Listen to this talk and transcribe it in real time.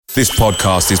This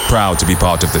podcast is proud to be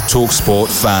part of the TalkSport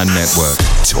Fan Network.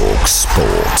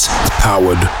 TalkSport.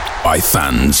 Powered by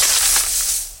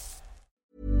fans.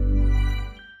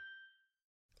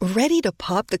 Ready to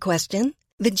pop the question?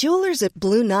 The jewelers at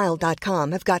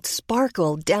BlueNile.com have got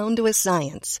sparkle down to a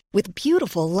science with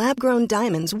beautiful lab-grown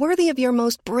diamonds worthy of your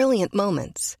most brilliant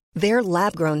moments. Their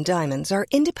lab-grown diamonds are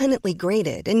independently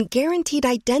graded and guaranteed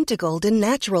identical to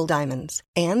natural diamonds.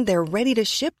 And they're ready to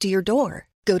ship to your door.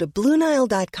 Go to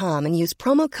BlueNile.com and use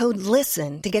promo code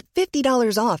LISTEN to get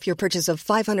 $50 off your purchase of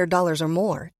 $500 or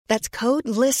more. That's code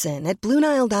LISTEN at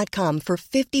BlueNile.com for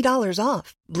 $50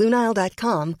 off.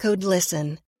 BlueNile.com, code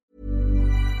LISTEN.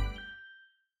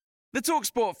 The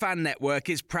TalkSport Fan Network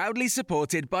is proudly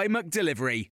supported by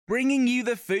McDelivery, bringing you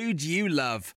the food you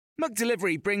love.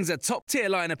 McDelivery brings a top-tier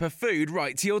lineup of food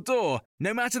right to your door.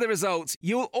 No matter the result,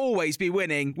 you'll always be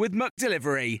winning with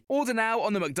McDelivery. Order now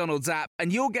on the McDonald's app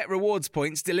and you'll get rewards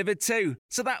points delivered too.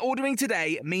 So that ordering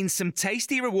today means some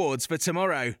tasty rewards for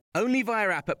tomorrow. Only via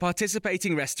app at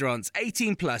participating restaurants.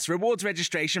 18 plus. Rewards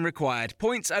registration required.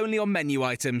 Points only on menu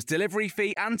items. Delivery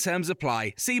fee and terms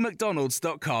apply. See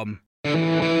mcdonalds.com.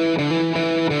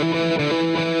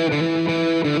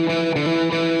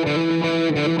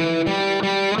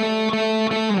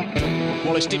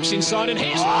 Wallace dips inside and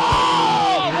hits.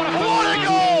 Oh, what a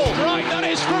goal! Right, that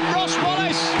is from Ross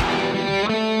Wallace.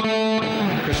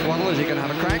 Chris Waddle, is he going to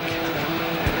have a crack?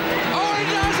 Oh, he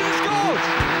does! He scores!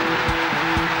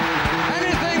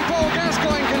 Anything Paul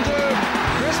Gascoigne can do,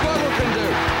 Chris Waddle can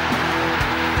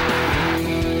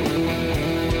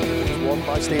do. One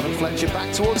by Stephen Fletcher,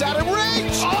 back towards Adam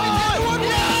Reach. Oh!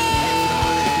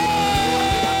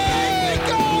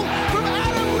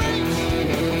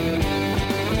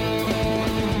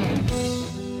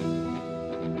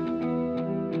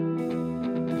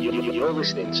 You're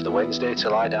listening to the Wednesday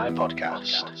Till I Die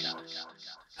podcast.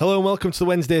 Hello and welcome to the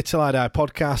Wednesday Till I Die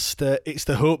podcast. It's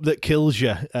the hope that kills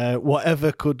you.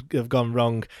 Whatever could have gone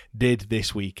wrong did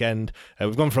this weekend.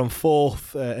 We've gone from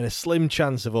 4th and a slim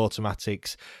chance of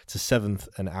automatics to 7th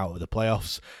and out of the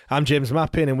playoffs. I'm James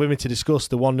Mappin, and with me to discuss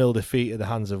the 1-0 defeat at the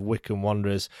hands of Wycombe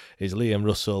Wanderers is Liam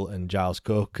Russell and Giles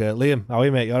Cook. Liam, how are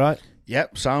you, mate? You all right?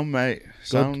 Yep, sound, mate.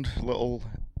 Sound. Little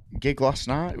gig last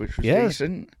night, which was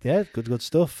decent. Yeah, good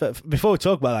stuff. Before we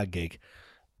talk about that gig,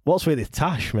 what's with the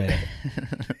tash, mate?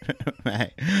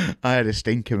 Mate, I had a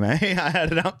stinker, mate. I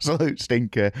had an absolute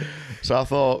stinker. So I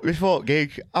thought, before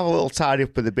gig, have a little tidy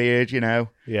up of the beard,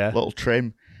 little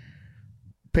trim.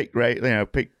 Pick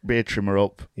beard trimmer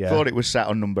up. Yeah. Thought it was set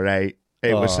on number 8.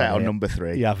 It was set on number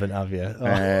 3. You haven't, have you?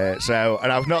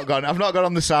 And I've not gone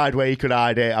on the side where you could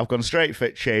hide it. I've gone straight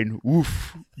fit chin.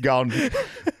 Woof, gone.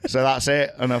 So that's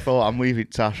it. And I thought, I'm leaving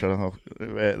Tash. And I thought,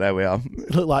 there we are.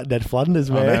 Look like Ned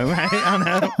Flanders, mate. I know, mate.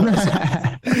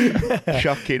 I know.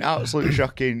 Shocking, absolutely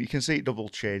shocking. You can see it double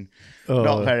chin. Oh.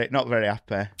 Not very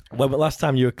happy. Well, but last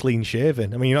time you were clean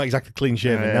shaven. I mean, you're not exactly clean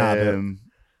shaven now, but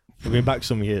we're going back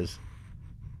some years.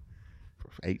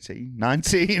 18,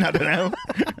 19, I don't know.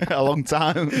 A long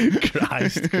time.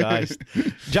 Christ.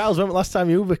 Giles, when was the last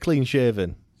time you were clean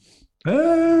shaven?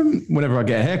 Whenever I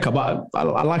get a haircut, but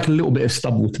I like a little bit of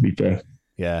stubble, to be fair.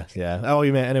 Yeah. How are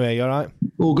you, mate? Anyway, you all right?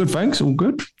 All good, thanks. All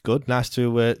good. Good. Nice for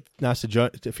you to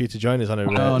join us on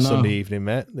a Sunday evening,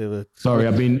 mate. Sorry,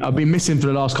 I've been missing for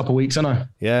the last couple of weeks, haven't I?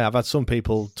 Yeah, I've had some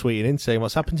people tweeting in saying,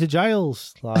 "What's happened to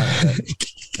Giles?"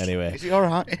 Anyway, is he all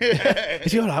right?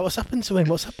 Is he all right? What's happened to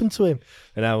him?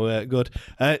 And now, good.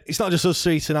 It's not just us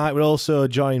three tonight. We're also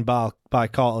joined by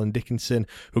Carlton Dickinson,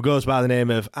 who goes by the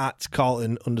name of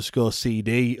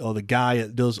 @Carlton_CD, or the guy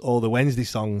that does all the Wednesday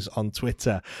songs on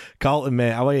Twitter. Carlton,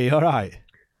 mate, how are you? All right?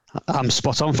 I'm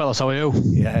spot on, fellas. How are you?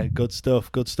 Yeah, good stuff.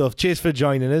 Cheers for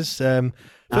joining us.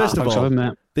 First of all,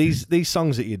 these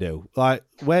songs that you do, like,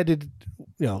 where did...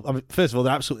 first of all,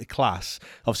 they're absolutely class.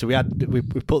 Obviously, we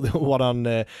put the one on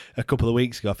a couple of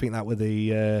weeks ago. I think that was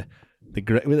the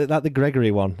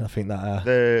Gregory one. I think that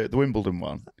the Wimbledon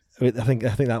one. I think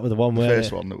that was the one where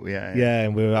first one that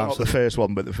and we were not the first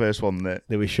one, but the first one that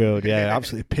we showed. Yeah,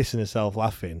 absolutely pissing herself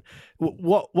laughing.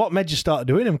 What made you start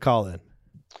doing them, Carlton?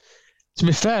 To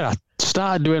be fair, I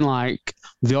started doing like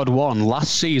the odd one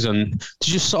last season to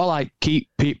just sort of like keep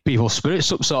people's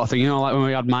spirits up, sort of thing. Like when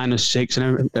we had -6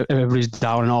 and everybody's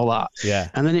down and all that. Yeah.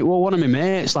 And then it was one of my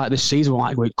mates like this season. We're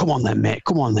like, come on then, mate,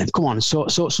 come on.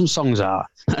 Sort some songs out,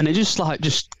 and it just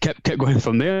kept going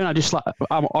from there. And I just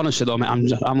I'm honestly though,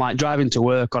 mate, I'm like driving to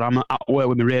work, or I'm at work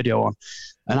with my radio on,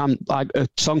 and I'm like a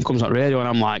song comes on radio, and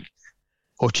I'm like,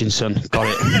 Hutchinson, got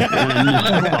it.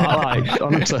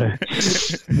 Honestly.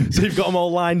 So you've got them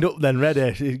all lined up then,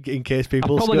 ready, in case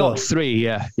people I've probably got 3,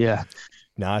 yeah.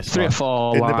 Nice. 3 or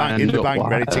 4 in the bank,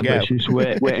 ready to go. Just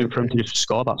waiting for him to just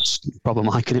score. That's the problem.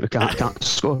 We can't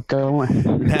score, can we?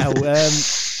 Now,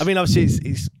 I mean, obviously,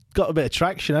 it's got a bit of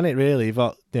traction, hasn't it? Really, you've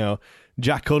got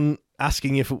Jack Hunt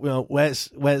asking you for where's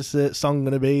the song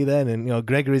going to be then, and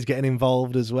Gregory's getting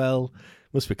involved as well.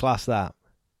 Must be class that.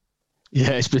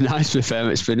 Yeah, it's been nice with him.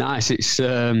 It's been nice. It's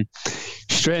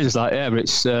strange, but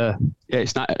it's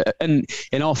nice. And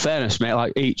in all fairness, mate,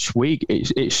 like each week,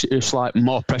 it's like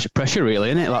more pressure,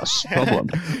 really, isn't it? That's the problem.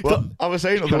 Well, I was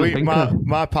saying the other week,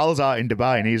 my pal's out in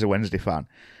Dubai, and he's a Wednesday fan,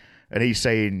 and he's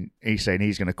saying he's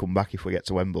going to come back if we get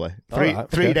to Wembley.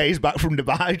 Three days back from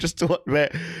Dubai, just to look.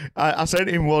 Mate, I sent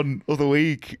him one other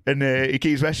week, and he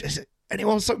keeps messaging.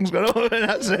 Anyone something's going on, and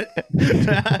that's it.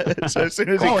 So as soon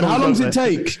as and how long does it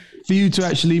take for you to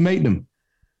actually make them?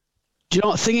 Do you know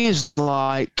what the thing is?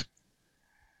 Like,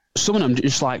 some of them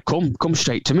just like come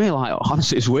straight to me. Like,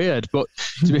 honestly, it's weird. But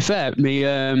to be fair,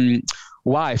 my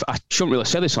wife, I shouldn't really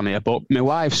say this on here, but my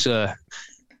wife's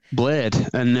Blade.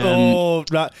 And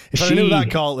right. If I knew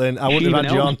that, Carlton, I wouldn't have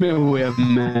had you on.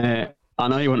 I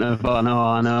know you wouldn't have.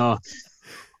 I know.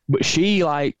 But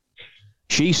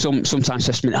she sometimes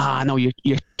says to me, no, you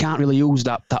can't really use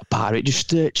that part. It just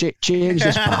change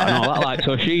this part and all that. Like,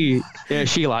 so she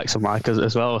likes them like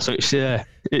as well. So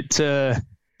it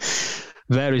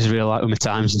varies really like with my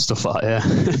times and stuff like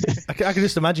that. I can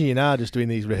just imagine you now just doing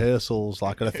these rehearsals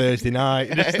like on a Thursday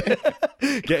night, just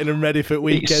getting them ready for the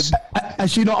weekend.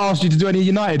 Has she not asked you to do any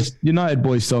United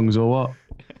Boys songs or what?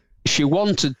 She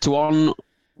wanted to on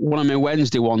one of my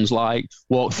Wednesday ones, like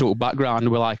walk through the background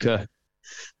with like a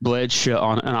Blade shirt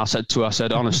on, and I said to her,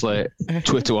 honestly,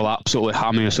 Twitter will absolutely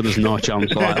hammer you, so there's no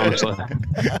chance. Like, honestly,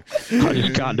 I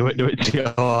just can't do it to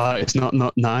you. It's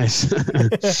not nice.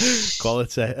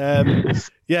 Quality.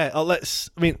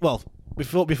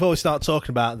 Before we start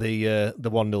talking about the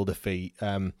 1-0 defeat,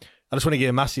 I just want to give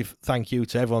a massive thank you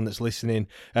to everyone that's listening,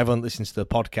 everyone that listens to the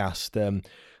podcast.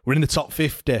 We're in the top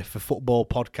 50 for football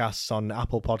podcasts on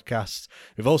Apple Podcasts.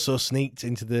 We've also sneaked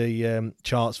into the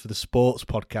charts for the sports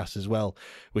podcast as well,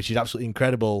 which is absolutely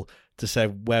incredible to say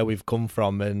where we've come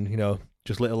from. And,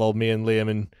 just little old me and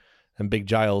Liam and Big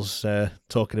Giles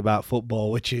talking about football,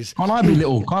 which is... Can't I be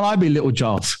little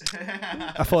Giles?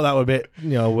 I thought that would be,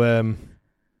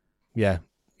 yeah,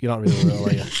 you're not really real,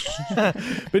 are you?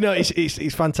 But no,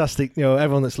 it's fantastic.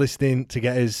 Everyone that's listening to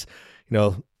get us,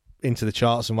 into the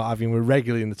charts and what have you. We're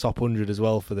regularly in the top 100 as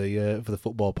well for the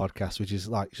football podcast, which is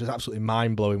like just absolutely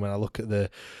mind blowing when I look at the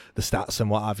stats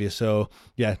and what have you. So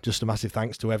yeah, just a massive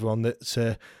thanks to everyone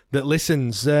that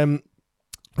listens. Right,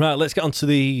 let's get on to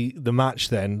the match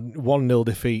then. 1-0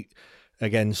 defeat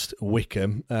against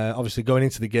Wycombe. Obviously, going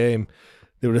into the game,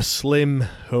 there was a slim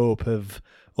hope of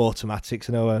automatics.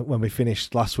 I know when we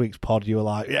finished last week's pod, you were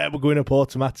like, "Yeah, we're going up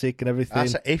automatic and everything." I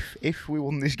said, if we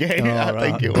won this game,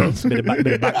 I think it was a bit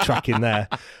of backtracking there.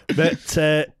 But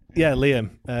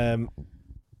Liam,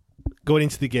 going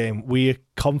into the game, were you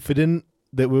confident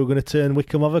that we were going to turn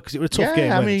Wycombe over? Because it was a tough game.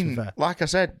 Yeah, I mean, like I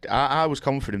said, I was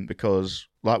confident because,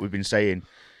 like we've been saying,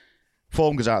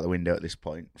 form goes out the window at this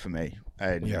point for me.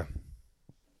 And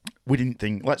we didn't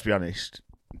think. Let's be honest.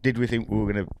 Did we think we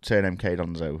were going to turn MK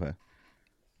Dons over?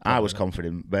 I was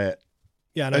confident, but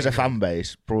as a fan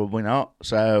base, probably not.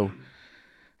 So,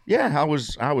 yeah, I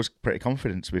was pretty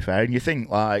confident, to be fair. And you think,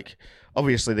 like,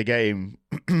 obviously the game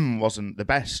wasn't the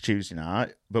best Tuesday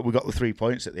night, but we got the 3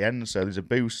 points at the end, so there's a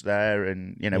boost there,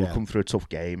 and, we've come through a tough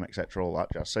game, etc., all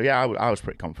that jazz. So, yeah, I was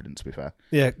pretty confident, to be fair.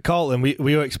 Yeah, Carlton, we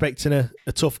were expecting a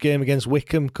tough game against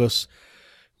Wycombe because,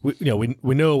 we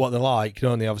know what they're like,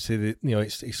 don't they? Obviously,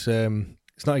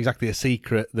 it's not exactly a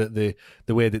secret that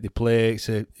the way that they play.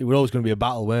 It was always going to be a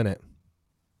battle, weren't it?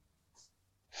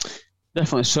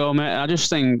 Definitely so, mate. I just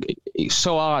think it's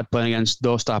so hard playing against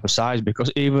those type of sides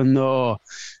because even though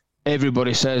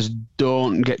everybody says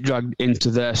don't get dragged into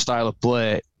their style of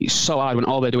play, it's so hard when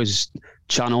all they do is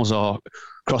channels or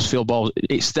cross-field balls.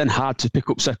 It's then hard to pick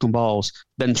up second balls,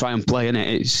 then try and play in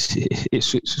it.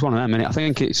 It's one of them, and I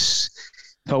think it's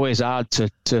always hard to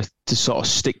sort of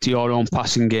stick to your own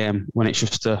passing game when it's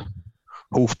just a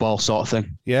hoofball sort of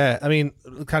thing. Yeah, I mean,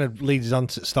 it kind of leads us on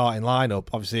to starting lineup.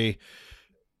 Obviously,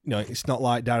 it's not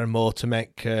like Darren Moore to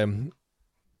make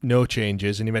no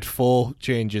changes, and he made 4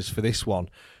 changes for this one.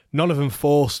 None of them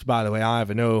forced, by the way,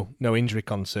 either. No injury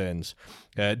concerns.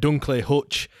 Dunkley,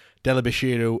 Hutch,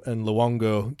 Delabashiru and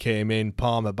Luongo came in.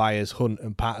 Palmer, Byers, Hunt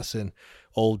and Patterson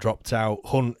all dropped out.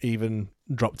 Hunt even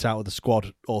dropped out of the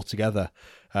squad altogether.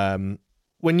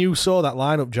 When you saw that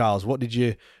lineup, Giles, what did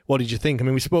you think? I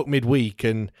mean, we spoke midweek,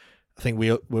 and I think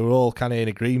we were all kind of in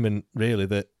agreement, really,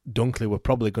 that Dunkley were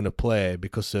probably going to play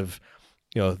because of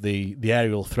the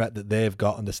aerial threat that they've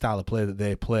got and the style of play that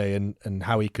they play and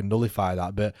how he can nullify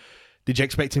that. But did you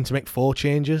expect him to make 4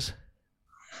 changes?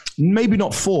 Maybe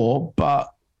not 4, but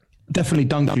definitely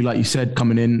Dunkley, like you said,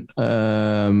 coming in.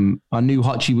 I knew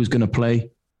Hutchie was going to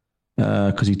play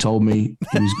because he told me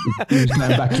he was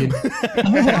going back in.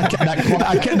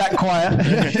 I kept that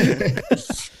quiet.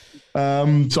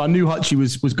 So I knew Hutchie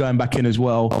was going back in as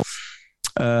well.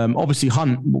 Obviously,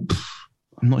 Hunt,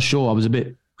 I'm not sure. I was a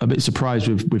bit surprised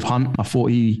with Hunt. I thought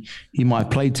he might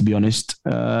have played, to be honest.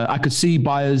 I could see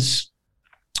Byers.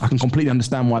 I can completely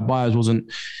understand why Byers wasn't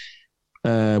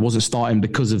starting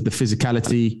because of the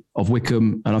physicality of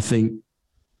Wickham, and I think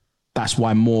that's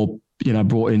why Moore,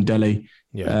 brought in Dele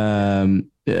back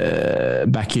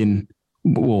in,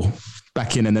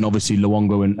 and then obviously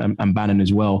Luongo and Bannon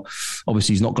as well.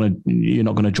 Obviously, you're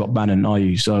not gonna drop Bannon, are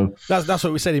you? So that's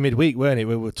what we said in midweek, weren't it?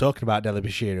 We were talking about Dele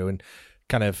Bashiru and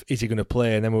kind of, is he going to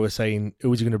play? And then we were saying,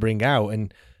 who is he going to bring out?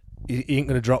 And he ain't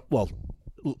going to drop. Well,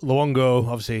 Luongo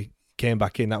obviously came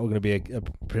back in. That was going to be a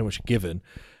pretty much a given.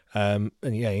 And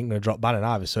he ain't going to drop Bannon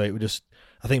either. So it would just,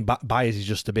 I think Byers is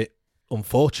just a bit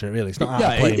unfortunate, really. It's not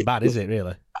playing bad, is it,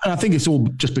 really? And I think it's all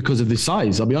just because of his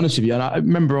size, I'll be honest with you. And I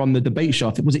remember on the debate show,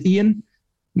 I think, was it Ian?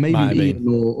 Maybe Ian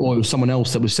or it was someone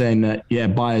else that was saying that,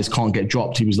 Byers can't get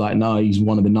dropped. He was like, no, he's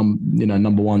one of the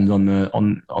number ones on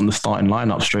the starting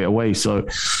lineup straight away. So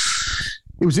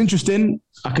it was interesting.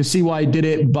 I can see why he did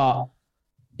it, but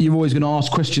you're always going to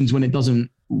ask questions when it doesn't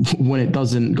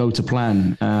go to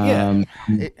plan.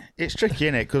 It's tricky,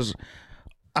 isn't it? Because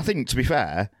I think, to be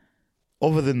fair,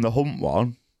 other than the Hunt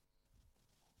one,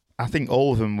 I think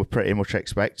all of them were pretty much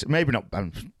expected. Maybe not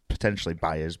potentially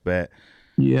Byers, but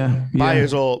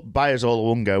Byers or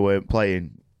Luongo weren't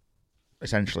playing,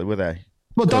 essentially, were they?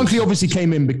 Well, Dunkley obviously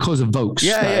came in because of Vokes.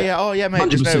 Yeah. Oh, yeah,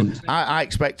 mate. I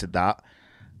expected that.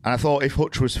 And I thought if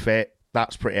Hutch was fit,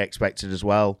 that's pretty expected as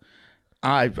well.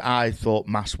 I thought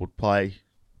Mass would play.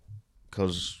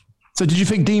 So did you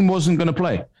think Dean wasn't going to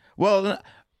play? Well,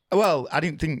 I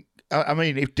didn't think... I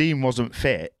mean, if Dean wasn't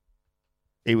fit,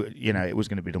 it was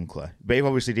going to be Dunkley. But if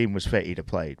obviously Dean was fit, he'd have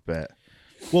played. But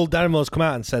well, Darren Moore's come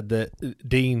out and said that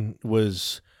Dean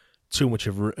was too much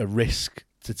of a risk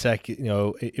to take.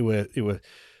 It were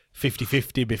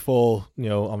 50-50 before,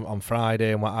 on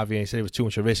Friday and what have you. He said it was too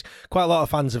much of a risk. Quite a lot of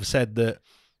fans have said that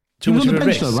too much of a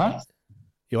risk. He was on the bench, though, right?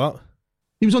 You what?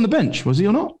 He was on the bench, was he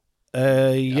or not?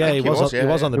 He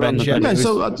was on the bench.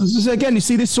 So again, you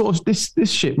see this sort of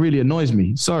this shit really annoys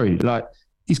me. Sorry, like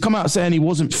he's come out saying he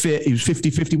wasn't fit. He was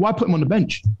 50-50. Why put him on the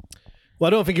bench? Well,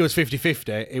 I don't think it was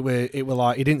 50-50. It were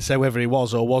like he didn't say whether he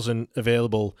was or wasn't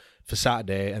available for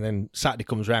Saturday, and then Saturday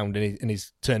comes round and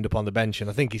he's turned up on the bench. And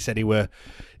I think he said it was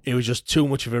just too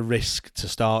much of a risk to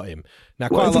start him. Now,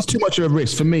 if it's too much of a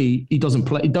risk for me, he doesn't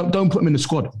play. Don't put him in the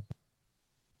squad.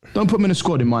 Don't put him in the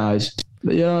squad in my eyes.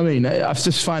 You know what I mean? I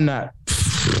just find that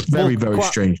very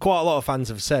strange. Quite a lot of fans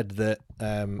have said that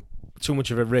too much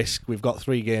of a risk. We've got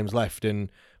 3 games left and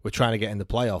we're trying to get in the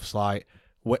playoffs. Like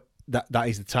that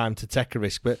is the time to take a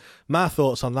risk. But my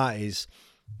thoughts on that is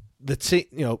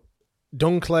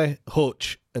Dunkley,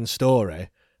 Hutch, and Storey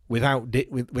without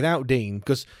Dean,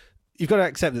 because you've got to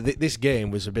accept that this game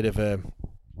was a bit of I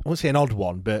won't say an odd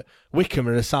one, but Wickham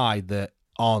are a side that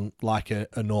aren't like a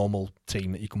normal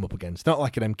team that you come up against. Not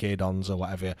like an MK Dons or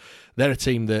whatever. They're a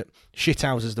team that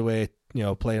shithouses the way,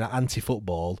 playing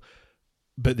anti-football,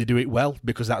 but they do it well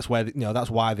because that's where that's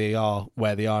why they are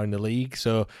where they are in the league.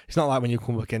 So it's not like when you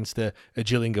come up against a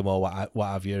Gillingham or what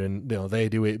have you, and they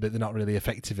do it, but they're not really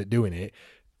effective at doing it.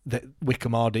 That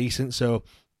Wickham are decent, so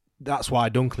that's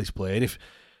why Dunkley's played.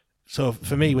 So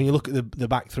for me, when you look at the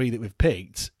back 3 that we've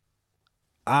picked,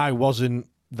 I wasn't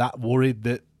that worried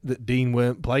that Dean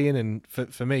weren't playing, and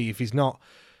for me, if he's not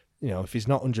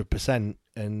 100%,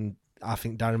 and I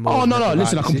think Darren Moore. Oh no!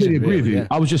 Listen, I completely agree with you. Yeah.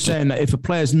 I was just saying that if a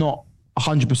player's not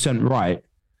 100% right,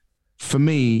 for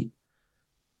me,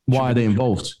 why are they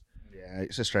involved? Yeah,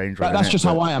 it's a strange one. That's just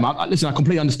how I am. Listen, I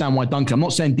completely understand why Duncan. I'm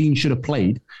not saying Dean should have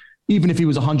played. Even if he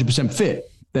was 100% fit,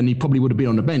 then he probably would have been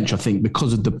on the bench, I think,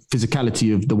 because of the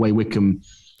physicality of the way Wickham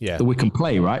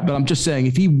play, right? But I'm just saying,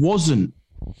 if he wasn't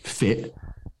fit,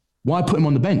 why put him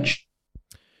on the bench?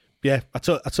 Yeah, I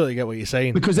totally get what you're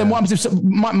saying. Because then what happens if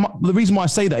the reason why I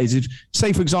say that is if,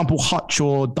 say, for example, Hutch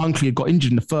or Dunkley had got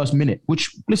injured in the first minute,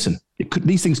 which, listen,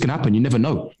 these things can happen. You never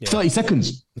know. Yeah. 30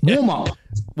 seconds, warm up.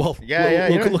 Well,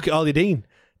 look at Ollie Dean.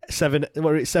 7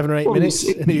 or 8 minutes.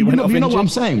 You know what I'm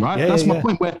saying, right? That's my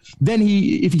point. Where then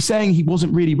if he's saying he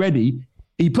wasn't really ready,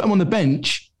 he put him on the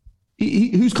bench.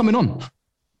 Who's coming on?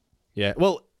 Yeah,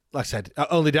 well, like I said,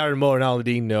 only Darren Moore and Ollie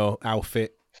Dean know how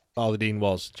fit Ollie Dean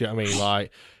was. Do you know what I mean?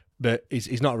 Like, but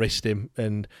he's not risked him.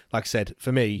 And like I said,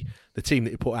 for me, the team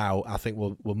that he put out, I think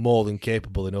were more than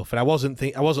capable enough. And I wasn't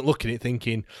looking at it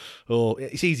thinking, oh,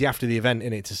 it's easy after the event,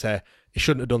 innit, to say he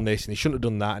shouldn't have done this and he shouldn't have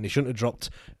done that and he shouldn't have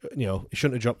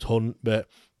dropped Hunt. But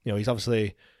he's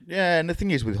obviously and the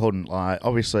thing is with Hunt, like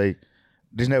obviously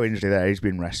there's no injury there. He's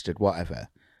been rested, whatever.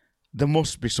 There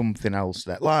must be something else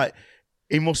there, like.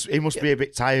 He must be a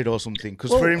bit tired or something.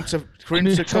 Because for him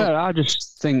to fair, I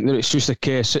just think that it's just a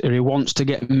case that he wants to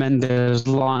get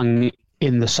Mendez-Laing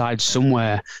in the side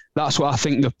somewhere. That's what I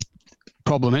think the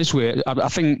problem is with it. I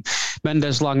think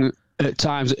Mendez-Laing at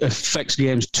times affects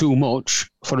games too much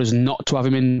for us not to have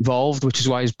him involved, which is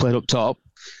why he's played up top.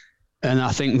 And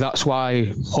I think that's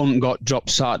why Hunt got dropped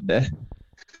Saturday.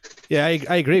 Yeah,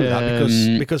 I agree with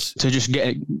that because to just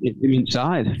get him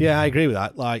inside. Yeah, I agree with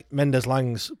that. Like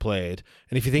Mendez-Laing's played,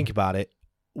 and if you think about it,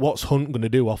 what's Hunt going to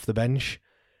do off the bench?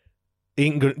 He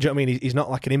ain't gonna, do you know what I mean? He's not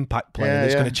like an impact player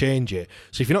that's going to change it.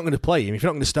 So if you're not going to play him, if you're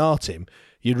not going to start him,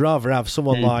 you'd rather have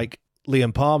someone like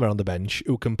Liam Palmer on the bench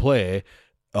who can play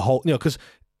a whole. Because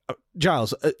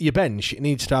Giles, your bench, it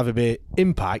needs to have a bit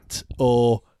impact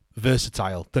or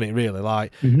versatile, doesn't it? Really,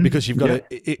 like because you've got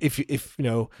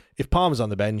if Palmer's on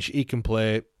the bench, he can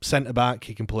play centre back,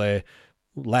 he can play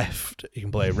left, he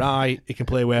can play right, he can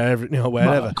play wherever.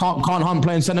 Can't Hunt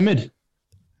play in centre mid?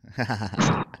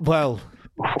 Well,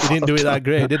 he didn't do it that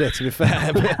great, did it? To be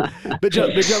fair, but do you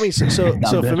know what I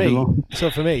mean? So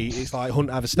for me, it's like Hunt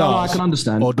either starts. No, I can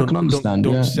understand. Or don't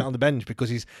sit on the bench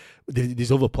because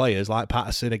there's other players like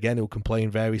Patterson again who can play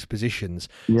in various positions.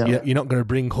 Yeah. You're not going to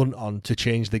bring Hunt on to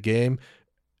change the game.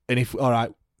 And if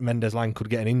Mendez-Laing could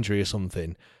get an injury or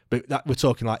something, but that we're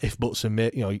talking like if buts and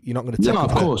you're not going to take. No,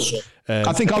 of course.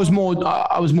 I think I was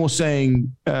more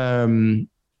saying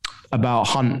about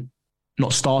Hunt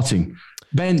not starting.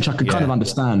 Bench, I can kind of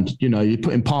understand. You're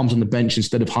putting Palms on the bench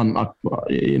instead of Hunt. I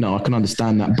can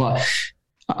understand that. But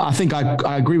I think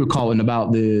I agree with Carlton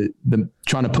about the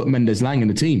trying to put Mendez-Laing in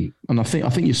the team, and I think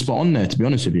you're spot on there. To be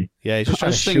honest with you, yeah, he's just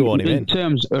trying to shoehorn him in. In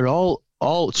terms of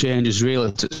all changes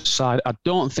really to the side, I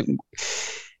don't think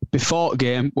before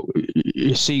game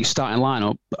you see starting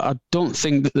lineup. I don't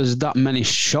think that there's that many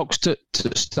shocks to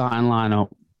starting lineup.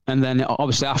 And then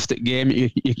obviously after the game,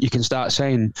 you can start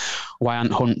saying, why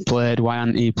hasn't Hunt played? Why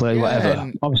hasn't he played?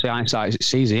 Whatever. Obviously hindsight,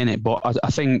 it's easy, isn't it? But I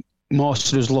think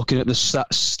most of us looking at the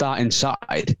starting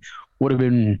side would have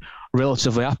been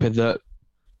relatively happy that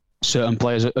certain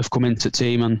players have come into the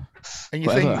team and you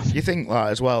think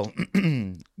like as well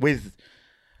with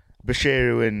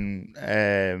Bashiru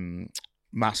and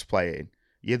Mass playing,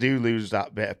 you do lose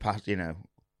that bit of pass,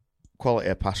 quality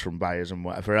of pass from Byers and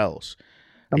whatever else.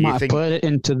 I might have played it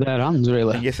into their hands,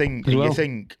 really. And you think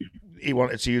he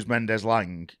wanted to use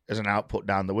Mendez-Laing as an output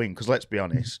down the wing? Because let's be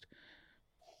honest,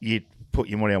 you'd put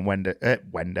your money on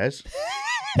Wendes.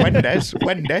 Who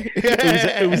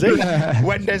was it?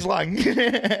 Mendez-Laing.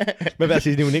 Maybe that's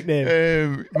his new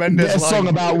nickname. Mendez-Laing. Get a song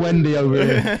about Wendy over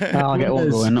here. I'll get one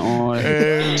going.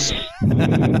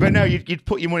 But no, you'd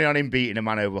put your money on him beating a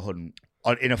man over Hunt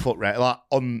in a foot race, like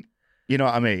on. You know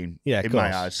what I mean? Yeah, in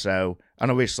my eyes. So,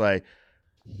 and obviously,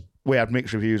 we had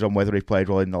mixed reviews on whether he played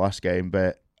well in the last game,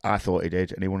 but I thought he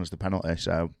did, and he won us the penalty.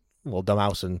 So, well, Dom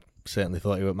Howson certainly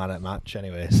thought he was man at match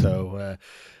anyway. So,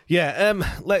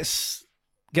 let's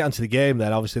get onto the game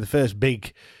then. Obviously, the first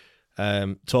big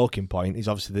talking point is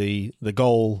obviously the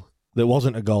goal that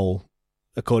wasn't a goal,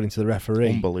 according to the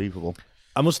referee. Unbelievable.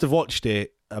 I must have watched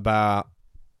it about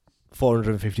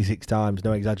 456 times,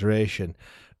 no exaggeration,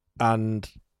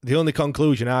 and the only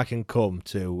conclusion I can come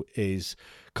to is,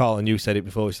 Carlton, you said it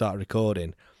before we started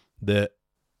recording, that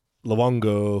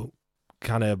Luongo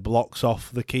kind of blocks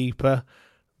off the keeper,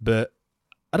 but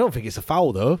I don't think it's a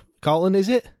foul though. Carlton, is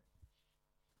it?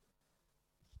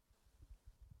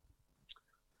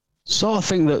 Sort of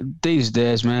think that these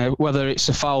days, mate, whether it's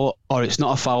a foul or it's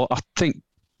not a foul, I think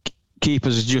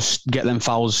keepers just get them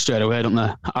fouls straight away, don't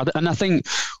they? And I think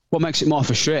what makes it more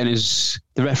frustrating is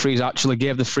the referees actually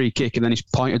gave the free kick and then he's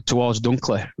pointed towards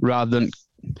Dunkley rather than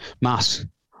Mass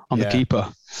on the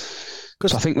keeper.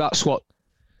 So I think that's the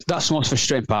most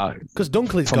frustrating part. Because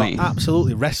Dunkley's got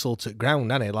absolutely wrestled to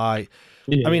ground, hasn't he? Like,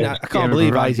 I mean, I can't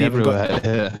believe he's even got.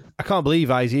 I can't believe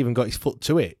he's even got his foot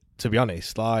to it. To be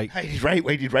honest, like he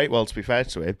did right well. To be fair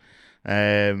to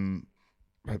him,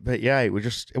 but yeah, it was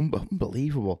just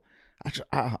unbelievable.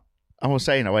 I was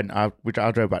saying, I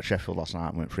drove back to Sheffield last night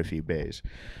and went for a few beers.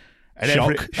 And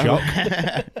Shock.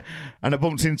 And I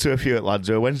bumped into a few lads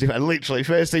who were Wednesday. And literally,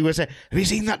 first thing was saying, "Have you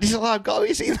seen that disallowed goal? Have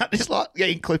you seen that disallowed?"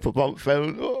 Getting clip up on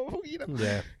phone.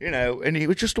 And it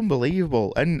was just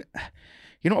unbelievable. And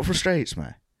you know what frustrates me?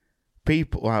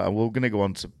 People. We're going to go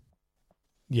on to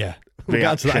Yeah.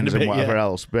 reactions and whatever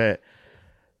else. But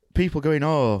people going,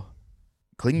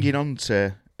 clinging on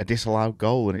to a disallowed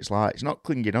goal, and it's like, it's not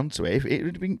clinging on to it. It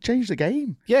would have changed the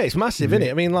game. Yeah, it's massive, isn't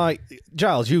it? I mean, like,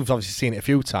 Giles, you've obviously seen it a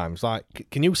few times. Like,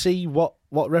 can you see what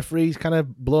referees kind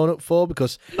of blown up for?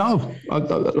 Because no,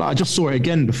 I just saw it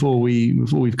again before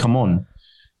we've come on,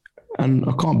 and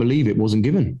I can't believe it wasn't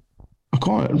given. I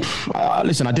can't.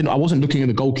 Listen, I wasn't looking at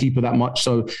the goalkeeper that much,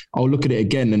 so I'll look at it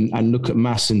again and look at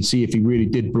Mass and see if he really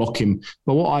did block him.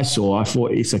 But what I saw, I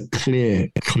thought it's a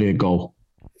clear goal.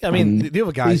 I mean, the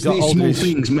other guys got these small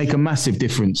things make a massive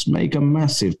difference.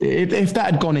 If that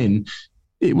had gone in,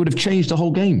 it would have changed the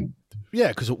whole game. Yeah,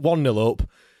 because 1-0 up.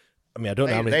 I mean, I don't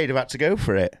know how many. They'd have had to go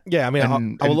for it. Yeah, I mean,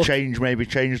 change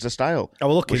the style.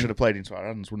 We should have played into our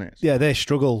hands, wouldn't it? Yeah, they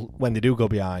struggle when they do go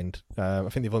behind. I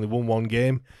think they've only won one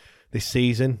game this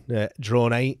season,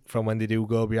 drawn 8 from when they do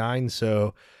go behind.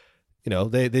 So,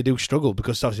 they do struggle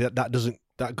because obviously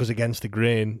that goes against the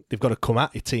grain. They've got to come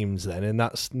at your teams then, and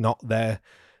that's not their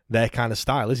kind of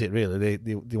style, is it? Really,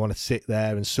 they want to sit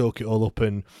there and soak it all up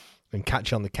and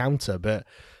catch on the counter. But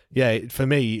yeah, for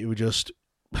me, it was just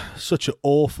such an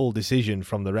awful decision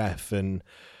from the ref, and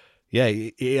yeah,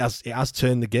 it has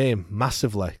turned the game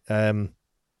massively. I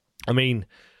mean,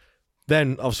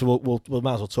 then obviously we'll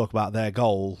might as well talk about their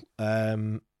goal.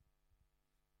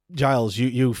 Giles,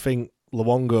 you think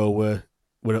Luongo were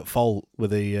at fault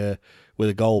with the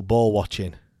goal, ball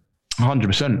watching?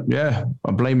 100%. Yeah,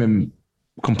 I blame him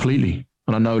completely.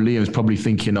 And I know Liam's probably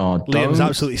thinking, Liam's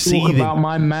absolutely seething. Talk about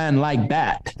my man like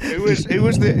that. Who was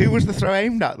the throw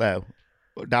aimed at though?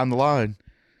 Down the line.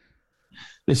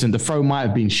 Listen, the throw might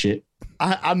have been shit.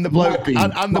 And the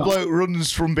bloke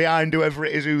runs from behind whoever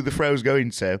it is who the throw's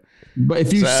going to. But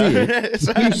if you see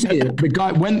it, the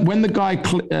guy when the guy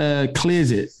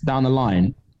clears it down the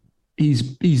line,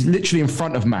 he's literally in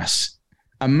front of Mass,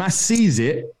 and Mass sees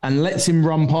it and lets him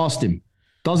run past him.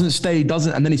 Doesn't,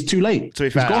 and then it's too late. To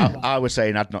be fair, I was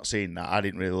saying I'd not seen that. I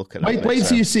didn't really look at that. Wait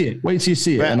till you see it. Wait till you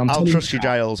see it. And I'll trust you,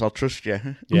 Giles. I'll trust you.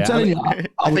 I'm telling you,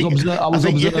 I was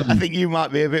observing. I think you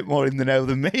might be a bit more in the know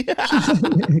than me.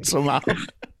 Somehow.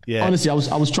 Yeah. Honestly, I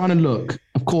was trying to look.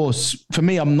 Of course, for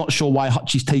me, I'm not sure why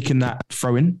Hutchie's taken that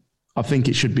throw in. I think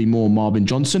it should be more Marvin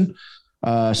Johnson.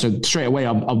 So straight away,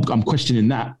 I'm questioning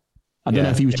that. I don't know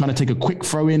if he was trying to take a quick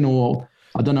throw in or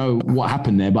I don't know what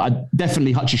happened there, but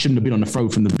definitely Hutchie shouldn't have been on the throw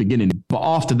from the beginning. But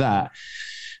after that,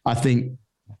 I think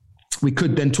we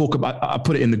could then talk about, I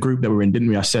put it in the group that we're in, didn't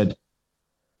we? I said,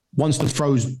 once the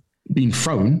throw's been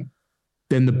thrown,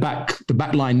 then the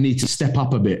back line needs to step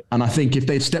up a bit. And I think if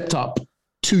they'd stepped up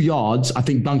 2 yards, I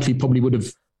think Dunkley probably would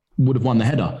have won the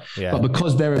header. Yeah. But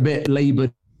because they're a bit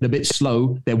laboured, a bit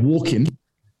slow, they're walking.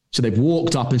 So they've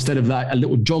walked up instead of that a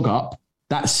little jog up.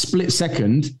 That split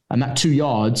second and that 2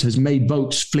 yards has made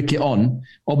Vokes flick it on.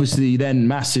 Obviously, then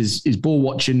Mass is ball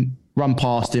watching, run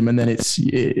past him, and then it's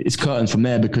curtains from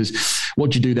there. Because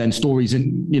what do you do then? Stories,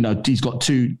 and he's got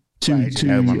two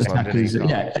attackers,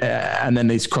 and then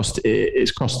it's past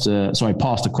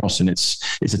across, and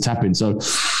it's a tap in. So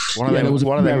one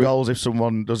of them goals. If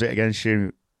someone does it against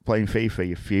you playing FIFA,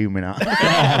 you're fuming at.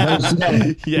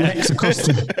 Necks across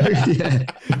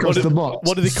the box.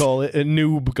 What do they call it? A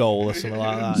noob goal or something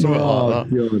like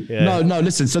that. No.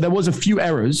 Listen. So there was a few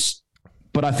errors,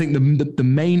 but I think the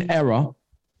main error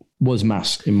was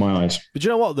Mass in my eyes. But you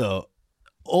know what though?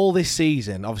 All this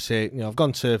season, obviously, I've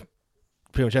gone to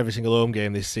pretty much every single home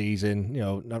game this season.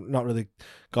 Not really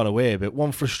gone away, but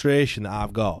one frustration that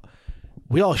I've got: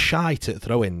 we are shite at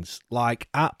throw-ins, like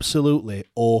absolutely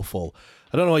awful.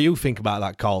 I don't know what you think about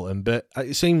that, Carlton, but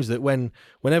it seems that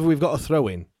whenever we've got a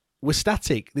throw-in, we're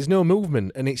static. There's no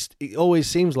movement, and it always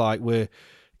seems like they've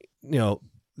only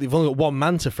got one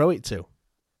man to throw it to.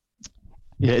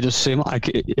 Yeah, it does seem like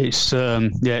it's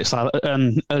like,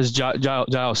 as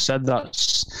Giles said,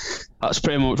 that's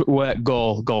pretty much where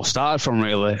goal started from,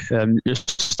 really.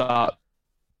 Just start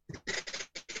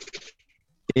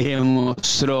him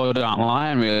throw down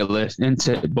line, really, isn't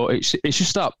it? But it's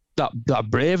just that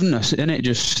braveness, isn't it?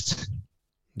 Just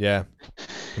it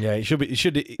should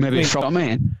be. Maybe from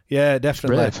me. Yeah,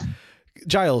 definitely. Brave.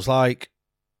 Giles,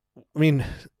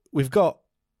 we've got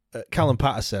Callum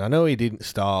Patterson. I know he didn't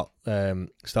start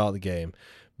the game,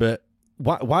 but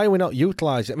why are we not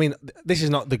utilising? I mean, this is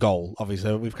not the goal.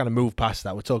 Obviously, we've kind of moved past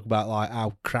that. We're talking about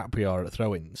how crap we are at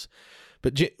throw-ins.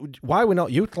 But why are we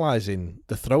not utilising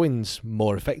the throw-ins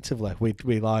more effectively with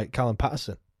like Callum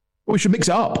Patterson? We should mix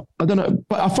it up. I don't know,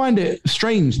 but I find it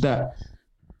strange that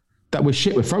we're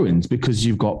shit with throw-ins because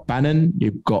you've got Bannon,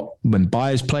 you've got when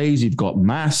Byers plays, you've got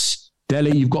Mass,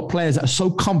 Dele, you've got players that are so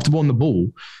comfortable on the ball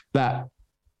that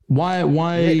Why are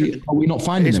we not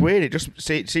finding It's him? weird.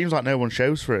 It seems like no one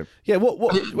shows for him. Yeah,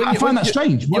 I find that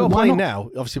strange. You're Why playing not? now,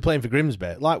 obviously playing for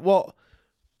Grimsby. Like, what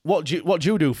do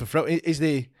you do for throw?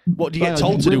 What do you get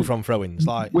told to do from throw-ins?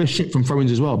 Like, we're shit from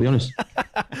throw-ins as well. I'll be honest.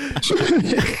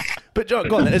 But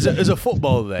go on, as a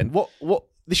footballer, then what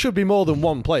there should be more than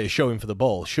one player showing for the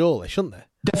ball, surely, shouldn't there?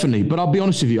 Definitely, but I'll be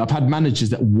honest with you. I've had managers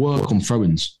that work on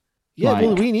throw-ins. Yeah,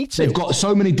 well, we need to. They've got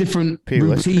so many different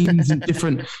routines and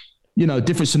different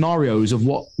scenarios of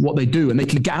what they do, and they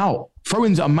can get out.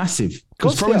 Throw-ins are massive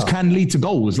because throw-ins can lead to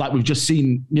goals, like we've just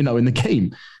seen, in the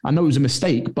game. I know it was a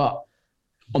mistake, but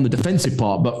on the defensive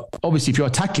part, but obviously if you're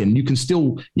attacking, you can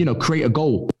still, create a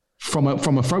goal from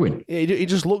a throw-in. Yeah, it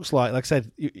just looks like I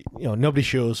said, nobody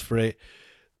shows for it.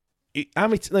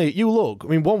 You look. I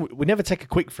mean, we never take a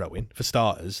quick throw-in for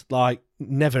starters. Like,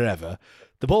 never ever.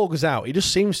 The ball goes out. It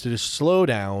just seems to just slow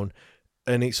down,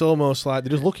 and it's almost like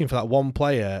they're just looking for that one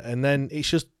player, and then it's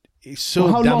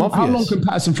so damn obvious. How long can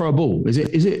Patterson throw a ball? Is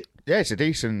it? Yeah, it's a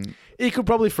decent. He could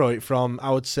probably throw it from,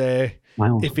 I would say,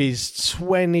 if he's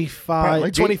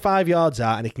 25 yards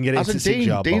out and he can get it into the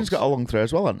 6-yard box. Dean's got a long throw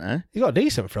as well, hasn't he? He's got a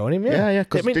decent throw in him, yeah. Yeah,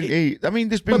 because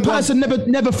there's been. But Patterson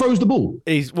never throws the ball.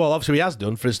 Obviously he has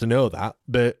done for us to know that,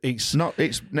 but it's not.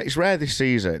 It's rare this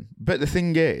season. But the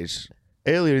thing is,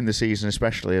 earlier in the season,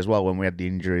 especially as well, when we had the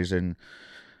injuries, and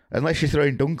unless you're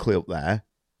throwing Dunkley up there,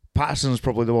 Patterson's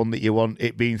probably the one that you want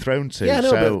it being thrown to. Yeah,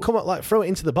 no, but come on, throw it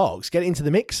into the box, get it into the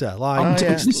mixer.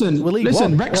 Listen,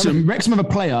 Wrexham have a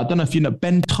player, I don't know if you know,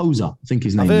 Ben Tozer, I think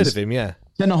his name is. I've heard of him, yeah.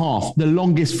 10.5, the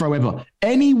longest throw ever.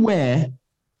 Anywhere,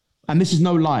 and this is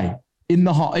no lie, in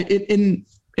the half, in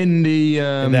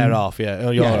their half,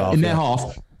 yeah. In their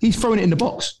half, he's throwing it in the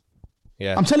box.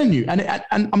 Yeah. I'm telling you,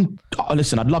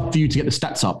 listen, I'd love for you to get the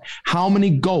stats up. How many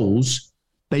goals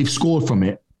they've scored from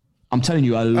it? I'm telling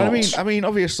you, a lot. I mean,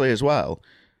 obviously as well,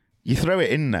 you throw it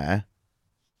in there,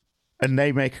 and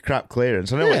they make a crap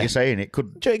clearance. I know what you're saying. It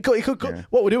could.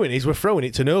 What we're doing is we're throwing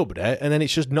it to nobody, and then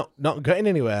it's just not getting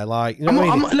anywhere. Like,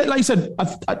 like you said,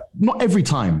 not every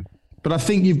time, but I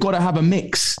think you've got to have a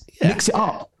mix it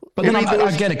up. But then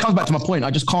again, it comes back to my point. I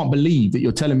just can't believe that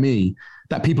you're telling me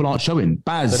that people aren't showing.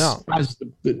 Baz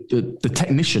the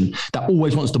technician that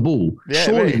always wants the ball. Yeah,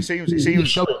 surely it seems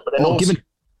showing, but they're not giving it.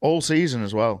 All season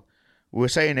as well. We were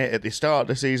saying it at the start of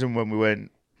the season when we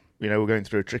went, we're going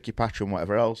through a tricky patch and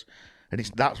whatever else. And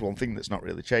that's one thing that's not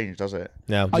really changed, does it?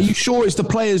 Yeah. Are you sure it's the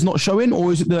players not showing,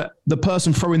 or is it the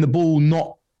person throwing the ball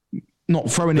not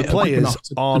throwing it? The players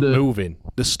aren't moving.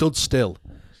 They're stood still.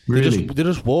 Really? They're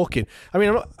just walking. I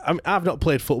mean, I've not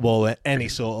played football at any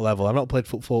sort of level. I've not played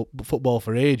football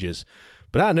for ages.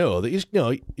 But I know that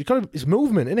it's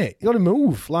movement, isn't it? You got to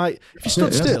move. Like, if you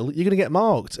stood still, you're going to get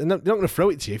marked, and they're not going to throw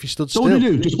it to you if you stood still. So what do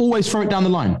you do? Just always throw it down the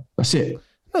line. That's it.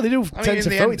 No, they do tend to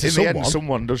throw it to someone. In the end,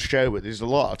 someone does show, but there's a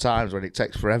lot of times when it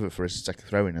takes forever for us to take a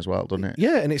throw in as well, doesn't it?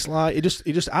 Yeah, and it's like it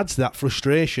just adds to that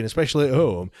frustration, especially at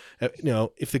home.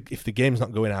 If the game's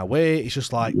not going our way, it's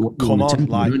just like, come on,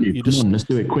 let's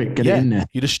do it quick, get it in there.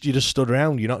 You just stood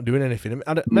around, you're not doing anything.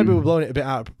 Maybe we're blowing it a bit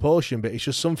out of proportion, but it's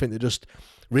just something that just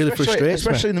really frustrates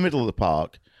especially me. in the middle of the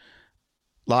park,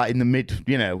 like in the mid,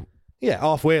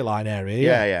 halfway line area.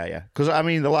 Yeah. Because I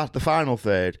mean, the final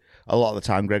third, a lot of the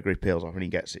time Gregory peels off and he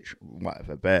gets it,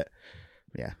 whatever. But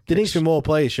yeah, there needs to be more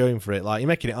players showing for it. Like, you're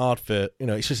making it hard for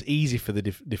it's just easy for the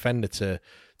defender to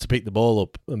pick the ball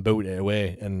up and boot it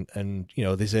away. And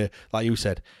there's like you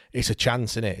said, it's a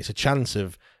chance, isn't it? It's a chance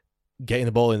of getting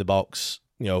the ball in the box,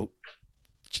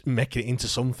 making it into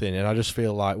something. And I just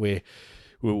feel like we're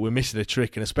missing a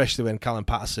trick, and especially when Callum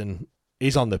Patterson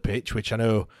is on the pitch, which I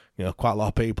know quite a lot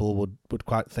of people would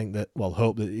quite think that,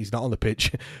 hope that he's not on the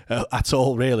pitch at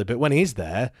all, really. But when he is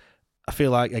there, I feel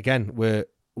like, again,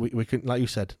 we can, like you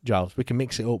said, Giles, we can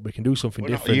mix it up, we can do something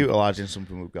different. Not utilising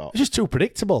something we've got. It's just too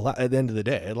predictable at the end of the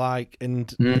day. Like,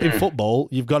 and in football,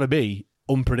 you've got to be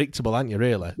unpredictable, aren't you,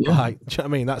 really? Yeah. Like, do you know what I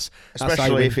mean? That's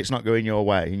especially if it's not going your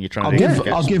way and you're trying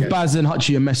I'll give Baz and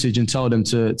Hutchie a message and tell them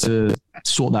to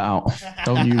sort that out.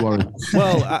 Don't you worry.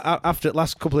 Well, after the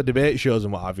last couple of debate shows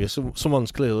and what have you,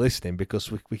 someone's clearly listening,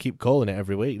 because we keep calling it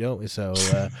every week, don't we? So,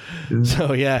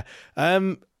 yeah.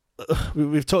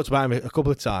 We've talked about him a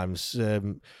couple of times.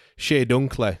 Shea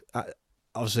Dunkley,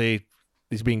 obviously,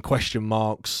 there's been question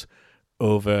marks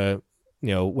over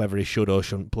whether he should or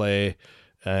shouldn't play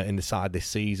in the side this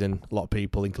season. A lot of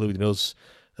people, including us,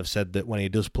 have said that when he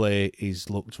does play, he's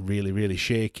looked really, really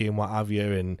shaky and what have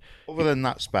you. And other than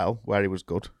that spell where he was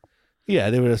good,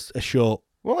 yeah, there was a short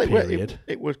period.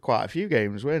 It was quite a few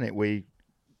games, weren't it?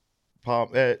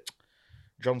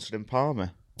 Johnson and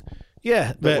Palmer.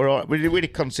 Yeah, but we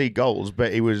did concede goals,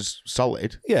 but he was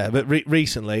solid. Yeah, but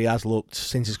recently he has looked,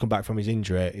 since he's come back from his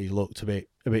injury, he looked a bit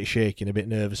shaky and a bit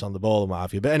nervous on the ball and what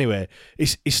have you. But anyway,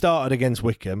 he started against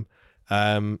Wycombe.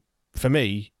 For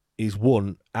me, he's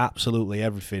won absolutely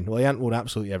everything. Well, he hasn't won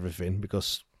absolutely everything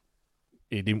because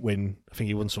he didn't win. I think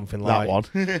he won something like that one.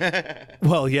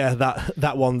 Well, yeah,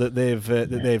 that one that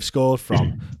they've scored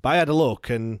from. But I had a look,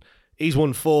 and he's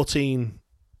won 14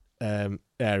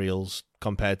 aerials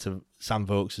compared to Sam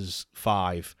Vokes'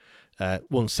 5.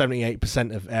 Won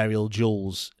 78% of aerial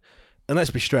duels. And let's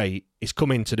be straight, he's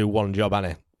come in to do one job,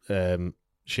 hasn't he?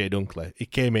 Shea Dunkley. He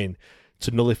came in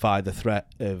to nullify the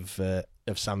threat of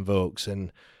Sam Vokes,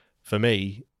 and for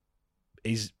me,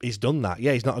 he's done that.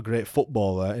 Yeah, he's not a great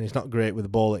footballer, and he's not great with the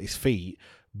ball at his feet,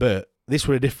 but this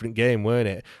were a different game, weren't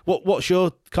it? What's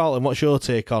your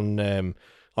take on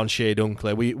Shea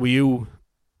Dunkley? Were you?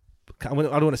 I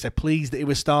don't want to say pleased that he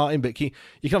was starting, but you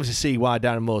can obviously see why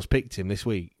Darren Moore's picked him this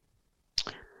week.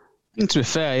 To be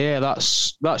fair, yeah,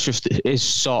 that's just his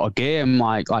sort of game.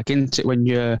 Like isn't it, when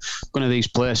you're going to these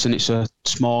places and it's a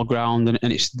small ground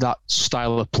and it's that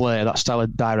style of play, that style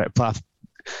of direct path.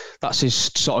 That's his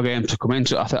sort of game to come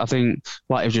into. I think,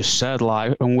 like you've just said,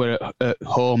 like when we're at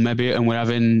home maybe and we're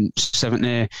having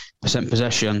 70%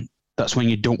 possession, that's when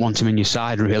you don't want him in your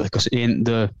side really, because he ain't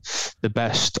the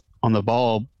best on the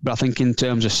ball. But I think in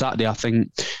terms of Saturday, I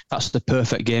think that's the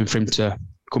perfect game for him to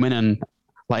come in and,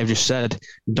 like I've just said,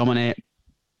 dominate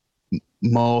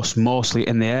mostly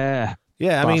in the air.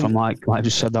 Yeah, I mean, from like I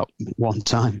just said that one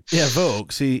time. Yeah,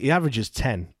 Vokes, he averages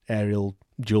 10 aerial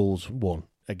duels won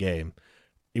a game.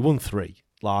 He won 3.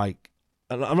 Like,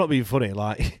 I'm not being funny.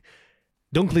 Like,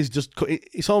 Dunkley's just,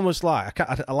 it's almost like,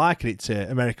 I liken it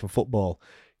to American football.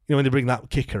 You know, when they bring that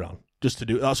kicker on, just to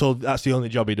do, that's the only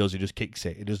job he does. He just kicks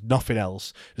it. He does nothing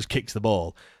else, just kicks the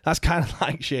ball. That's kind of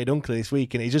like Shea Dunkley this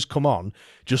week, and he's just come on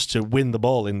just to win the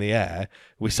ball in the air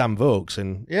with Sam Vokes.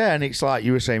 And yeah, and it's like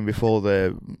you were saying before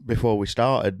we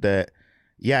started that,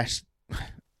 yes,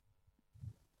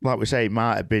 like we say, it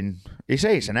might have been, you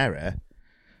say it's an error.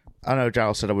 I know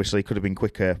Giles said obviously he could have been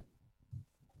quicker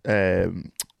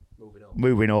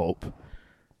moving up.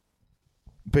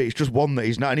 But it's just one that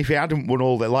he's not. And if he hadn't won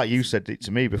all that, like you said it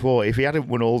to me before, if he hadn't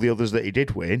won all the others that he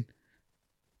did win,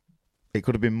 it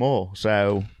could have been more.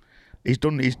 So he's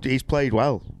played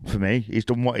well for me. He's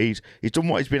done what he's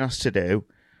been asked to do.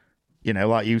 You know,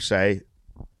 like you say,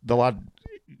 the lad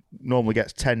normally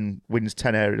wins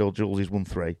 10 aerial duels. He's won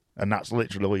 3, and that's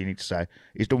literally all you need to say.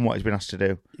 He's done what he's been asked to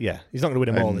do. Yeah, he's not going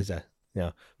to win them all, is he?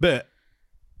 Yeah, but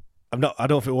I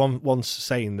don't think one's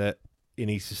saying that he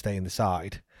needs to stay in the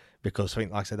side. Because I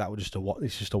think, like I said, that was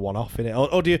it's just a one-off, innit?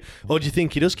 Or do you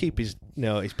think he does keep his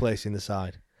place in the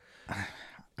side?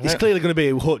 It's clearly going to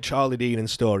be Hutch, Harley Dean, and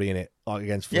Story in it, like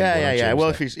against. Yeah.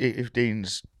 Well, if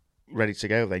Dean's ready to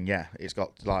go, then yeah, it's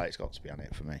got to be on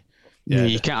it for me. Yeah,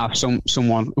 you can't have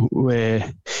someone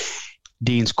where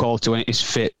Dean's quality when it's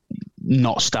fit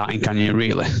not starting, can you?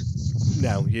 Really?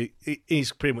 No,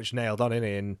 he's pretty much nailed on, isn't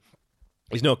he? And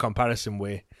there's no comparison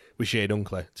with Shea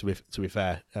Dunkley, to be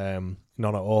fair.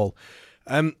 None at all.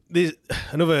 There's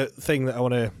another thing that I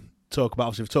want to talk about.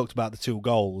 Obviously, we've talked about the 2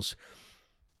 goals.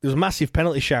 There was a massive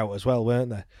penalty shout as well, weren't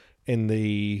there? In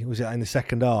the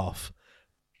second half?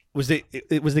 Was the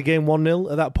game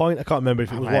 1-0 at that point? I can't remember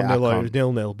if it was 1-0 or it was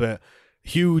 0-0, but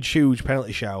huge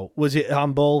penalty shout. Was it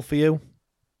handball for you?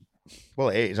 Well,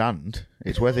 it is, and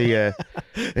it's whether you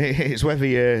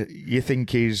think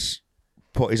he's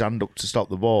put his hand up to stop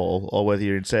the ball, or whether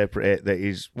you interpret it that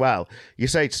you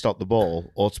say to stop the ball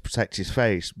or to protect his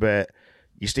face, but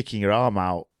you're sticking your arm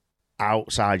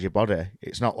outside your body.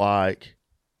 It's not like,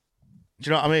 do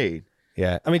you know what I mean?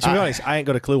 Yeah, I mean, to be honest, I ain't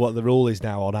got a clue what the rule is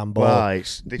now on handball.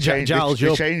 Right, they change it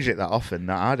that often.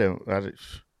 That I don't.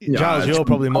 Giles, you're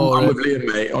probably more. I'm with Liam,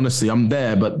 mate. Honestly, I'm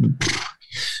there, but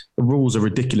the rules are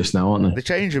ridiculous now, aren't they? They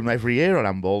change them every year on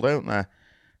handball, don't they?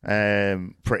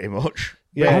 Pretty much.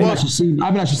 Yeah, I haven't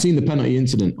actually seen the penalty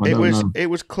incident. It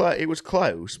was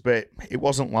close, but it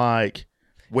wasn't like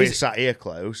we're sat here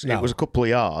close. No. It was a couple of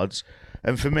yards.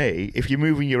 And for me, if you're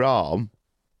moving your arm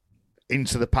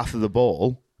into the path of the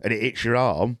ball and it hits your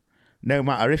arm, no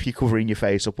matter if you're covering your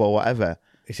face up or whatever,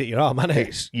 it's hit your arm, hasn't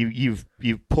it? You've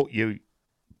put your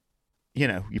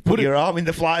arm in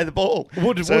the flight of the ball. I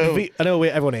know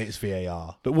everyone hates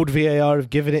VAR, but would VAR have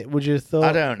given it, would you have thought?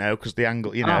 I don't know, because the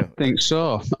angle, I think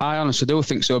so. I honestly do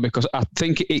think so, because I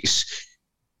think it's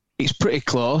pretty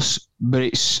close, but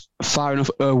it's far enough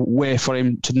away for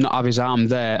him to not have his arm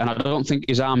there, and I don't think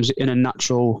his arm's in a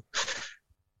natural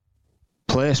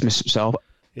place himself.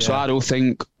 Yeah. So I do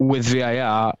think with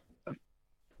VAR,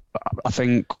 I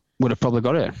think would have probably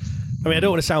got it. I mean, I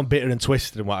don't want to sound bitter and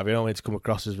twisted and whatever. I don't want it to come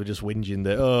across as we're just whinging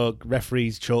that,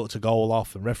 referees choked a goal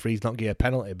off and referees not give a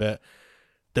penalty. But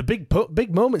the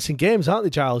big moments in games, aren't they,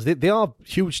 Giles? They are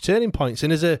huge turning points.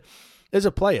 And as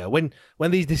a player, when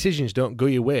these decisions don't go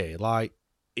your way, like,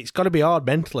 it's got to be hard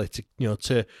mentally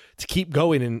to keep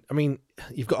going. And I mean,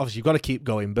 you've got to keep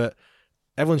going, but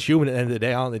everyone's human at the end of the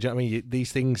day, aren't they? Do you know what I mean?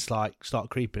 These things like start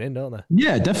creeping in, don't they?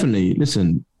 Yeah, definitely.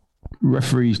 Listen,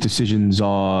 referees' decisions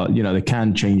are, they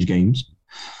can change games.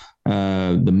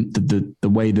 The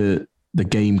way the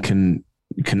game can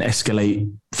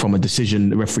escalate from a decision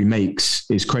the referee makes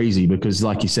is crazy because,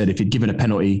 like you said, if you're given a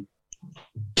penalty,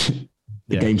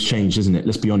 the game's changed, isn't it?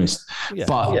 Let's be honest. Yeah.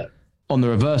 But on the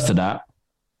reverse to that,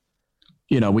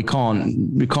 we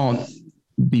can't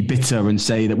be bitter and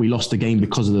say that we lost the game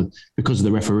because of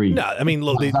the referee. No, I mean,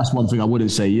 look, that's one thing I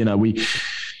wouldn't say.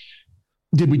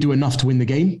 Did we do enough to win the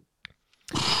game?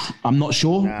 I'm not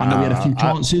sure. I know we had a few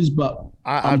chances, but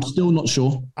I'm still not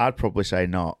sure. I'd probably say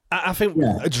not. I think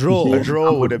a draw. A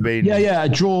draw would have been. Yeah, a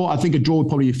draw. I think a draw would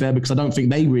probably be fair because I don't think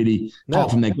they really,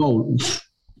 apart from their goal,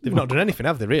 they've not done anything,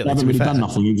 have they? Really, they haven't really done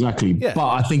nothing exactly. Yeah. But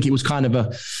I think it was kind of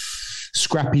a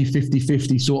scrappy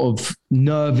 50-50 sort of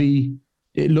nervy.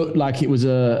 It looked like it was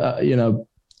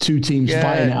two teams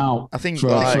fighting it out. I think for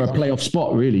a playoff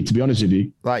spot. Really, to be honest with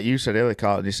you, like you said earlier,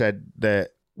 Carlton, you said that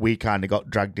we kind of got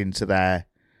dragged into their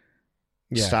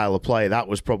style of play. That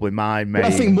was probably my main.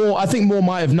 Well, I think Moore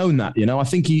might have known that. I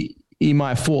think he might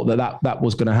have thought that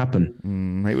was going to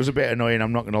happen. It was a bit annoying.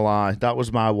 I'm not going to lie. That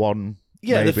was my one.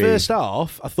 Yeah, maybe. The first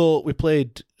half, I thought we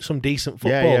played some decent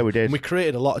football. Yeah, we did. And we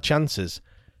created a lot of chances.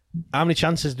 How many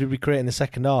chances did we create in the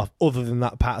second half, other than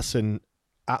that Patterson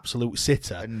absolute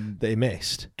sitter that he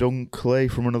missed? Dunkley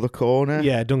from another corner.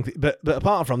 Yeah, Dunkley. But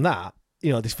apart from that,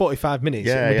 there's 45 minutes.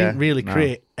 We didn't really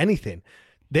create anything.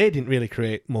 They didn't really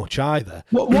create much either.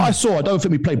 What I saw, I don't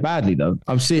think we played badly though.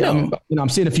 I'm seeing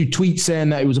a few tweets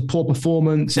saying that it was a poor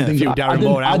performance. And a few Darren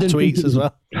Moore out tweets as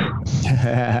well.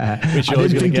 I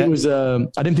didn't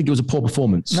think it was a poor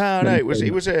performance. No, it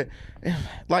was a,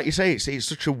 like you say, it's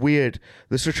such a weird.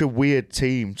 They're such a weird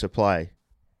team to play.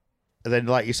 And then,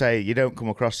 like you say, you don't come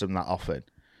across them that often.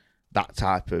 That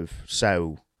type of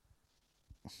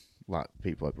like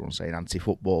everyone's saying,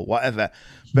 anti-football, whatever.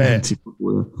 But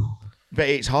anti-football. But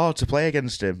it's hard to play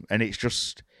against him, and it's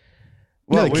just.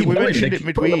 Well, we mentioned it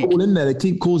midweek. The ball in there, they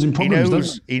keep causing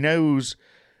problems. He knows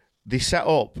they set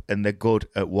up, and they're good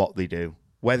at what they do.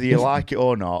 Whether you like it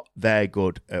or not, they're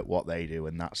good at what they do,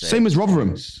 and that's it. Same as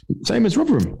Rotherham.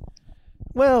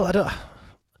 Well,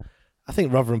 I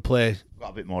think Rotherham play. Got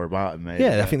a bit more about him, maybe.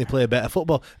 Yeah, I think they play better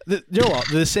football. You know what?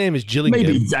 They're the same as Gillingham.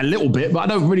 Maybe a little bit, but I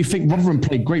don't really think Rotherham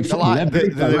play great football. They're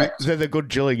the good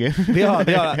Gillingham. They are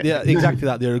exactly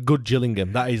that. They're a good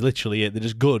Gillingham. That is literally it. They're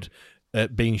just good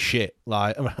at being shit.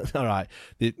 Like, all right.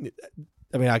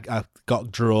 I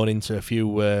got drawn into a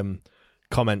few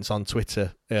comments on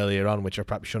Twitter earlier on, which I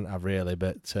perhaps shouldn't have really,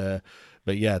 but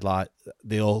yeah, like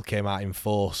they all came out in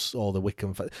force. All the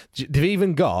Wickham. They've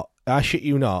even got. I shit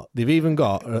you not. They've even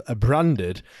got a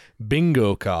branded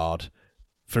bingo card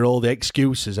for all the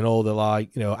excuses and all the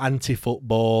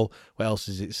anti-football. What else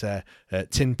does it say?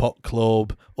 Tin Pot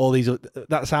Club. All these.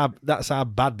 That's how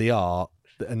bad they are,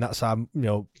 and that's how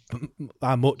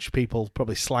how much people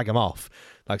probably slag them off.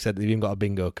 Like I said, they've even got a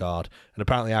bingo card, and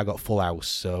apparently I got full house.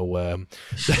 So,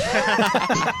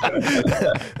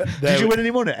 did you win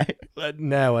any money?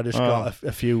 No, I just got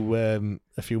a few more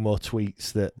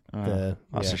tweets that.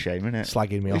 That's a shame, isn't it?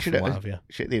 Slagging me off and what have you.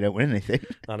 Shit, they don't win anything.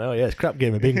 I know, yeah, it's a crap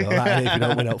game of bingo. That, if you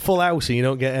don't win it, full house and you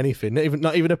don't get anything,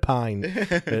 not even a pine.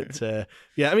 But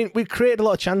yeah, I mean, we created a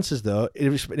lot of chances though. We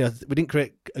didn't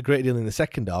create a great deal in the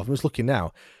second half. I'm just looking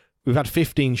now. We've had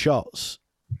 15 shots.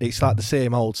 It's like the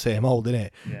same old, isn't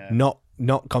it? Yeah.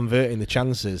 Not converting the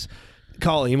chances.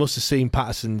 Carlton, you must have seen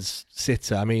Patterson's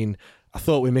sitter. I mean, I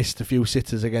thought we missed a few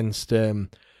sitters against who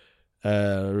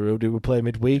did we play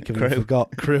midweek? Have you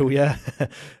forgot? Crew, yeah.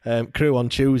 Crew on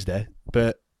Tuesday.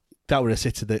 But that was a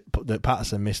sitter that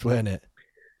Patterson missed, weren't it?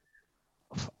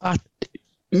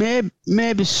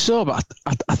 Maybe so, but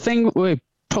I think we've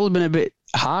probably been a bit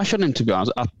harsh on him, to be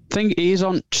honest. I think he's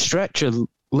on stretch a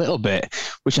little bit,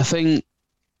 which I think,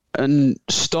 and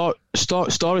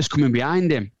Story's coming behind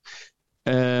him.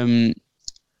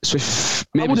 So if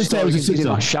maybe I wouldn't say it was a sitter.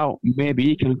 A shout, maybe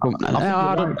he can come.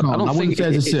 I wouldn't think say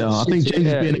it's a sitter. I think James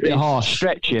is being a bit harsh.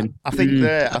 Stretching. I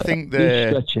think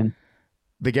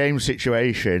the game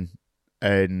situation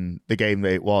and the game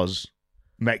that it was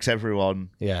makes everyone.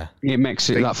 Yeah, it makes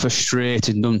it that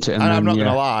frustrating, doesn't it? And I'm not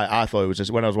gonna lie, I thought it was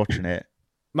just when I was watching it.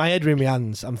 my head in my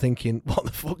hands, I'm thinking, what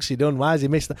the fuck's he done? Why has he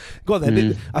missed that? Go on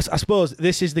then. I suppose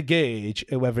this is the gauge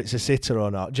of whether it's a sitter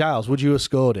or not. Giles, would you have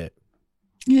scored it?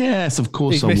 Yes, of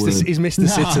course I would. He's missed the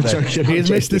sitter then. He's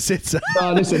missed the sitter.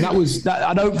 No, listen,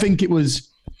 I don't think it was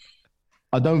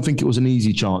an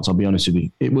easy chance, I'll be honest with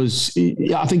you.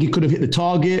 I think it could have hit the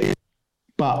target,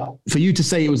 but for you to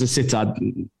say it was a sitter,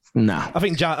 nah. I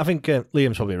think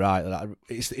Liam's probably right.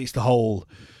 It's the whole...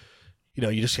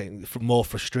 you're just getting more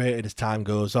frustrated as time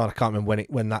goes on. I can't remember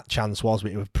when that chance was,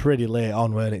 but it was pretty late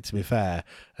on, weren't it, to be fair?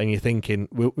 And you're thinking,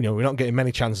 we're not getting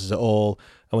many chances at all.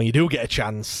 And when you do get a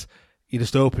chance, you're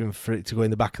just hoping for it to go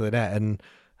in the back of the net. And,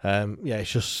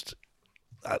 it's just,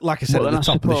 like I said, at the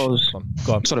top of the...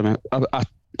 Go on. Sorry, mate. I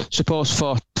suppose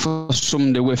for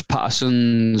somebody with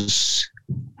Patterson's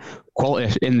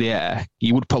quality in the air,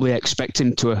 you would probably expect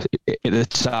him to hit the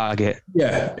target.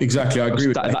 Yeah, exactly. I agree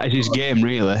with that. That is his game,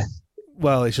 really.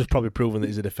 Well, it's just probably proven that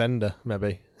he's a defender,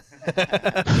 maybe.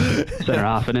 Centre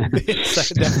half, isn't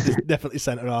it? Definitely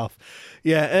centre half.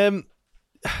 Yeah,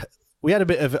 we had a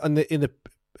bit of in the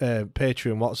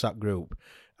Patreon WhatsApp group.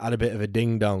 Had a bit of a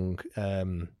ding dong.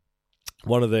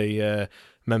 One of the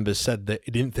members said that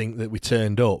he didn't think that we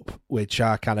turned up, which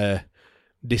I kind of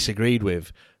disagreed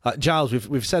with. Giles,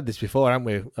 we've said this before, haven't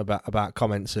we, about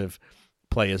comments of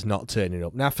players not turning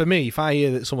up. Now, for me, if I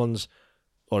hear that someone's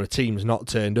or a team's not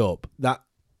turned up, that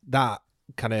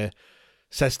kind of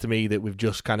says to me that we've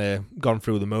just kind of gone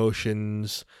through the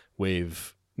motions,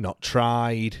 we've not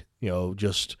tried,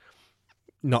 just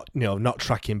not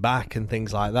tracking back and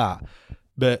things like that.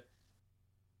 But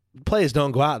players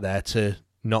don't go out there to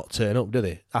not turn up, do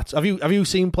they? Have you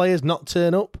seen players not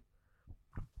turn up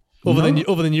other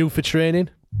than you for training?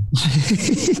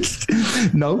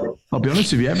 No, I'll be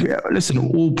honest with you. Listen,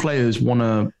 all players want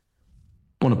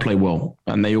to play well,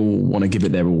 and they all want to give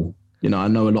it their all. I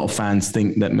know a lot of fans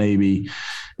think that maybe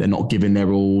they're not giving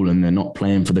their all and they're not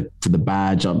playing for the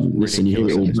badge. Listen, you hear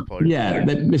it all. Yeah,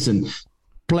 listen,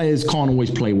 players can't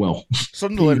always play well.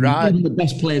 Sunderland, right? Even the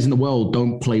best players in the world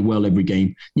don't play well every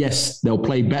game. Yes, they'll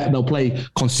play better. They'll play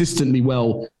consistently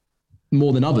well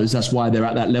more than others. That's why they're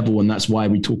at that level, and that's why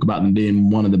we talk about them being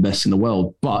one of the best in the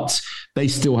world. But they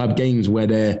still have games where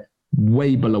they're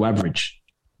way below average.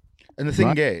 And the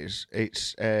thing is,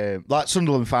 it's like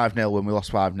Sunderland 5-0 when we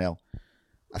lost 5-0.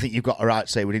 I think you've got a right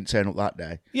to say we didn't turn up that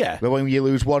day. Yeah. But when you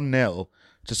lose 1-0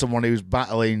 to someone who's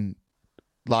battling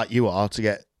like you are to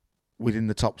get within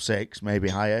the top 6, maybe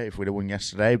higher if we'd have won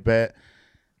yesterday, but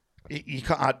you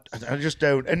can't. I just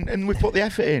don't. And we put the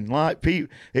effort in. Like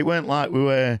it weren't like we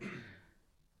were,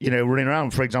 running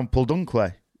around. For example,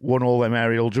 Dunkley won all them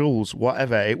aerial duels,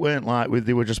 whatever. It weren't like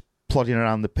they were just plodding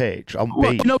around the pitch on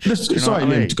beach.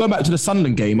 Liam, going back to the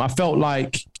Sunderland game, I felt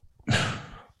like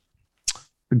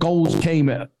the goals came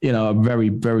at a very,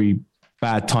 very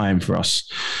bad time for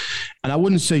us. And I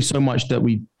wouldn't say so much that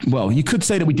you could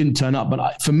say that we didn't turn up,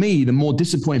 but for me, the more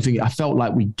disappointing thing, I felt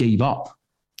like we gave up.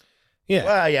 Yeah.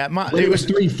 Well, yeah. When it was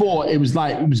 3-4, it was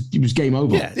like it was game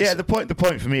over. Yeah. The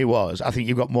point for me was, I think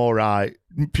you got more right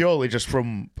purely just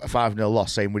from a 5-0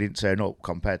 loss, saying we didn't turn up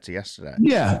compared to yesterday.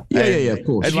 Yeah, of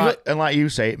course. And like you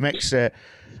say, it makes and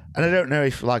I don't know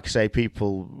if, like I say,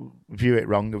 people view it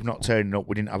wrong of not turning up,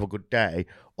 we didn't have a good day,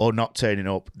 or not turning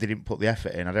up, they didn't put the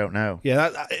effort in. I don't know.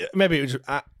 Yeah, maybe it was.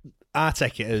 I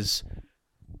take it as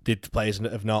did players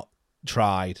have not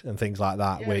tried and things like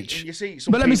that. Which,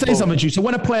 but let me say something to you. So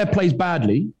when a player plays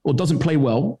badly or doesn't play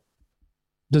well,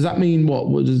 does that mean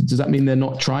what? Does that mean they're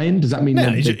not trying? Does that mean?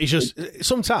 No, it's just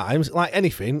sometimes, like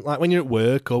anything, like when you're at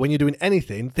work or when you're doing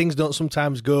anything, things don't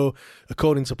sometimes go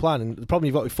according to plan. And the problem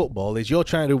you've got with football is you're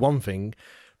trying to do one thing,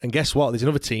 and guess what? There's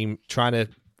another team trying to,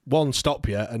 1, stop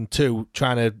you, and 2,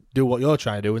 trying to do what you're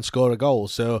trying to do and score a goal.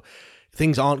 So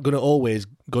things aren't going to always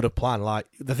go to plan. Like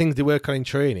the things they work on in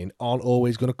training aren't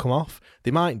always going to come off.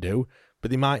 They might do,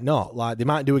 but they might not. Like they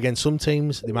might do against some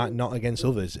teams, they might not against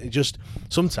others. It just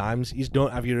sometimes you just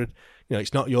don't have your,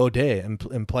 it's not your day.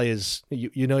 And players,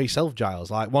 you know yourself, Giles.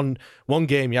 Like one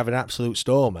game you have an absolute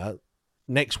stormer,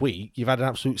 next week you've had an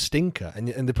absolute stinker, and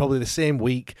they're probably the same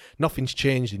week. Nothing's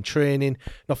changed in training,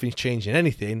 nothing's changed in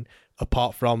anything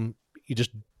apart from you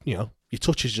just your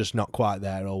touch is just not quite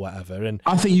there or whatever. And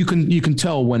I think you can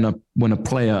tell when a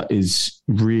player is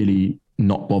really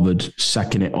not bothered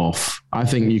sacking it off. I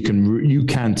think you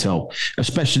can tell,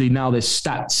 especially now there's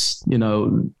stats,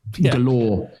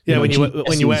 galore. Yeah, when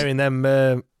you're wearing them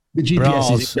the GPS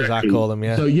bras, as I call them.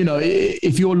 Yeah. So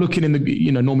if you're looking in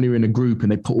the normally we're in a group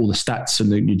and they put all the stats and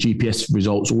your GPS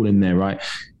results all in there, right?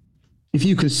 If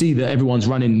you can see that everyone's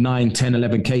running 9, 10,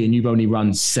 11K and you've only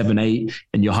run 7, 8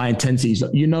 and your high intensities,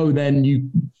 then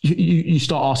you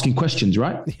start asking questions,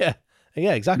 right? Yeah.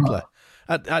 Yeah, exactly.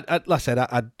 Like I said,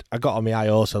 I got on my eye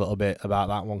horse a little bit about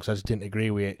that one because I just didn't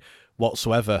agree with it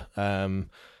whatsoever.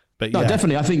 But no,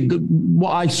 definitely. I think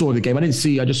what I saw of the game, I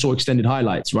just saw extended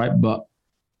highlights, right? But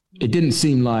it didn't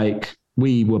seem like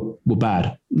we were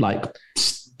bad, like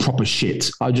proper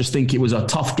shit. I just think it was a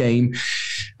tough game.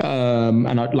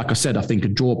 Like I said, I think a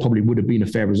draw probably would have been a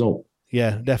fair result.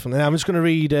 Yeah, definitely. I'm just going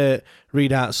to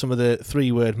read out some of the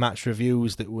 3-word match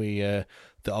reviews that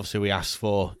that obviously we asked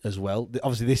for as well.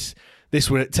 Obviously, this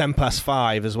were at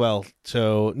 5:10 as well,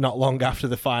 so not long after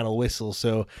the final whistle.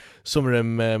 So some of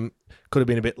them could have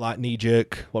been a bit like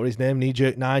knee-jerk. What was his name?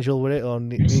 Knee-jerk Nigel, were it? Or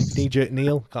knee-jerk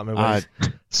Neil? Can't remember.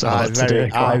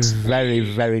 I very,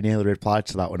 very nearly replied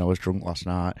to that when I was drunk last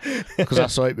night because I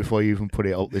saw it before you even put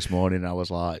it up this morning. I was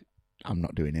like, I'm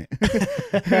not doing it.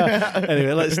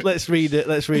 Anyway, let's read it.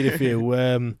 Let's read a few.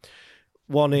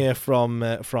 One here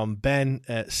from Ben.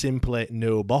 Simply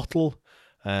no bottle.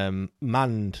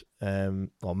 Mandy,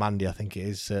 I think it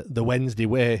is. The Wednesday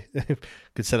way.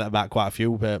 Could say that about quite a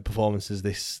few performances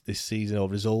this season or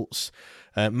results.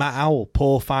 Matt Owl,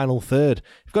 poor final third.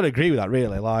 You've got to agree with that,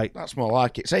 really. Like that's more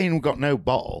like it. Saying we've got no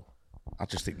bottle, I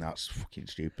just think that's fucking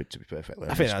stupid. To be perfectly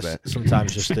honest, I think that's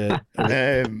sometimes just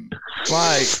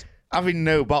like having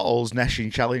no bottles,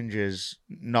 neshing challenges,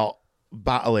 not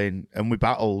battling, and we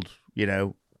battled. You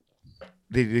know,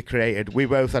 they created. We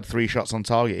both had 3 shots on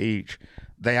target each.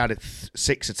 They had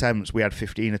 6 attempts. We had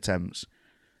 15 attempts.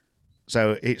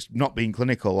 So it's not being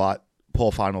clinical like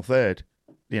poor final third.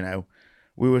 You know,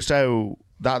 we were so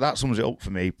that sums it up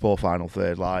for me. Poor final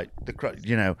third. Like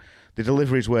the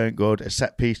deliveries weren't good. A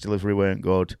set piece delivery weren't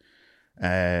good.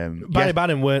 Barry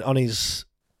Bannon weren't on his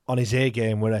A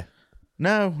game, were he?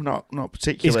 No, not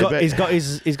particularly. He's got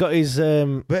his.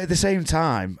 But at the same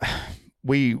time,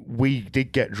 we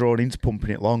did get drawn into pumping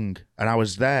it long, and I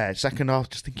was there second half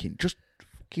just thinking, just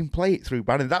fucking play it through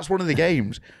Bannon. That's one of the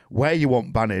games where you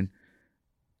want Bannon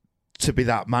to be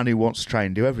that man who wants to try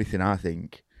and do everything. I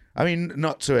think. I mean,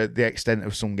 not to the extent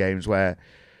of some games where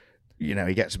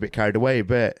he gets a bit carried away,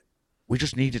 but we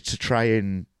just needed to try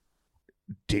and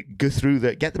go through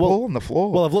get the ball on the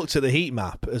floor. Well, I've looked at the heat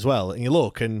map as well, and you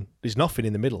look, and there's nothing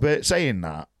in the middle. But saying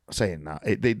that,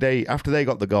 they after they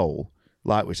got the goal,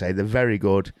 like we say, they're very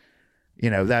good.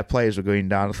 Their players were going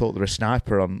down. I thought there was a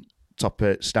sniper on top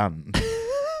of stand.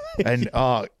 And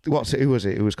who was it?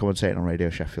 Who was commentating on Radio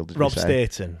Sheffield? Rob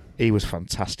Staten. He was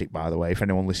fantastic, by the way. If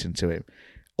anyone listened to him,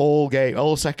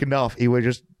 all second half, he was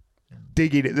just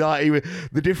digging it. Like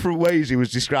the different ways he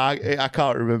was describing. I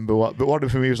can't remember what, but one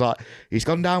of them he was like, "He's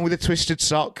gone down with a twisted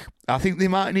sock. I think they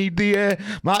might need the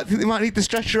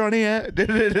stretcher on here."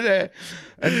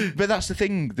 But that's the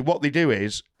thing. What they do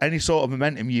is any sort of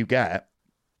momentum you get,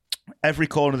 every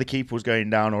corner the keeper was going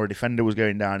down or a defender was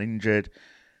going down injured.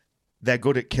 They're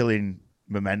good at killing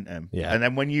momentum. Yeah. And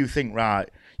then when you think, right,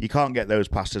 you can't get those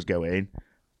passes going,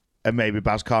 and maybe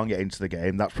Baz can't get into the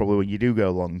game, that's probably when you do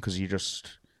go long because you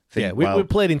just think, we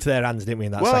played into their hands, didn't we,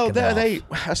 in that second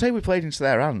half? I say we played into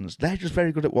their hands. They're just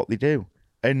very good at what they do.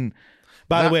 And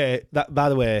by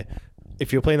the way,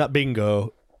 if you're playing that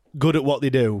bingo, good at what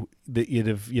they do, that you'd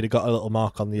have got a little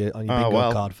mark on your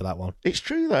bingo card for that one. It's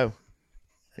true though.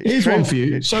 Here's one for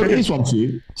you. So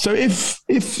if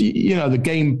the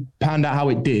game panned out how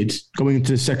it did going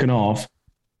into the second half,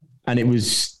 and it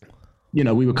was, we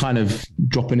were kind of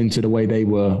dropping into the way they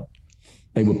were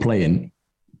playing,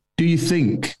 do you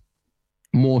think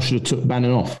Moore should have took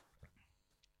Bannon off?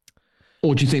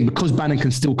 Or do you think because Bannon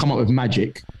can still come up with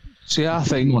magic? See, I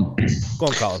think... Go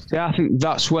on, Colin. Yeah, I think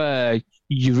that's where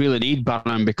you really need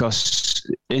Bannon, because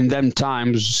in them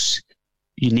times,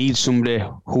 you need somebody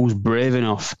who's brave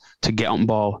enough to get on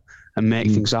ball and make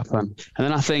things happen. And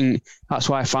then I think that's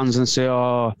why fans can say,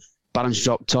 oh, Bannon's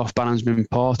dropped off, Bannon's been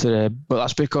poor today. But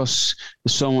that's because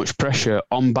there's so much pressure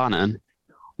on Bannon,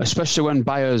 especially when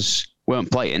Byers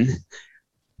weren't playing,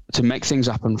 to make things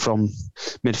happen from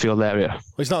midfield area. Well,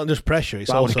 it's not just pressure,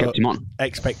 it's also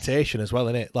expectation as well,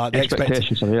 isn't it? Like the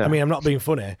expectation. I mean, I'm not being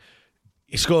funny.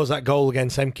 He scores that goal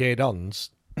against MK Dons.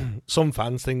 Some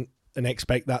fans think and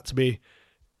expect that to be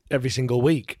every single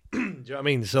week. Do you know what I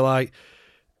mean? So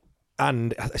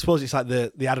and I suppose it's like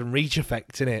the Adam Reach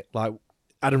effect, isn't it? Like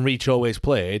Adam Reach always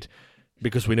played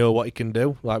because we know what he can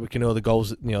do. Like we can know the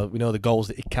goals. We know the goals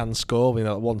that he can score. We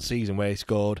know one season where he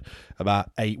scored about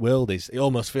 8 worldies. It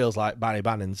almost feels like Barry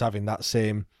Bannon's having that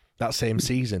same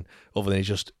season, other than he's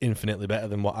just infinitely better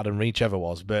than what Adam Reach ever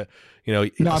was. But no, I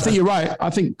think you're right. I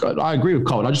think I agree with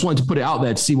Colin. I just wanted to put it out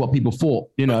there to see what people thought.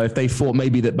 If they thought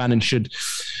maybe that Bannon should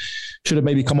have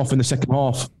maybe come off in the second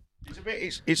half.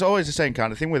 It's always the same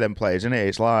kind of thing with them players, isn't it?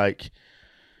 It's like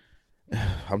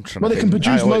I'm trying. Well, to they can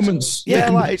produce moments.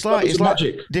 Yeah, it's like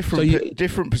magic. Different,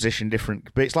 different position, different.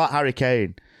 But it's like Harry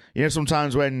Kane. You know,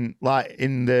 sometimes when like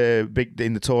in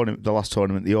the tournament, the last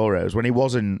tournament, the Euros, when he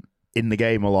wasn't in the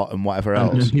game a lot and whatever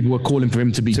else, and people were calling for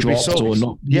him to be dropped or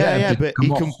not. Yeah, but he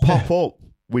can pop up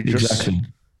with exactly. just.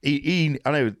 He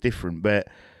I know it's different, but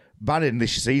Bannon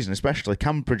this season especially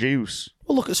can produce.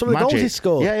 Well, look at some of the goals he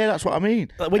scored. Yeah, that's what I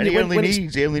mean. He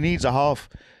only needs a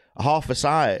half a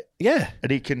sight. Yeah,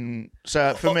 and he can.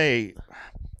 So for me,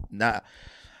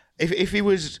 if it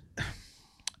was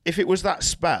that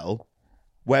spell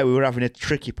where we were having a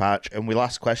tricky patch and we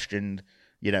last questioned,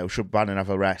 you know, should Bannon have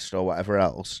a rest or whatever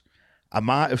else, I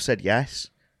might have said yes.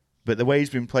 But the way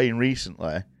he's been playing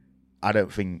recently, I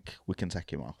don't think we can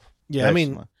take him off. Yeah,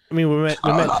 personally. I mean, we're meant.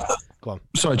 Go on.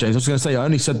 Sorry, James. I was going to say I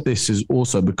only said this is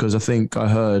also because I think I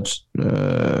heard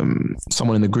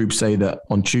someone in the group say that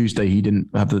on Tuesday he didn't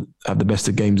have the best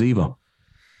of games either.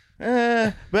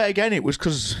 But again, it was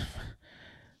because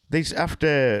these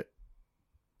after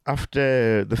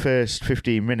the first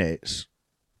 15 minutes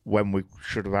when we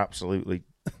should have absolutely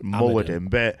mullered him,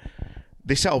 but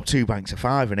they set up 2 banks of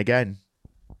 5, and again,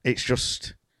 it's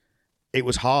just it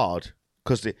was hard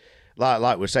because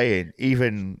like we're saying,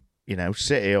 even. You know,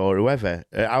 City or whoever,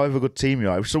 however good team you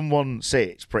are, if someone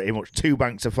sits pretty much 2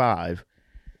 banks of 5,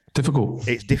 difficult.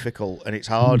 It's difficult and it's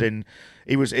hard. And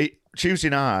Tuesday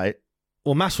night.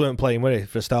 Well, Mass weren't playing, were he,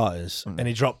 for starters? And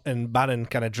he dropped, and Bannon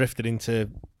kind of drifted into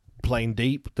playing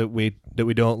deep that we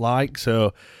don't like.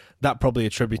 So that probably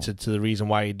attributed to the reason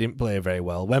why he didn't play very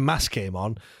well. When Mass came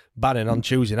on, Bannon on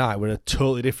Tuesday night were a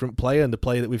totally different player and the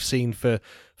player that we've seen for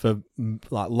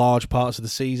like large parts of the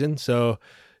season. So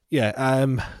yeah.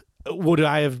 Would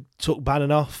I have took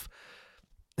Bannon off?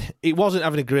 It wasn't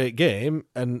having a great game,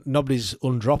 and nobody's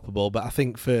undroppable. But I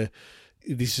think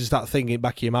this is that thing in the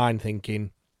back of your mind,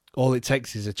 thinking all it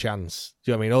takes is a chance.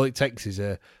 Do you know what I mean? All it takes is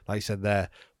like you said there,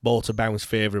 ball to bounce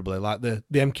favourably. Like the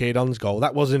MK Dons goal,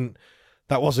 that wasn't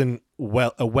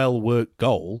a well worked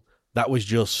goal. That was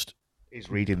just. He's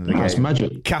reading the game.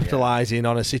 Magic. Capitalising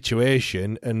on a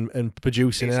situation and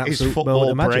producing an absolute his football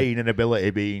moment of magic. brain and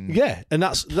ability being... Yeah, and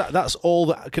that's all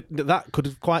that could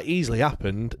have quite easily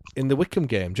happened in the Wycombe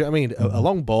game. Do you know what I mean? A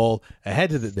long ball, a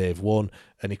header that they've won,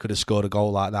 and he could have scored a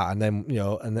goal like that, and then, you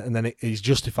know, and then he's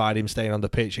justified him staying on the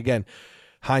pitch. Again,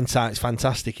 hindsight's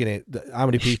fantastic, innit? How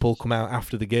many people come out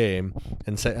after the game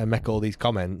and make all these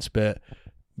comments, but...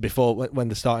 Before, when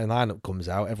the starting lineup comes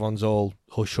out, everyone's all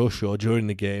hush hush, or during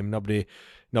the game, nobody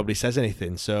says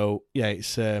anything. So yeah,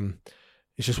 it's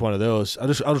just one of those. I'll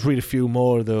just read a few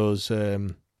more of those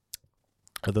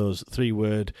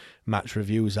 3-word match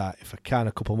reviews out if I can.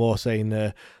 A couple more saying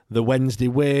the Wednesday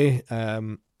way.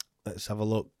 Let's have a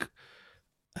look.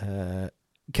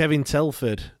 Kevin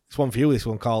Telford. It's one for you. This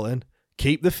one, Carlton.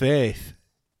 Keep the faith.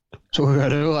 So we're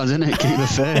going to do, isn't it? Keep the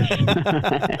faith.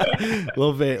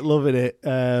 Loving it.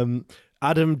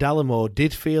 Adam Dallimore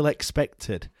did feel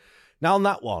expected. Now on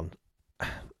that one,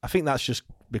 I think that's just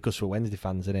because we're Wednesday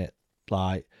fans, isn't it?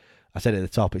 Like I said at the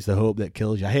top, it's the hope that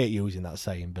kills you. I hate using that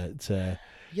saying, but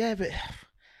yeah, but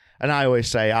and I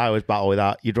always battle with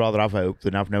that. You'd rather have hope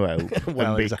than have no hope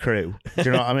and be crew. Do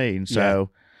you know what I mean? So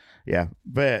yeah,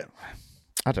 but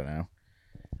I don't know.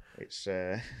 It's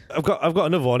I've got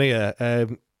another one here.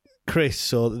 Chris,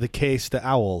 so the case that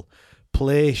Owl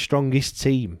play strongest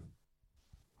team.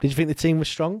 Did you think the team was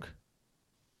strong?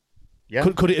 Yeah.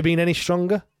 Could it have been any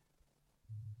stronger?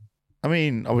 I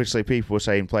mean, obviously people were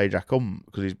saying play Jack Hunt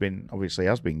because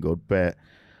has been good, but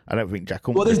I don't think Jack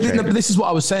Hunt. Well, this is what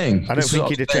I was saying. I don't think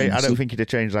he'd have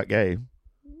changed that game.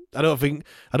 I don't think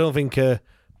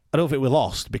we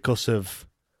lost because of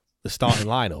the starting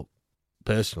lineup.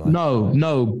 Personally,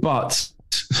 no, but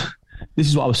this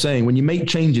is what I was saying. When you make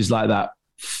changes like that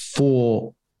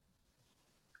for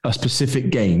a specific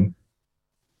game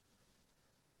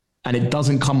and it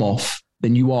doesn't come off,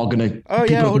 then you are going to... Oh,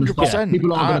 yeah, 100%.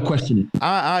 People are going to question it.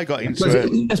 I got into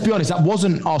it. Let's be honest, that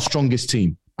wasn't our strongest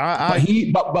team.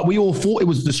 But we all thought it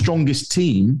was the strongest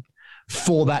team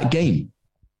for that game.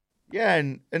 Yeah,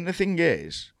 and the thing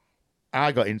is,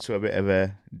 I got into a bit of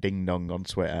a ding-dong on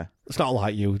Twitter. It's not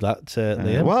like you, that,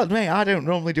 Liam. Well, mate, I don't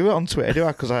normally do it on Twitter, do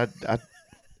I? Because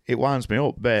it winds me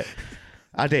up, but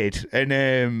I did.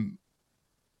 And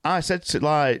I said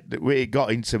we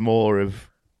got into more as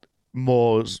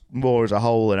a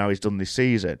whole and how he's done this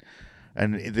season.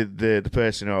 And the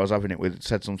person who I was having it with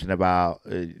said something about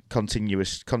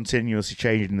continuously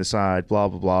changing the side, blah,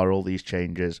 blah, blah, all these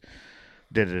changes.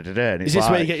 And is this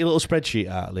where you get your little spreadsheet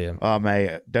out, Liam? Oh,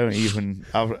 mate, don't even.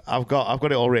 I've got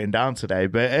it all written down today,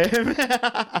 but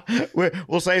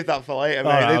we'll save that for later, mate.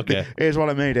 Right, okay. Here's what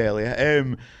I made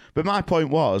earlier. But my point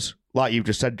was, like you've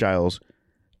just said, Giles,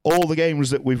 all the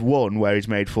games that we've won where he's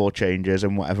made 4 changes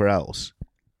and whatever else,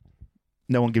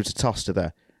 no one gives a toss to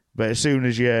that. But as soon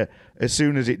as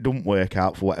it don't work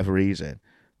out for whatever reason,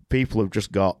 people have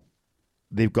just got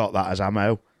that as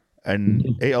ammo.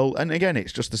 And and again,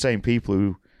 it's just the same people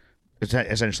who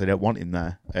essentially don't want him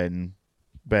there.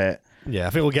 But yeah, I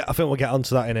think we'll get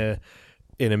onto that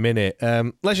in a minute.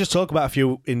 Let's just talk about a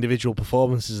few individual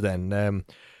performances then.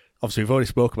 Obviously, we've already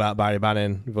spoke about Barry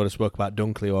Bannan. We've already spoke about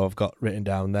Dunkley, who I've got written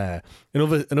down there.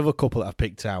 Another couple that I've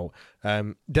picked out.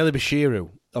 Dele-Bashiru.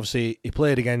 Obviously, he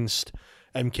played against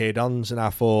MK Dons, and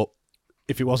I thought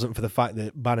if it wasn't for the fact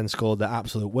that Bannan scored that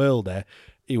absolute worlder,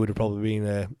 he would have probably been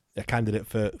a candidate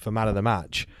for man of the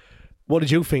match. What did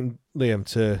you think, Liam,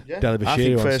 to Dele-Bashiru? I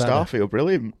think first half he was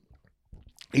brilliant.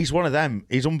 He's one of them.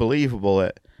 He's unbelievable.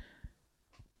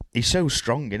 He's so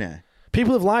strong, isn't he?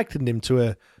 People have likened him to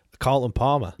a Carlton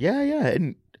Palmer. Yeah.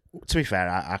 And to be fair,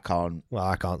 I can't. Well,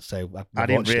 I can't say. I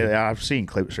didn't really. I've seen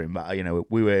clips from him, but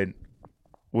we weren't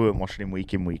watching him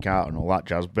week in, week out, and all that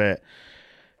jazz. But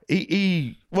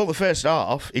the first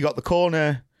half, he got the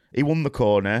corner. He won the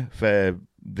corner for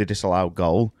the disallowed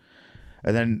goal.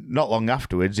 And then not long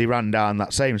afterwards, he ran down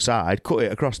that same side, cut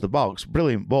it across the box.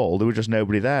 Brilliant ball. There was just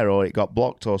nobody there, or it got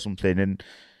blocked or something. And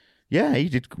yeah, we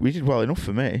did well enough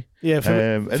for me. Yeah,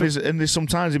 there's some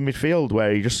times in midfield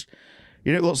where he just,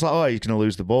 it looks like he's going to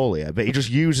lose the ball here, but he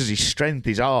just uses his strength,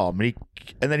 his arm, and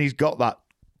then he's got that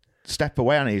step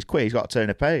away and he's quick. He's got to turn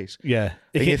a pace. Yeah,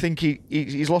 and you think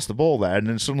he's lost the ball there, and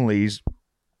then suddenly he's.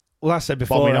 Well, I said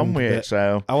before, on with it,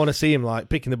 so I want to see him like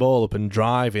picking the ball up and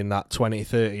driving that 20,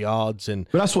 30 yards. But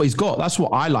that's what he's got. That's what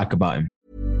I like about him.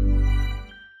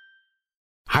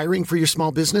 Hiring for your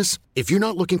small business? If you're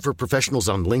not looking for professionals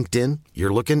on LinkedIn,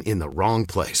 you're looking in the wrong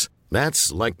place.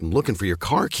 That's like looking for your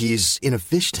car keys in a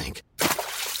fish tank.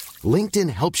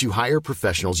 LinkedIn helps you hire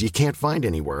professionals you can't find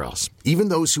anywhere else, even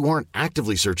those who aren't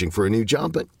actively searching for a new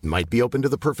job but might be open to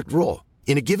the perfect role.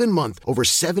 In a given month, over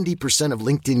 70% of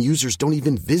LinkedIn users don't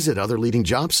even visit other leading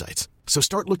job sites. So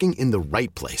start looking in the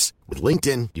right place. With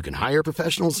LinkedIn, you can hire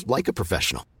professionals like a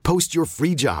professional. Post your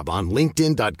free job on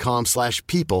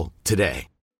linkedin.com/people today.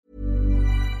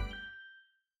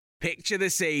 Picture the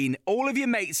scene. All of your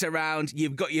mates around,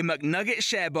 you've got your McNugget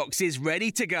share boxes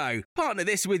ready to go. Partner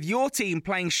this with your team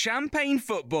playing champagne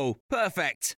football.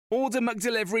 Perfect. Order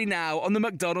McDelivery now on the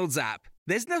McDonald's app.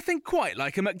 There's nothing quite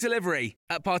like a McDelivery.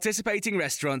 At participating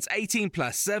restaurants, 18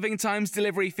 plus, serving times,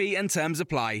 delivery fee and terms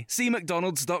apply. See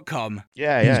mcdonalds.com.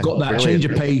 Yeah. He's got that change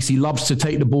of pace. He loves to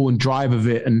take the ball and drive with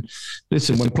it. And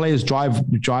listen, when players drive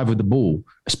with the ball,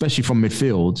 especially from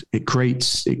midfield, it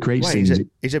creates things.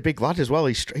 He's a big lad as well.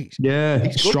 He's straight. Yeah,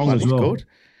 he's strong as well. Good.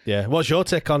 Yeah. What's your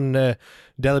take on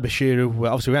Dele-Bashiru?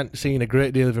 Well, obviously, we haven't seen a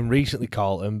great deal of him recently,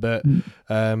 Carlton, but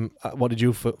what did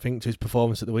you think to his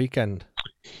performance at the weekend?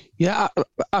 Yeah,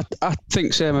 I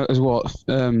think same as what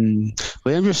Liam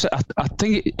just said. I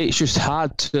think it's just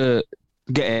hard to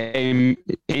get him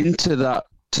into that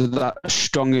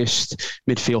strongest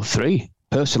midfield three.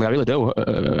 Personally, I really do.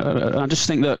 I just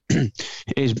think that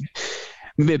he's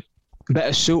maybe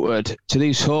better suited to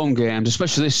these home games,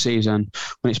 especially this season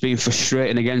when it's been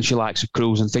frustrating against your likes of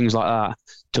Cruz and things like that.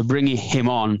 To bring him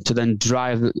on to then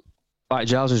drive, like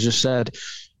Giles has just said,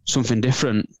 something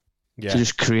different. Yeah. To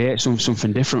just create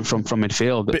something different from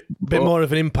midfield. Bit more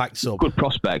of an impact sub. Good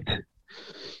prospect.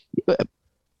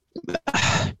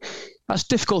 That's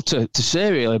difficult to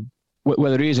say, really,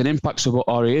 whether he is an impact sub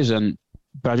or he isn't.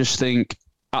 But I just think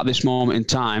at this moment in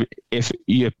time, if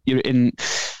you're in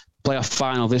playoff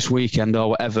final this weekend or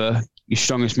whatever, your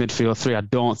strongest midfield three, I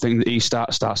don't think that he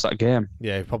starts that game.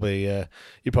 Yeah, you're probably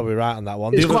right on that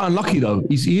one. He's quite unlucky, though.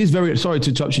 He is very, sorry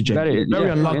to touch you, Jake. Very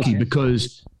unlucky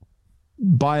because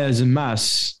Baez and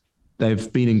Mas,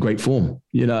 they've been in great form,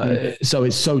 so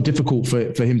it's so difficult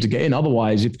for him to get in.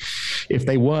 Otherwise, if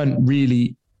they weren't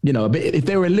really, if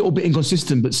they were a little bit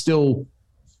inconsistent but still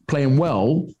playing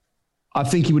well, I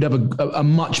think he would have a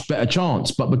much better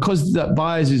chance. But because that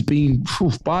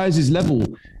Baez's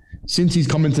level since he's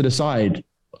come into the side,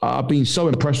 I've been so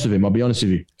impressed with him. I'll be honest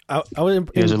with you.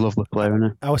 He's a lovely player, isn't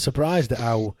he? I was surprised at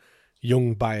how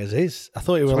young Baez is. I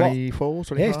thought he was 24,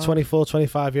 25. Yeah, he's 24,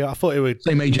 25 years. I thought he would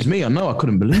same age as me. I know. I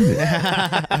couldn't believe it.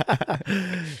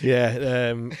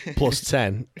 Yeah, plus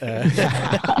 10.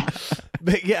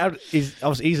 But yeah, he's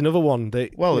another one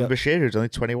that. Well, Bashiru's only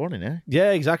 21, isn't he?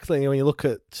 Yeah, exactly. When you look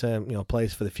at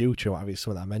players for the future, what have you,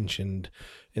 some that I mentioned,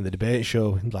 in the debate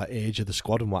show, like age of the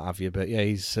squad and what have you. But yeah,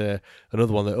 he's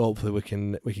another one that hopefully we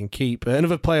can keep.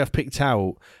 Another player I've picked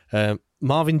out,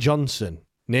 Marvin Johnson,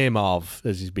 Neymarv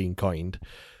as he's been coined.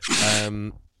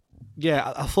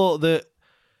 Yeah, I thought that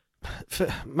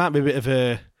might be a bit of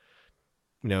a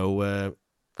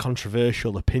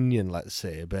controversial opinion, let's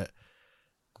say, but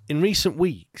in recent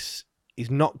weeks,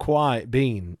 he's not quite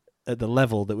been at the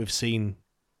level that we've seen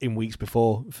in weeks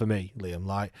before for me, Liam.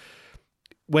 Like,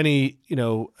 when he,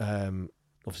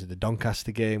 obviously the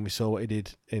Doncaster game, we saw what he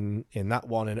did in that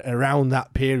one, and around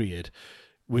that period,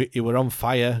 he were on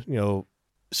fire,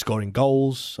 scoring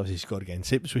goals. Obviously, he scored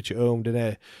against Ipswich at home,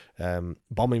 didn't he?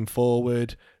 Bombing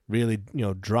forward, really,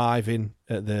 driving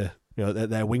at at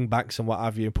their wing backs and what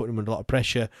have you, and putting them under a lot of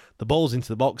pressure. The balls into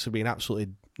the box have been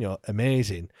absolutely,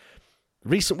 amazing.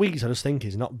 Recent weeks, I just think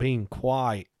he's not been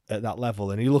quite at that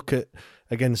level. And you look at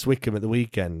against Wycombe at the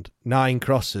weekend, 9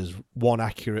 crosses, 1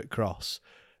 accurate cross,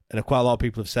 and quite a lot of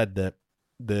people have said that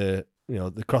the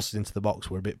crosses into the box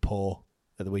were a bit poor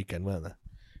at the weekend, weren't they?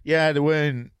 Yeah, there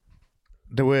weren't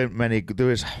many.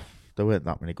 There weren't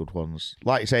that many good ones.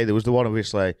 Like you say, there was the one,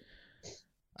 obviously.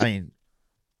 I mean,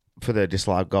 for the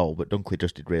disallowed goal, but Dunkley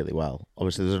just did really well.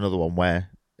 Obviously, there's another one where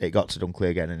it got to Dunkley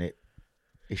again and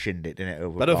he shinned it, didn't it?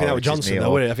 Over. But I don't think that was Johnson,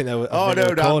 though, were it? I think they were.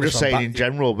 I'm just saying in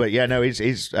general. But yeah, no, he's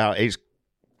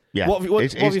yeah. What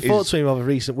have you thought to him over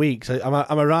recent weeks? Am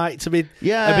I right to be a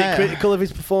bit critical of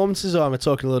his performances, or am I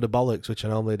talking a load of bollocks, which I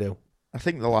normally do? I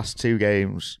think the last 2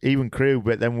 games, even Crewe,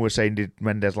 but then we were saying, did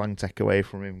Mendez-Laing take away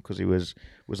from him because he was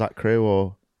that Crewe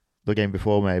or the game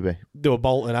before maybe? They were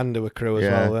Bolton and they were Crewe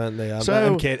as well, weren't they?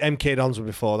 So, MK Dons were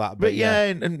before that. But yeah,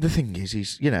 and the thing is,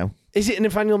 he's, Is it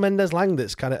Nathaniel Mendez-Laing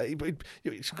that's kind of...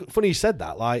 It's funny you said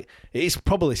that. Like, it's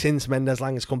probably since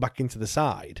Mendez-Laing has come back into the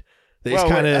side that it's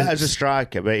kind of... as a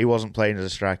striker, but he wasn't playing as a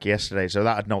striker yesterday, so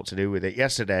that had naught to do with it.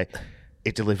 Yesterday,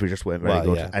 his delivery just weren't very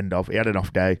good. Yeah. He had an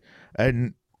off day.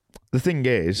 And the thing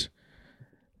is,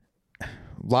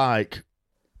 like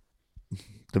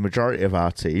the majority of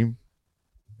our team,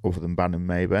 other than Bannon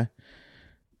maybe,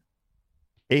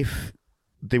 if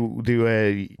they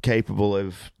were capable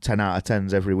of 10 out of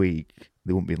 10s every week,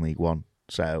 they wouldn't be in League One.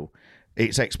 So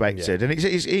it's expected, and it's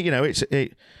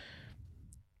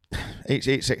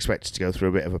expected to go through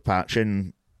a bit of a patch,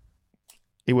 and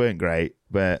he weren't great,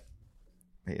 but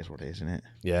it is what it is, isn't it?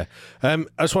 Yeah. I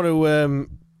just want to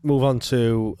move on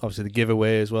to, obviously, the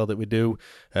giveaway as well that we do.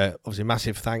 Obviously,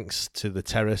 massive thanks to the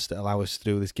Terrace that allow us to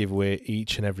do this giveaway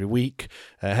each and every week.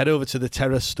 Head over to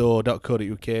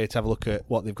theterracestore.co.uk to have a look at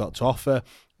what they've got to offer.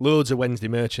 Loads of Wednesday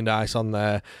merchandise on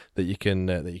there that you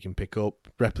can pick up.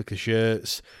 Replica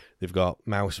shirts. They've got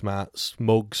mouse mats,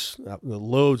 mugs,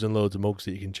 loads and loads of mugs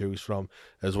that you can choose from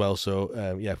as well. So,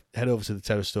 head over to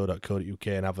theterracestore.co.uk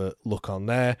and have a look on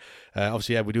there.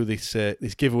 Obviously, we do this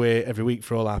giveaway every week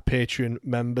for all our Patreon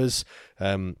members.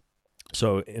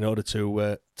 So in order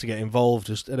to get involved,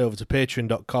 just head over to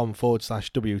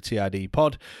patreon.com/WTID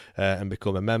pod and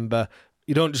become a member.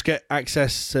 You don't just get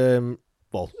access,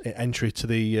 entry to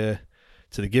the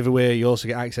giveaway. You also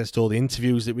get access to all the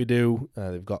interviews that we do.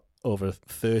 They've got over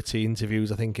 30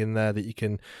 interviews, I think, in there that you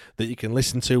can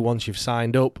listen to once you've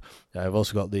signed up. I've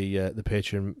also got the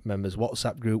Patreon members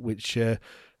WhatsApp group, which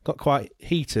got quite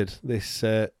heated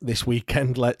this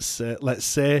weekend. Let's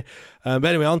say. But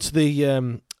anyway, onto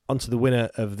the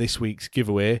winner of this week's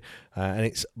giveaway, and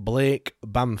it's Blake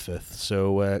Bamforth.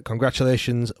 So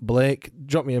congratulations, Blake.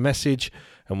 Drop me a message,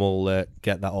 and we'll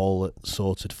get that all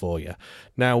sorted for you.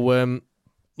 Now,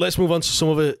 let's move on to some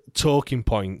other talking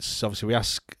points. Obviously, we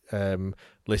ask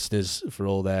listeners for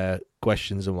all their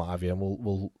questions and what have you, and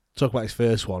we'll talk about his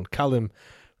first one. Callum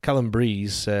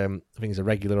Breeze, I think he's a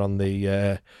regular on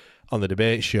the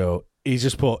debate show. He's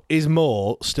just put, is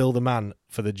Moore still the man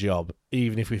for the job,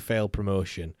 even if we fail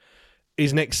promotion?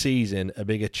 Is next season a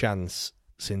bigger chance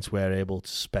since we're able to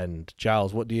spend?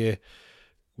 Giles, what do you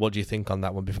think on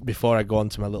that one? Before I go on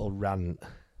to my little rant.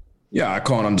 Yeah, I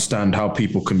can't understand how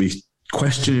people can be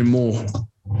questioning Moore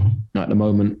at the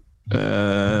moment.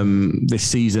 This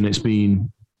season, it's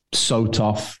been so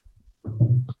tough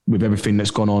with everything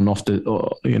that's gone on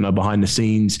behind the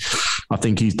scenes. I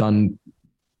think he's done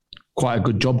quite a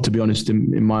good job, to be honest,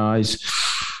 in my eyes,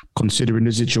 considering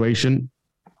the situation.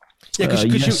 Yeah,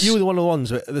 because you were one of the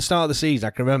ones at the start of the season,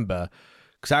 I can remember,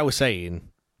 because I was saying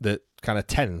that kind of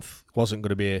 10th wasn't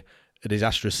going to be a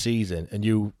disastrous season, and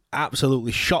you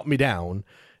absolutely shot me down,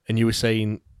 and you were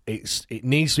saying it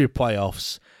needs to be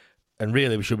playoffs, and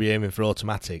really we should be aiming for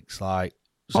automatics. Listen,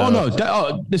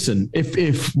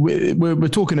 if we're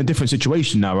talking a different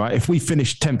situation now, right? If we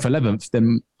finish 10th, 11th,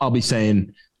 then I'll be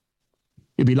saying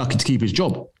he'd be lucky to keep his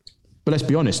job. But let's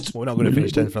be honest. We're not going to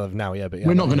finish 10th now, but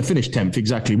we're not going to finish 10th,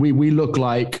 exactly. We look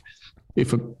like,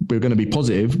 if we're going to be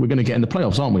positive, we're going to get in the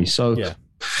playoffs, aren't we? So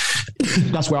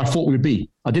that's where I thought we would be.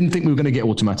 I didn't think we were going to get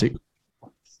automatic.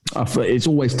 It's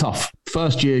always tough.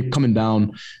 First year coming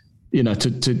down,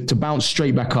 to bounce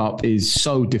straight back up is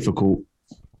so difficult.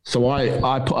 So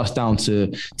I put us down to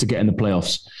get in the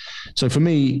playoffs. So for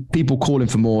me, people calling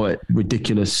for more,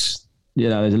 ridiculous.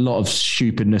 There's a lot of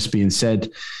stupidness being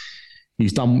said.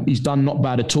 He's done not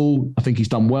bad at all. I think he's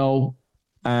done well.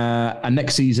 And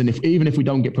next season, even if we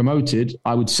don't get promoted,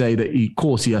 I would say that he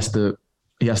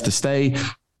has to stay.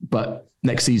 But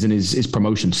next season is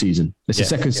promotion season. It's the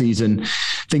second season.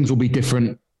 Things will be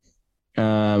different.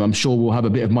 I'm sure we'll have a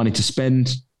bit of money to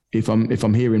spend if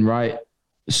I'm hearing right.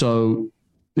 So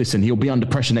listen, he'll be under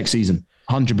pressure next season.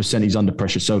 100% he's under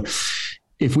pressure. So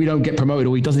if we don't get promoted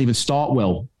or he doesn't even start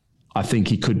well, I think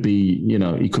he could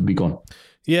be gone.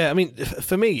 Yeah, I mean,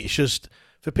 for me, it's just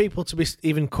for people to be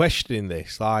even questioning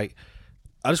this. Like,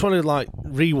 I just want to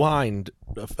rewind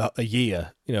a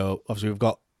year. Obviously we've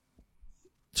got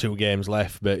 2 games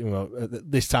left, but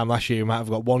this time last year we might have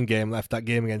got 1 game left. That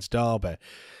game against Derby,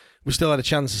 we still had a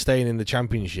chance of staying in the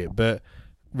Championship, but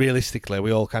realistically,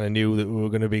 we all kind of knew that we were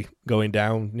going to be going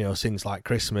down. Since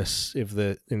Christmas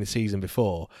in the season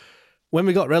before, when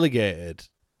we got relegated,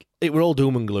 it were all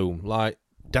doom and gloom. Like,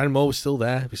 Darren Moore was still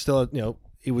there. We still,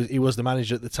 he was the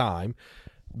manager at the time,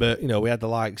 but we had the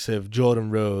likes of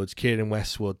Jordan Rhodes, Kieran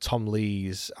Westwood, Tom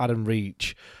Lees, Adam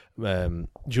Reach,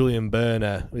 Julian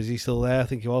Burner. Was he still there? I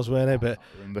think he was, weren't he?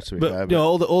 But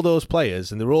all those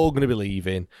players, and they were all going to be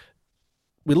leaving.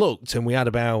 We looked and we had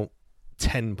about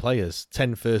 10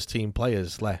 first team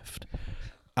players left,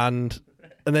 and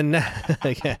then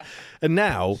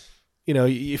now,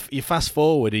 you fast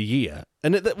forward a year,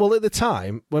 and at the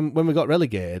time when we got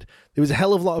relegated, there was a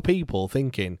hell of a lot of people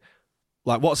thinking,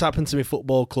 what's happened to my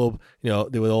football club?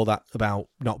 There was all that about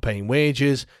not paying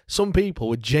wages. Some people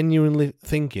were genuinely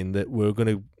thinking that we were going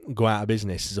to go out of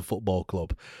business as a football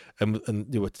club, and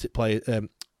there were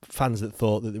fans that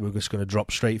thought that they were just going to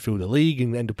drop straight through the league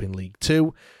and end up in League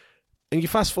 2. And you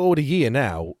fast forward a year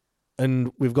now,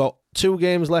 and we've got 2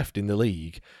 games left in the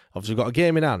league. Obviously, we've got a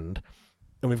game in hand,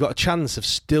 and we've got a chance of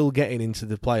still getting into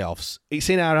the playoffs. It's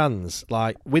in our hands.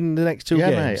 Win the next 2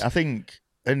 games. Yeah, mate. I think,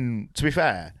 and to be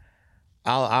fair,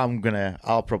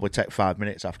 I'll probably take 5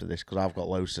 minutes after this because I've got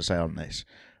loads to say on this.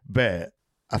 But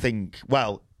I think,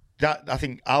 I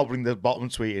think I'll bring the bottom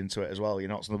tweet into it as well.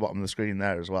 It's on the bottom of the screen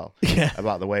there as well. Yeah.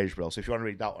 About the wage bill. So if you want to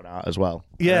read that one out as well.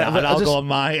 Yeah. And I'll go on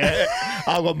my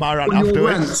rant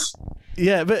afterwards.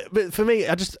 Yeah, but for me,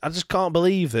 I just can't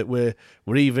believe that we're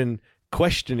even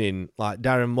questioning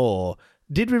Darren Moore.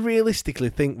 Did we realistically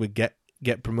think we'd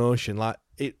get promotion?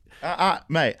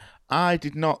 Mate, I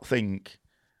did not think.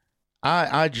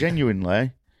 I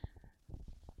genuinely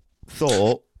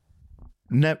thought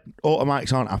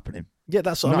automatics aren't happening. Yeah,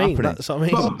 that's what I mean. That's what I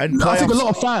mean. And I think a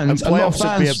lot of fans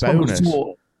would be a bonus.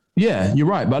 Yeah, you're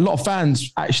right. But a lot of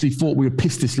fans actually thought we would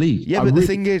piss this league. Yeah, but the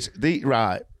thing is,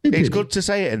 it's good to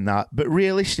say it in that, but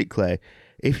realistically,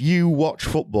 if you watch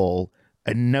football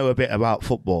and know a bit about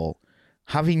football,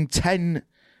 having 10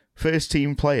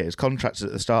 first-team players contracted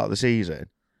at the start of the season,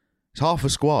 it's half a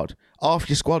squad. Half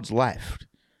your squad's left.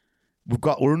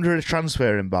 We're under a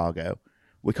transfer embargo.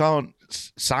 We can't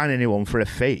sign anyone for a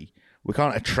fee. We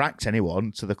can't attract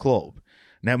anyone to the club,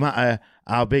 no matter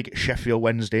how big Sheffield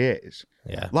Wednesday is.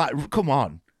 Yeah. Come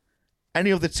on.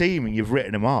 Any other team and you've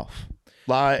written them off.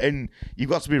 And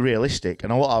you've got to be realistic,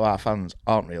 and a lot of our fans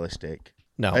aren't realistic.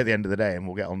 No. At the end of the day, and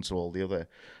we'll get on to all the other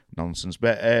nonsense.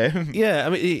 But yeah, I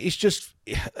mean, it's just,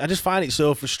 I just find it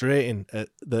so frustrating that,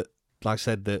 like I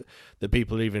said, that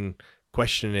people are even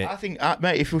questioning it. I think,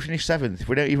 mate, if we finish 7th, if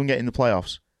we don't even get in the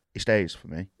playoffs, he stays for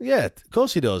me. Yeah, of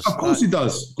course he does. Of course he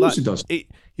does. Of course he does.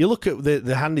 You look at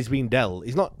the hand he's been dealt.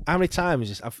 He's not. How many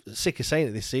times? I'm sick of saying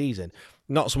it this season.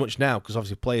 Not so much now because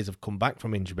obviously players have come back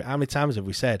from injury. But how many times have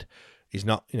we said he's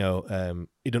not? He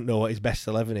don't know what his best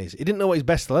 11 is. He didn't know what his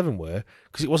best 11 were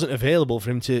because it wasn't available for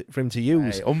him to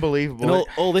use. Hey, unbelievable. And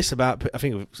all this about, I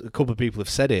think a couple of people have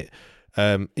said it.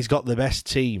 He's got the best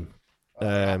team.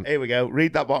 Here we go.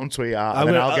 Read that bottom tweet out, and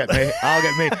then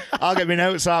I'll get me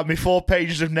notes out. Me 4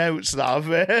 pages of notes that I've.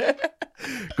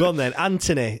 Go on then,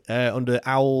 Anthony under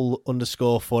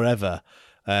Owl_forever.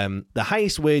 The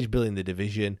highest wage bill in the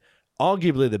division,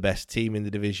 arguably the best team in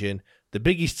the division, the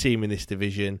biggest team in this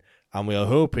division, and we are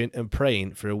hoping and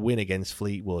praying for a win against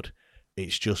Fleetwood.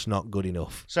 It's just not good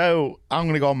enough. So I'm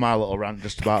going to go on my little rant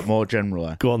just about more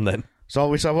generally. Go on then.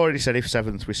 So I've already said if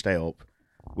 7th we stay up.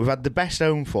 We've had the best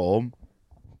home form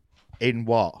in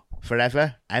what?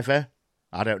 Forever? Ever?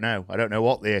 I don't know. I don't know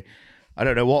what the I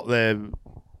don't know what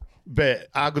but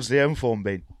how good's the home form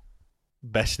been?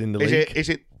 Best in the league.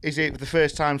 Is it the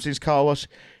first time since Carlos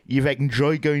you've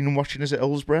enjoyed going and watching us at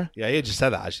Hillsborough? Yeah, you just said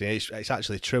that actually. It's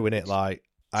actually true, isn't it? Like,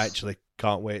 I actually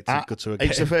can't wait to go to a game.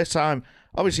 It's the first time.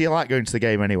 Obviously, you like going to the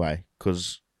game anyway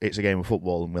because it's a game of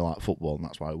football and we like football and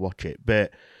that's why we watch it.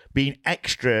 But being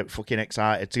extra fucking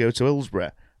excited to go to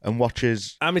Hillsborough and watch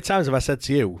us. How many times have I said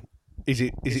to you, is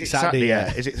it Saturday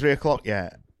yet? Is it 3 o'clock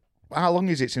yet? How long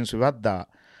is it since we've had that?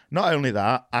 Not only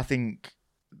that, I think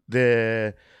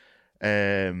the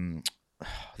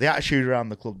attitude around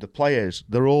the club, the players,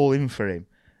 they're all in for him.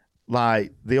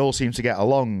 Like, they all seem to get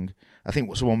along. I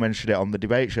think someone mentioned it on the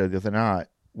debate show the other night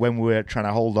when we were trying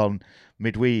to hold on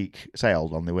midweek. Say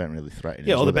hold on, they weren't really threatening.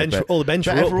 Yeah, all the bench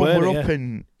were up, everyone were up, yeah.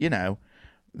 and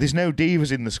there's no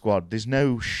divas in the squad. There's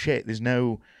no shit. There's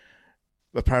no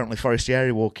apparently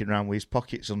Forestieri walking around with his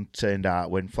pockets unturned out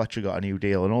when Fletcher got a new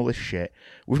deal and all this shit.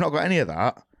 We've not got any of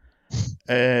that.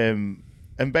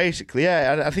 And basically,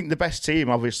 I think the best team,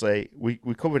 obviously, we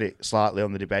covered it slightly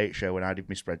on the debate show when I did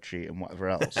my spreadsheet and whatever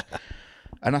else.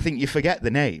 And I think you forget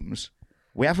the names.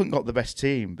 We haven't got the best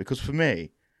team because for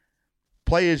me,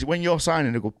 players, when you're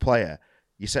signing a good player,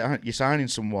 you're signing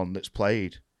someone that's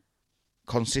played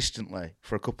consistently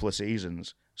for a couple of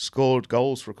seasons, scored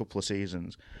goals for a couple of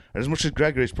seasons. And as much as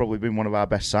Gregory's probably been one of our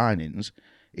best signings,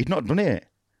 he'd not done it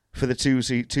for the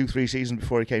 2-3 seasons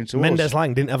before he came to us. Mendes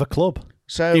Lang didn't have a club.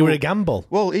 So he were a gamble.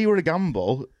 Well, he were a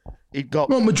gamble.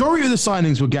 Majority of the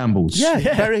signings were gambles. Yeah.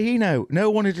 Berahino. No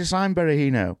one wanted to sign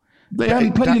Berahino. They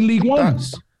hadn't played in League One.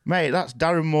 That's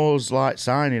Darren Moore's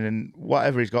signing and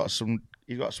whatever. He's got some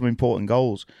important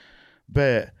goals,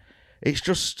 but it's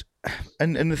just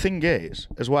and the thing is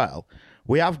as well,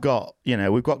 we have got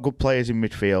we've got good players in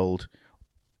midfield.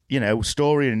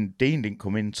 Story and Dean didn't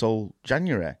come in until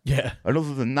January. Yeah, and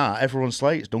other than that, everyone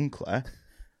slates Dunkley.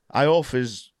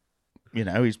 Iorfa's,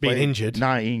 he's been injured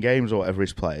 19 games or whatever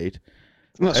he's played.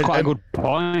 That's quite a good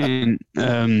point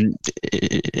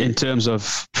in terms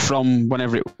of from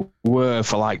whenever it were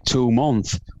for 2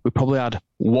 months, we probably had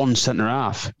one centre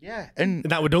half. Yeah, and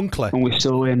that were Dunkley, and we're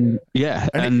still in. Yeah,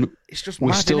 and it's just we're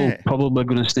mad, still probably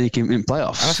going to sneak in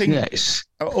playoffs. And I think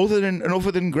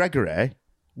other than Gregory,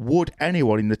 would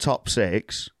anyone in the top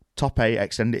 6, top 8,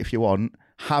 extend it if you want,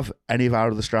 have any of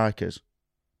our other strikers?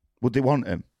 Would they want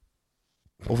him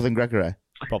other than Gregory?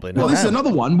 Probably not. Well, this is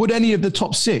another one. Would any of the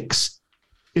top 6?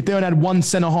 If they only had one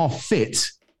centre half fit,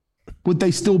 would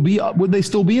they still be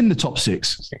in the top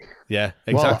 6? Yeah,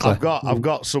 exactly. Well, I've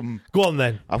got some. Go on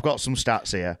then. I've got some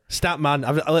stats here. Statman,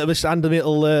 I'll hand a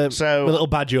little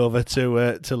badge over to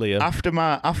Liam.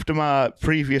 After my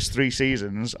previous 3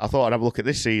 seasons, I thought I'd have a look at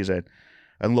this season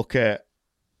and look at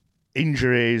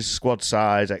injuries, squad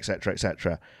size, etc.,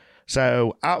 etc.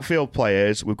 So outfield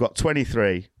players, we've got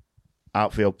 23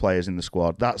 outfield players in the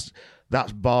squad. That's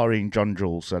barring John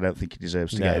Jules. I don't think he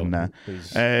deserves to get in there.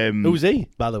 Who's he,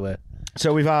 by the way?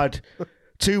 So we've had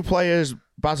 2 players,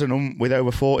 Bazanum, with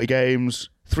over 40 games,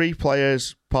 3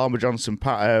 players, Palmer, Johnson,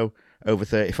 Pato, over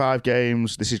 35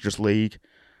 games. This is just league.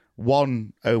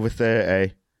 1 over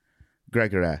 30,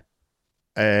 Gregory.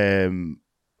 And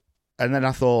then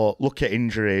I thought, look at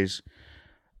injuries.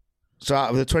 So out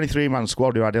of the 23-man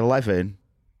squad, we had 11,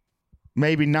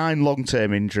 maybe 9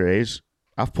 long-term injuries.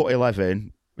 I've put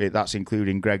 11. That's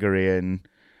including Gregory and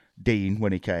Dean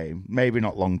when he came. Maybe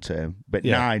not long-term, but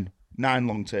 9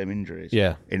 long-term injuries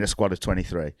in a squad of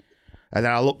 23. And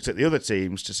then I looked at the other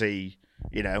teams to see,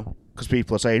 because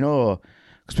people are saying,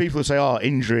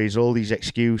 injuries, all these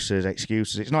excuses.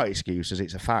 It's not excuses,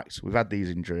 it's a fact. We've had these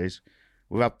injuries.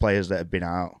 We've had players that have been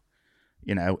out.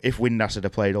 If Windass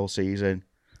had played all season,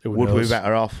 would we be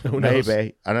better off?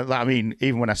 Maybe. And I mean,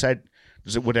 even when I said,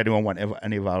 would anyone want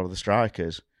any of our other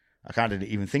strikers? I kind of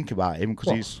didn't even think about him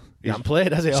because he hasn't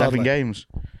played, has he? 7 games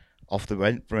off the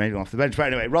bench, maybe off the bench.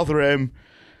 But anyway, Rotherham.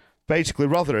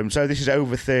 So this is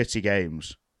over 30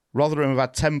 games. Rotherham have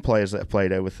had 10 players that have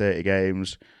played over 30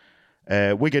 games.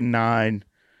 Wigan 9,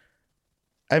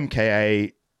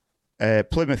 MK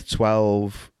 8, Plymouth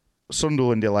 12,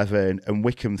 Sunderland 11, and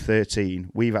Wickham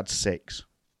 13. We've had 6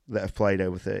 that have played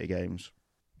over 30 games.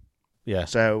 Yeah.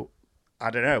 So I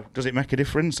don't know. Does it make a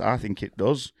difference? I think it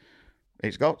does.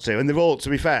 It's got to. And they've all, to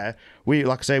be fair, we've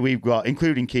got,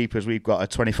 including keepers, we've got a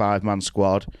 25-man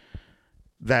squad.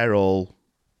 They're all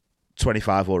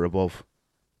 25 or above.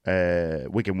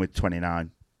 Wigan with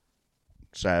 29.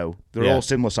 So they're all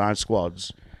similar sized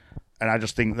squads. And I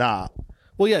just think that,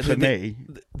 for me,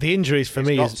 the injuries for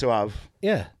me is... to have...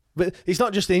 Yeah. But it's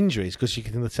not just the injuries, because you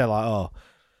can tell,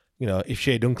 if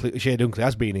Shea Dunkley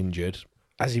has been injured,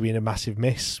 has he been a massive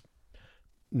miss?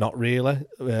 not really.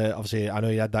 Obviously, I know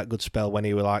he had that good spell when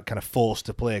he was like kind of forced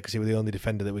to play because he was the only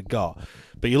defender that we got.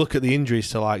 But you look at the injuries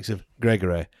to the likes of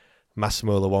Gregory,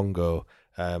 Massimo Luongo,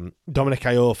 Dominic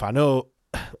Iorfa.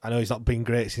 I know he's not been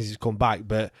great since he's come back,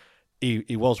 but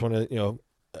he was one of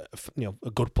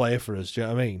a good player for us. Do you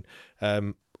know what I mean?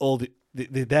 All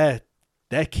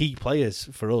they're key players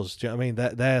for us. Do you know what I mean?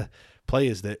 They're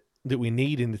players that we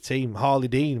need in the team. Harley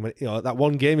Dean, that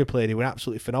one game he played, he was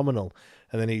absolutely phenomenal,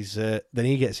 and then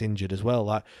he gets injured as well.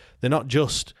 Like, they're not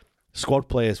just squad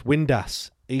players.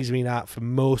 Windass, he's been out for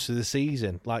most of the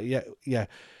season. Like, yeah,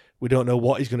 we don't know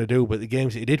what he's going to do, but the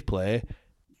games that he did play,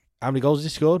 how many goals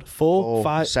has he scored? 4,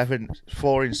 5, 7,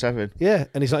 4 in 7. Yeah,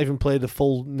 and he's not even played the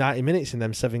full 90 minutes in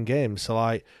them 7 games. So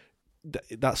like,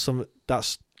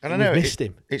 and I know missed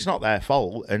him. It's not their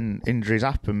fault, and injuries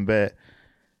happen, but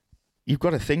you've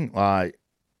got to think like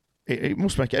it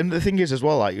must make it. And the thing is as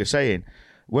well, like you're saying,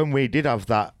 when we did have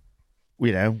that,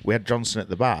 we had Johnson at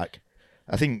the back.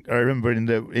 I remember in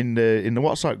the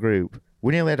WhatsApp group,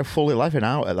 we nearly had a full 11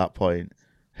 out at that point,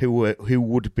 who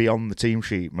would be on the team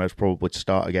sheet most probably to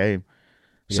start a game.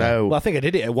 Yeah. So, well, I think I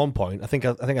did it at one point. I think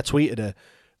I tweeted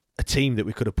a team that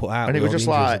we could have put out, and it was just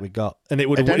like we got, and it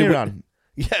would have.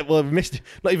 Yeah, well, we missed.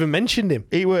 Not even mentioned him.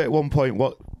 He were at one point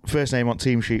first name on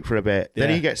team sheet for a bit. Then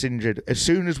he gets injured. As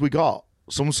soon as we got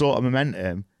some sort of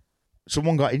momentum,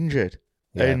 someone got injured,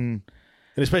 and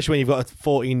especially when you've got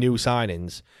 14 new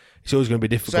signings, it's always going to be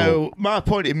difficult. So my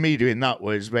point in me doing that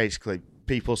was basically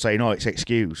people saying, "Oh, it's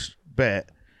excuse," but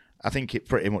I think it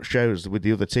pretty much shows with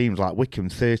the other teams like Wycombe,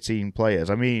 13 players.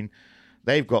 I mean,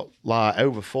 they've got like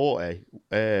over 40.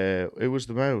 Who was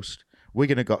the most?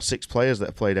 Wigan have got 6 players that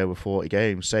have played over 40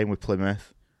 games. Same with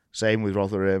Plymouth. Same with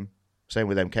Rotherham. Same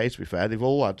with MK, to be fair. They've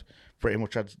all pretty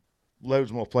much had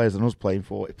loads more players than us playing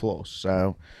 40 plus.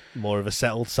 So more of a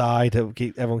settled side.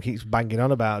 Everyone keeps banging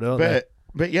on about, don't they?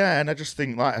 But yeah, and I just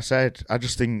think, like I said,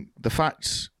 the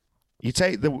facts, you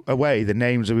take away the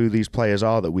names of who these players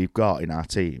are that we've got in our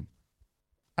team,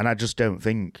 and I just don't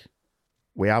think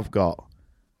we have got,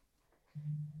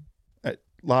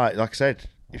 like I said,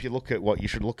 if you look at what you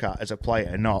should look at as a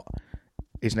player, not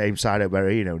his name Saido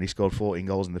Berahino, and he scored 14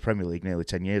 goals in the Premier League nearly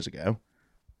 10 years ago.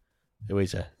 Who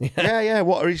is it? Yeah.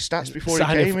 What are his stats before he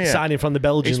came here? Signing from the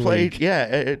Belgian league.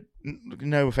 Yeah,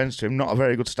 no offence to him, not a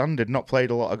very good standard, not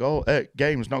played a lot of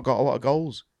games, not got a lot of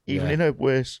goals, even in a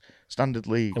worse standard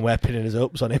league. And we're pinning his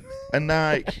hopes on him. And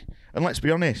let's be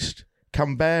honest,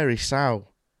 Canberra,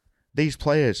 Sal, these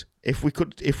players, if we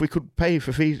could pay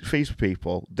for fees for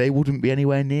people, they wouldn't be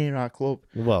anywhere near our club.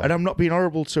 Well, and I'm not being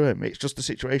horrible to him. It's just the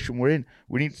situation we're in.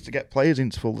 We need to get players in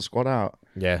to fill the squad out.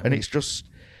 Yeah. And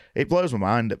it blows my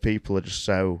mind that people are just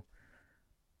so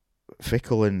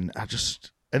fickle, and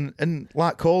and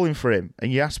like calling for him,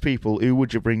 and you ask people, who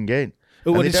would you bring in?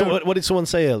 What did someone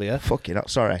say earlier? Fucking hell,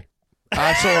 sorry.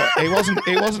 I saw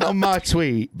it wasn't on my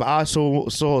tweet, but I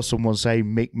saw someone say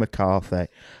Mick McCarthy,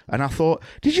 and I thought,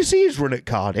 did you see his run at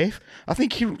Cardiff? I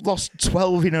think he lost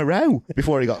 12 in a row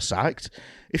before he got sacked.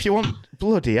 If you want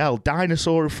bloody hell,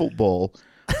 dinosaur of football,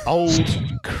 old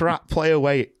crap player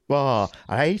weight. Oh,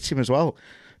 I hate him as well.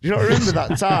 Do you not remember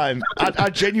that time? I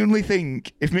genuinely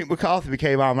think if Mick McCarthy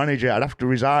became our manager, I'd have to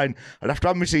resign. I'd have to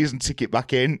have my season ticket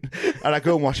back in, and I'd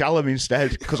go and watch Alum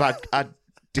instead because I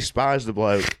despise the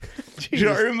bloke. Do you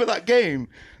not remember that game?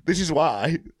 This is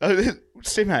why.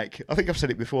 Simek, I think I've said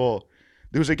it before.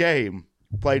 There was a game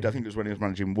played, I think it was when he was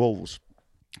managing Wolves.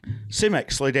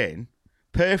 Simek slid in,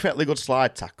 perfectly good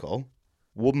slide tackle,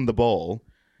 won the ball.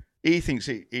 He thinks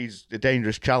he's a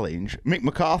dangerous challenge. Mick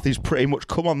McCarthy's pretty much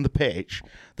come on the pitch.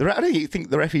 I don't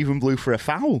think the ref even blew for a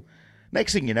foul.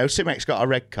 Next thing you know, Simek's got a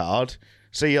red card.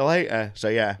 See you later. So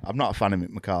yeah, I'm not a fan of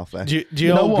Mick McCarthy. Do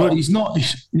you know what? He's not.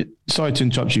 Sorry to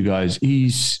interrupt you guys.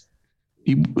 Listen,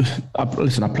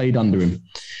 I played under him.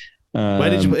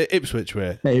 Where did you Ipswich?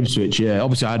 Where? Ipswich. Yeah.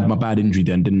 Obviously, I had my bad injury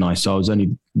then, didn't I? So I was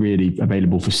only really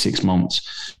available for 6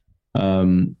 months.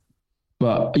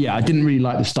 But yeah, I didn't really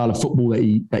like the style of football that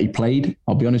he played.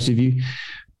 I'll be honest with you.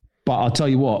 But I'll tell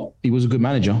you what, he was a good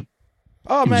manager.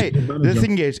 Oh, mate, the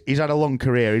thing is, he's had a long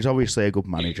career. He's obviously a good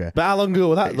manager. But how long ago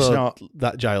was that, though?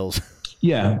 That Giles?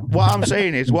 Yeah. What I'm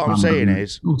saying is, long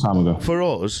time ago. For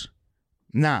us,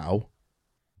 now,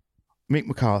 Mick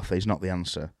McCarthy's not the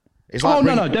answer. It's no,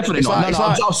 definitely not.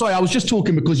 I'm sorry, I was just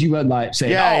talking because you weren't like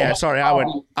saying. Yeah, sorry, I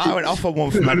went off on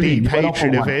one for my deep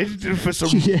hatred of it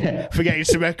for getting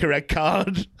Simek a red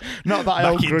card. Not that I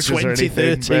hold grudges or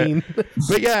anything,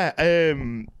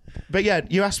 but yeah,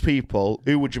 you ask people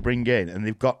who would you bring in, and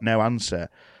they've got no answer.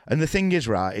 And the thing is,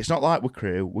 right, it's not like we're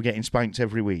Crew. We're getting spanked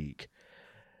every week.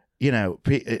 You know,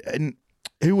 and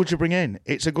who would you bring in?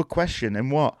 It's a good question.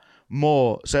 And what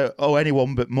more. So,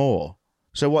 anyone but more.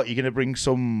 So what, you're going to bring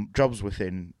some jobs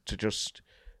within to just...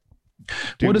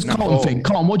 What does Carlton think?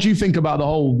 Carlton, what do you think about the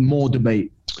whole more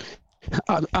debate?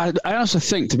 I also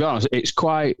think, to be honest, it's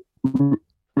quite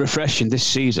refreshing this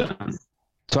season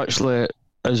to actually,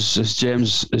 as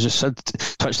James has just said,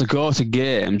 to actually go to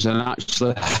games and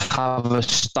actually have a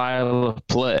style of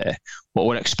play what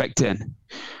we're expecting.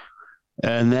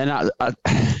 And then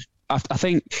I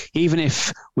think even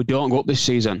if we don't go up this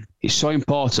season, it's so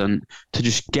important to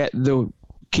just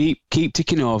keep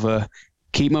ticking over,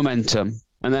 keep momentum,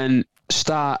 and then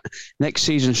start next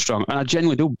season strong. And I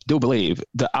genuinely do believe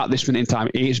that at this minute in time,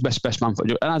 he's best man for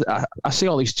it. And I see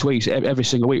all these tweets every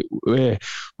single week.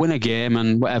 Win a game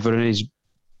and whatever, and he's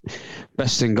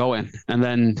best thing going. And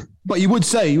then, but you would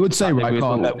say, right,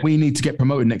 Carl, that we need to get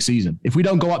promoted next season. If we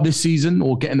don't go up this season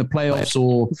or get in the playoffs,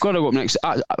 or we've got to go up next.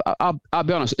 I'll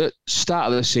be honest. At the start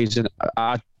of the season,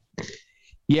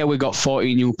 we got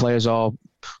 14 new players or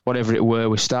whatever it were.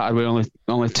 We started with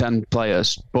only 10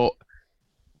 players, but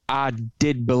I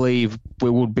did believe we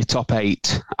would be top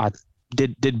 8. I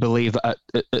did believe at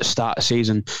the start of the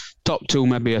season. Top 2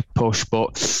 maybe a push,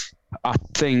 but I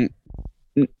think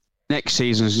next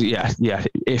season's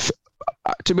if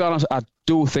to be honest, I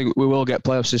do think we will get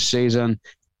playoffs this season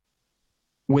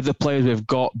with the players we've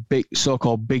got,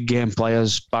 so-called big game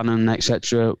players, Bannon,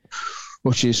 etc.,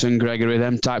 Hutchinson, Gregory,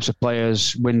 them types of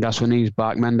players, Windass when he's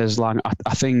back, Mendes, Lang.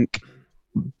 I think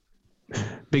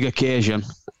big occasion.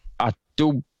 I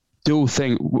do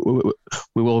think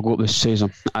we will go up this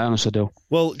season. I honestly do.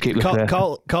 Well,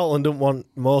 Carlton don't want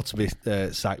more to be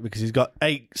sacked because he's got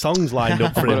 8 songs lined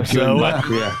up for him. So I've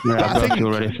got a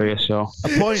few ready for you. So a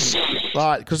point,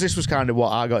 because this was kind of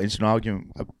what I got into an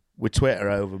argument with Twitter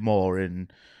over more,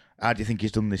 and how do you think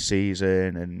he's done this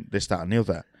season, and this, that, and the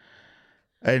other.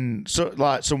 And so,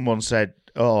 someone said,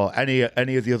 any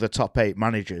of the other top 8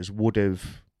 managers would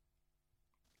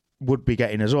be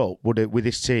getting us up, with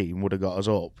this team, would have got us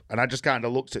up. And I just kind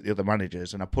of looked at the other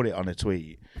managers and I put it on a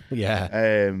tweet.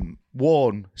 Yeah.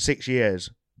 Warne, 6 years,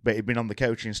 but he'd been on the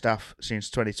coaching staff since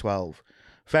 2012.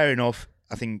 Fair enough.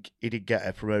 I think he did get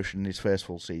a promotion in his first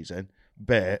full season,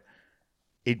 but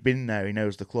he'd been there. He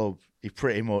knows the club. He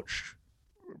pretty much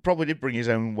probably did bring his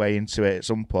own way into it at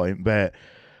some point, but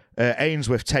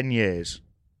Ainsworth, 10 years,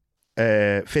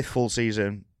 5th full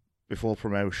season before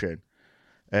promotion.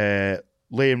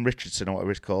 Liam Richardson, or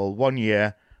whatever it's called, 1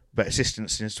 year, but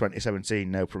assistant since 2017,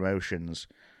 no promotions.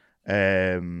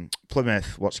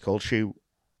 Plymouth, what's it called?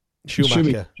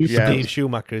 Schumacher. Steve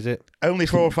Schumacher, is it? Only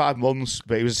 4 or 5 months,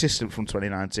 but he was assistant from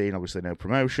 2019, obviously no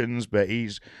promotions, but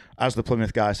he's, as the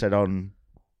Plymouth guy said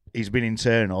he's been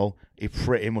internal, he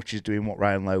pretty much is doing what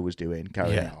Ryan Lowe was doing,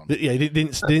 carrying on. Yeah, he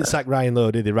didn't sack Ryan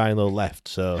Lowe, did he? Ryan Lowe left,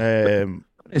 so...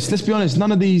 let's be honest.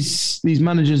 None of these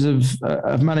managers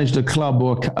have managed a club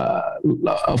or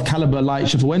of caliber like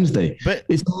Sheffield Wednesday. But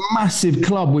it's a massive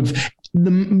club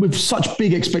with such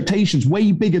big expectations,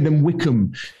 way bigger than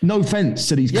Wickham. No offense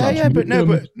to these clubs. But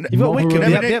you've got Wickham.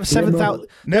 They have 7,000.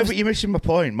 No, but you're missing my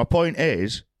point. My point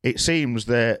is, it seems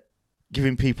that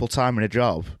giving people time in a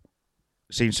job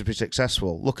seems to be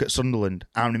successful. Look at Sunderland.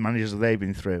 How many managers have they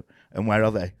been through? And where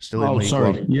are they? Still in League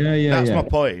One. That's my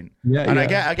point.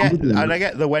 I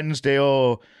get the Wednesday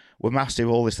we're massive,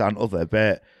 all this, that, and other.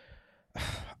 But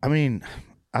I mean,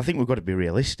 I think we've got to be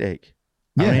realistic.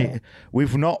 Yeah. I mean,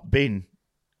 we've not been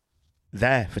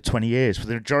there for 20 years. For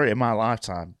the majority of my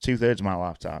lifetime, 2/3 of my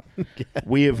lifetime,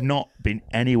 we have not been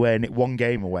anywhere near 1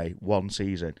 game away, 1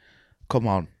 season. Come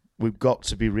on. We've got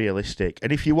to be realistic.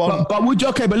 And if you want... But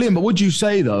Liam, would you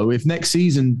say, though, if next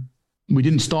season we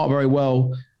didn't start very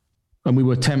well and we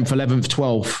were 10th, 11th,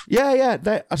 12th... Yeah.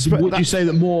 Would you say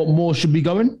that more should be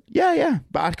going? Yeah.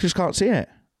 But I just can't see it.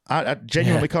 I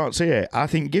genuinely can't see it. I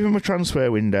think give him a transfer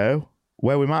window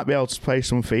where we might be able to pay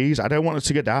some fees. I don't want us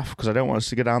to go daft because I don't want us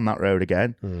to go down that road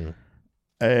again.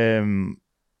 And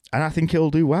I think he'll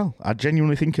do well. I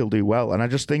genuinely think he'll do well. And I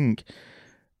just think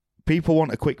people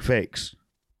want a quick fix.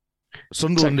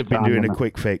 Sunderland have been doing a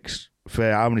quick fix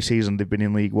for how many seasons they've been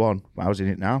in League One. How's in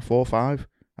it now? 4, 5?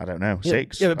 I don't know.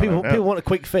 6? Yeah, but people want a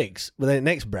quick fix, but then the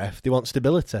next breath, they want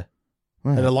stability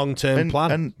and a long-term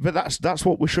plan. But that's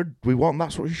what we want.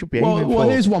 That's what we should be aiming for. Well,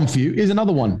 here's one for you. Here's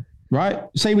another one, right?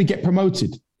 Say we get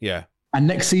promoted. Yeah. And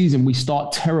next season we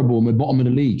start terrible and we're bottom of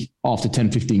the league after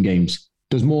 10, 15 games.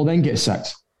 Does Moore then get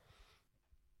sacked?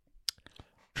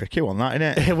 Tricky one, that,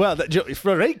 isn't it? Well,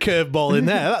 for a great curveball in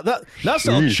there. That's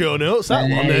on show notes,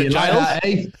 that one,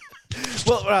 Giles.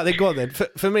 Well, right, then go on then.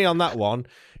 For me on that one,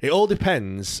 it all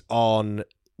depends on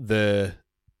the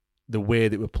the way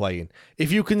that we're playing.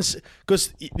 If you can,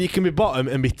 because you can be bottom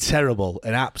and be terrible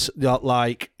and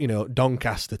like, you know,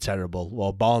 Doncaster terrible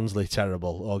or Barnsley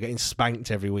terrible or getting spanked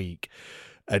every week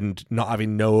and not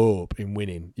having no hope in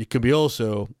winning. You can be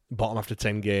also bottom after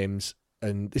 10 games.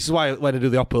 And this is why when I do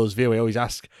the Oppos view, I always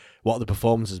ask what the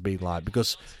performance has been like,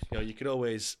 because, you know, you can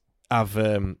always have,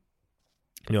 you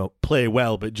know, play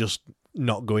well, but just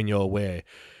not going your way.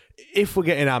 If we're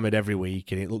getting hammered every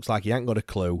week and it looks like you ain't got a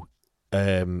clue,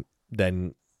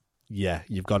 then yeah,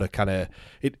 you've got to kind of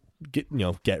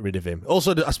get rid of him.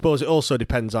 Also, I suppose it also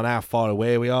depends on how far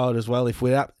away we are as well. If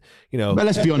we're at, you know, but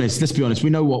let's be honest. We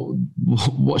know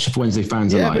what Sheffield Wednesday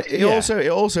fans are like. But it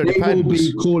also they depends. Will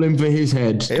be calling for his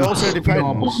head. It also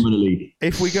depends.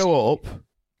 If we go up,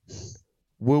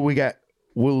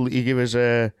 will he give us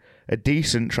a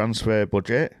decent transfer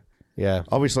budget? Yeah.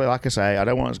 Obviously, like I say, I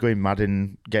don't want us going mad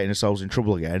and getting ourselves in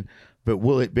trouble again. But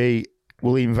will he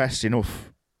invest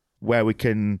enough where we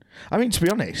can? I mean, to be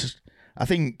honest, I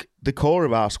think the core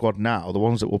of our squad now, the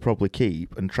ones that we'll probably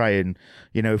keep and try and,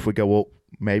 you know, if we go up,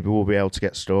 maybe we'll be able to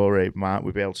get Story, might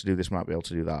we be able to do this, might be able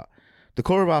to do that. The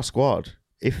core of our squad,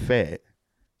 if fit,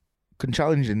 can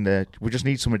challenge in there. We just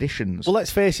need some additions. Well,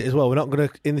 let's face it as well. We're not going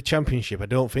to, in the Championship, I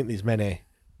don't think there's many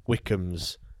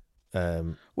Wickhams,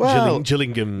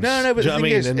 Gillinghams. No, but the thing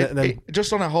is,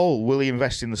 just on a whole, will he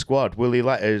invest in the squad? Will he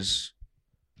let us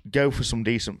go for some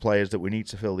decent players that we need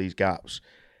to fill these gaps?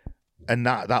 And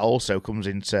that also comes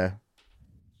into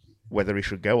whether he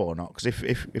should go or not. Because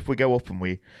if we go up and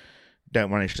we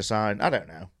don't manage to sign, I don't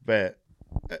know. But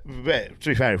to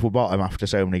be fair, if we're bottom after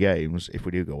so many games, if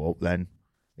we do go up, then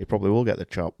he probably will get the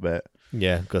chop. But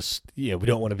yeah, because we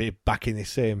don't want to be back in the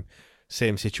same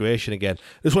situation again.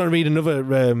 I just want to read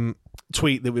another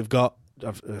tweet that we've got.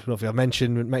 I don't know if I've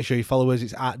mentioned. Make sure you follow us.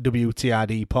 It's at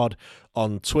WTRD Pod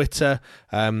on Twitter.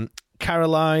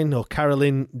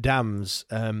 Caroline Dams.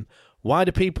 Why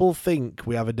do people think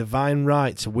we have a divine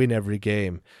right to win every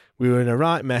game? We were in a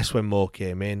right mess when Mo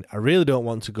came in. I really don't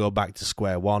want to go back to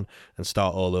square one and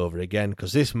start all over again,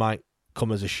 because this might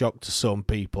come as a shock to some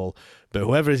people. But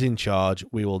whoever is in charge,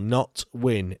 we will not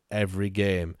win every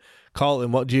game.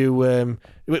 Carlton, what do you...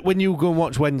 when you go and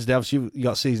watch Wednesday, obviously you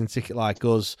got a season ticket like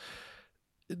us,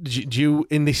 do you,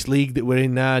 in this league that we're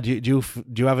in now, do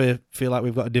you ever feel like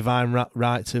we've got a divine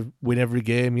right to win every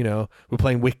game? You know, we're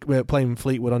playing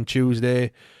Fleetwood on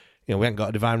Tuesday. You know, we haven't got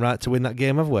a divine right to win that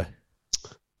game, have we?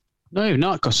 No, you've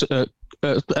not, because at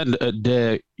the end of the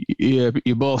day,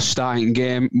 you're both starting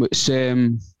game with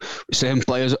same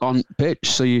players on pitch,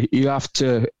 so you have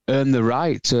to earn the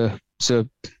right to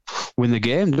win the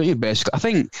game, don't you? Basically, I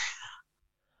think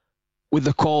with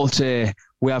the quality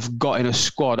we have got in a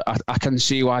squad, I can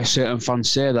see why certain fans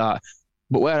say that.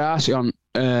 But where I see on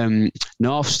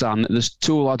North Stand, there's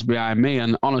two lads behind me,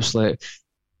 and honestly,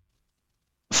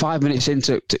 5 minutes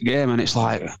into the game, and it's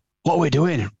like, what are we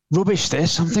doing? Rubbish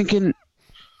this. I'm thinking,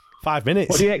 5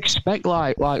 minutes. What do you expect?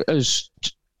 Like us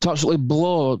to absolutely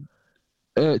blow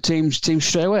teams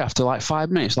straight away after like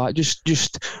 5 minutes? Like just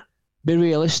be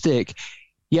realistic.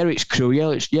 Yeah, it's Crewe, yeah,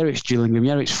 it's Gillingham,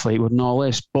 yeah, it's Fleetwood and all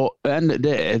this, but at the end of the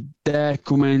day, they're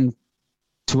coming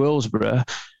to Hillsborough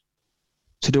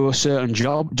to do a certain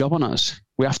job on us.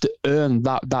 We have to earn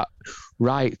that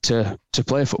right to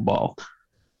play football,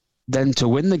 then to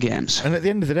win the games. And at the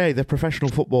end of the day, they're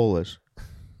professional footballers.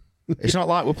 It's not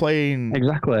like we're playing...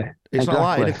 Exactly. It's not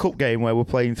like in a cup game where we're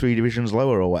playing 3 divisions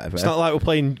lower or whatever. It's not like we're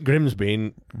playing Grimsby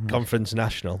in Conference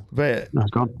National. But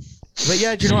gone. But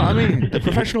yeah, do you know what I mean? They're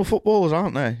professional footballers,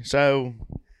 aren't they? So,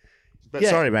 but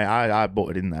sorry, mate, I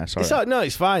butted in there. Sorry. No,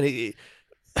 it's fine.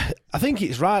 I think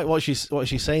it's right what she's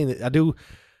saying. How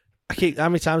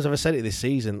many times have I said it this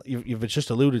season? You've just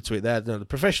alluded to it there. The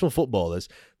professional footballers,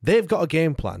 they've got a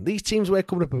game plan. These teams we're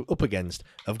coming up against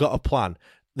have got a plan.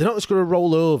 They're not just going to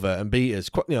roll over and beat us.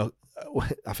 You know,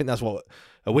 I think that's what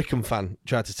a Wickham fan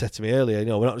tried to say to me earlier. You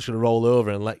know, we're not just going to roll over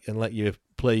and let you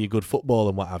play your good football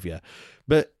and what have you.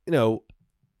 But you know,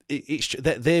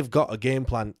 they've got a game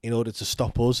plan in order to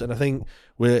stop us. And I think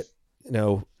we're, you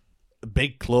know, a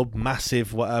big club,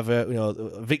 massive, whatever. You know,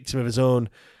 a victim of his own.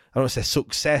 I don't want to say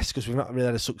success because we've not really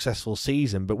had a successful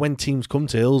season. But when teams come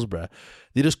to Hillsborough,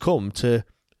 they just come to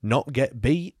not get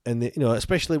beat, and you know,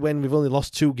 especially when we've only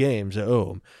lost 2 games at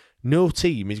home, no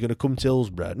team is going to come to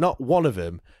Hillsborough, not one of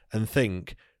them, and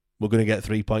think we're going to get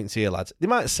 3 points here, lads. They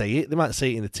might say it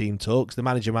in the team talks. The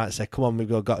manager might say, "Come on,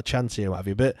 we've got a chance here," what have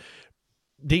you. But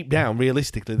deep down,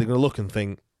 realistically, they're going to look and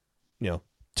think, you know,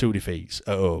 2 defeats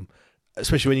at home,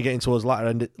 especially when you're getting towards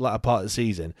latter part of the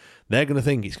season. They're going to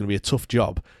think it's going to be a tough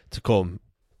job to come,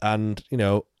 and you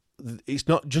know, it's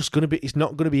not going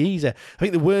to be easy. I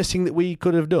think the worst thing that we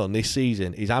could have done this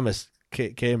season is hammer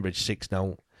Cambridge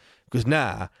 6-0, because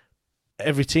now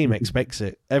every team expects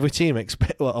it. Every fan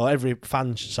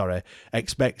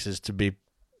expects us to be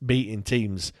beating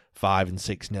teams 5 and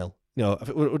 6-0. You know,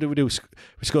 what did we do? We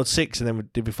scored 6, and then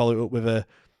did we follow it up with a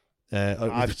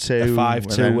 5-2,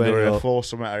 5-2, a 4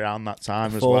 something around that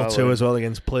time as well. 4-2 as well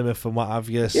against Plymouth and what have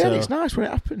you. Yeah, so. It's nice when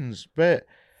it happens, but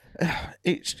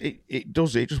it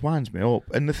just winds me up.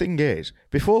 And the thing is,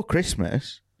 before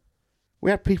Christmas,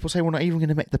 we had people say we're not even going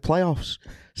to make the playoffs.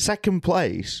 Second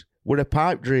place were a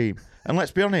pipe dream. And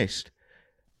let's be honest,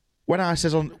 when I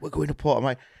says we're going to Port, I'm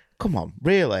like, come on,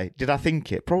 really? Did I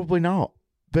think it? Probably not.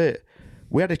 But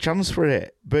we had a chance for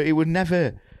it, but it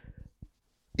weren't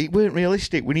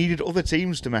realistic. We needed other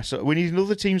teams to mess up.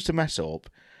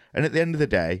 And at the end of the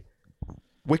day,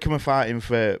 Wycombe are fighting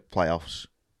for playoffs.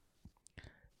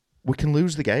 We can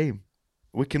lose the game.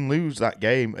 We can lose that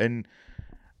game. And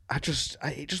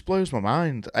it just blows my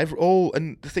mind.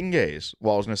 And the thing is,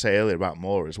 what I was going to say earlier about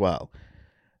Moore as well,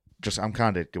 I'm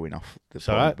kind of going off the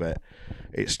point, right, but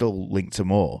it's still linked to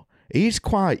Moore. He's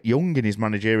quite young in his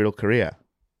managerial career.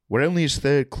 We're only his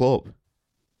 3rd club.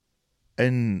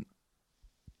 And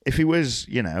if he was,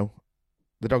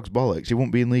 the dog's bollocks, he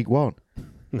wouldn't be in League One.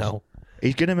 No.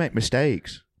 He's going to make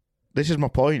mistakes. This is my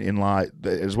point in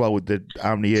as well with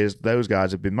how many years those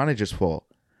guys have been managers for.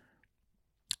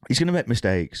 He's going to make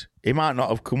mistakes. He might not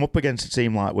have come up against a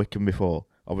team like Wycombe before.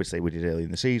 Obviously, we did early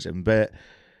in the season, but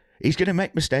he's going to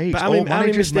make mistakes. But how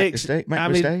many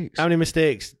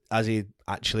mistakes has he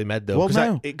actually made, though? Well,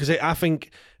 no. Because I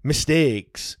think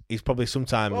mistakes is probably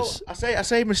sometimes... Well, I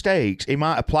say mistakes. He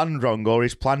might have planned wrong, or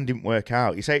his plan didn't work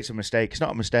out. You say it's a mistake. It's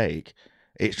not a mistake.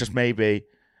 It's just maybe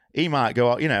he might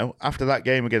go out, after that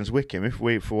game against Wycombe, if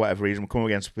we, for whatever reason, come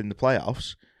against in the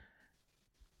playoffs,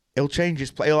 he'll change his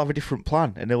play. He'll have a different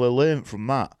plan, and he'll learn from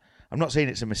that. I'm not saying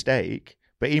it's a mistake,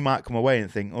 but he might come away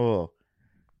and think,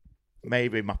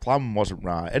 maybe my plan wasn't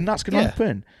right. And that's going to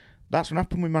happen. That's going to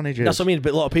happen with managers. That's what I mean.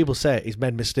 But a lot of people say he's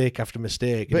made mistake after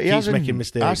mistake. And but he keeps making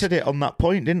mistakes. I said it on that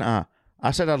point, didn't I?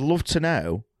 I said I'd love to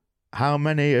know how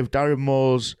many of Darren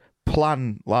Moore's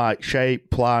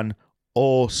shape, plan,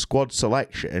 or squad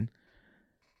selection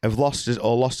have lost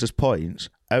us points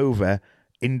over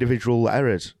individual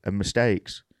errors and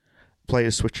mistakes.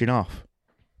 Players switching off.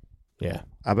 Yeah.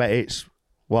 I bet it's,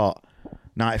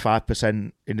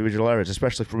 95% individual errors,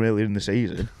 especially from earlier in the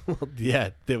season. Yeah,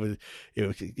 it was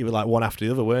like one after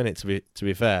the other, weren't it, to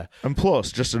be fair? And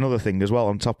plus, just another thing as well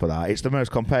on top of that, it's the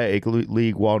most competitive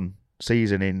League One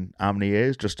season in how many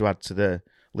years, just to add to the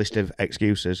list of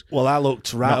excuses. Well, I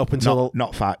looked up until...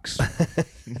 Not facts.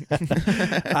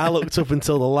 I looked up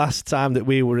until the last time that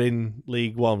we were in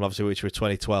League One, obviously, which was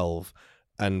 2012,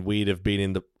 and we'd have been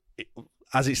in the...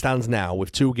 As it stands now,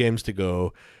 with 2 games to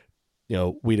go,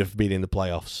 we'd have been in the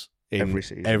playoffs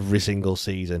every single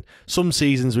season. Some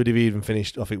seasons we'd have even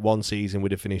finished, I think one season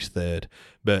we'd have finished 3rd.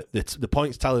 But the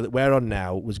points tally that we're on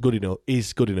now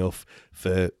is good enough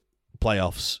for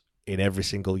playoffs in every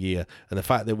single year. And the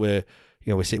fact that we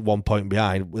sit 1 point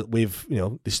behind, there's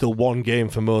still 1 game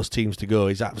for most teams to go,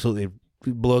 is absolutely,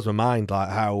 it blows my mind, like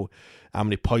how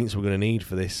many points we're going to need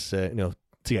for this,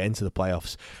 to get into the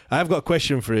playoffs. I've got a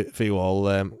question for you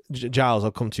all. Giles,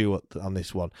 I'll come to you on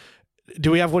this one.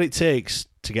 Do we have what it takes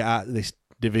to get out of this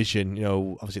division?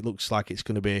 Obviously it looks like it's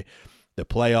going to be the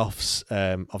playoffs.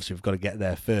 Obviously we've got to get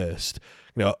there first.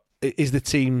 Is the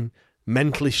team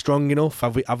mentally strong enough?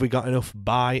 Have we got enough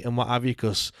bite and what have you?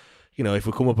 Because if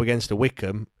we come up against a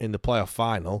Wycombe in the playoff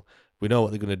final, we know what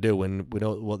they're going to do, and we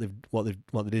know what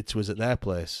they did to us at their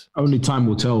place. Only time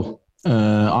will tell.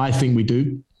 I think we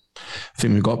do. I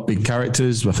think we've got big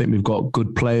characters. I think we've got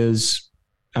good players,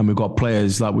 and we've got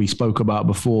players like we spoke about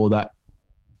before that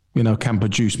can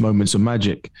produce moments of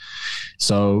magic.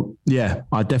 So yeah,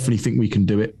 I definitely think we can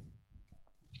do it.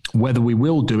 Whether we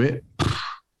will do it,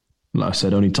 like I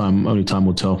said, only time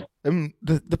will tell.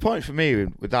 The point for me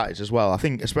with that is as well, I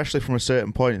think especially from a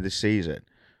certain point in this season,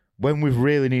 when we've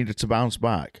really needed to bounce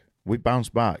back, we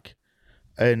bounced back.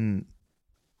 And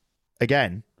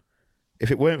again,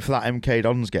 if it weren't for that MK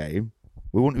Dons game,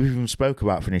 we wouldn't have even spoke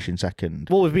about finishing second.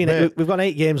 Well, we've got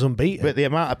 8 games unbeaten. But the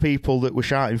amount of people that were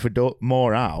shouting for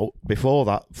more out before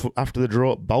that, after the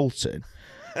draw at Bolton,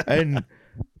 and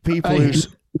people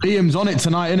Liam's on it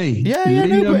tonight, isn't he? Yeah,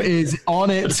 Liam is on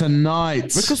it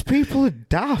tonight. Because people are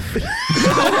daft.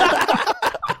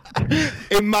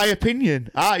 In my opinion.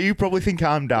 You probably think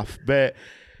I'm daft, but...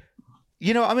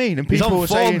 You know what I mean? And people were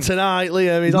saying tonight,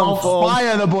 Liam. He's on form.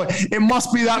 Fire, the boy. It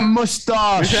must be that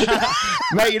moustache.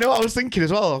 Mate, you know what I was thinking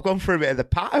as well? I've gone for a bit of the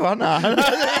pato, haven't I?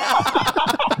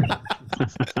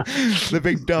 The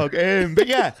big dog. But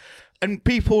yeah, and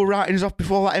people were writing us off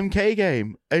before that MK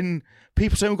game, and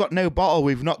people saying we've got no bottle,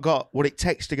 we've not got what it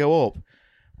takes to go up.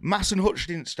 Mass and Hutch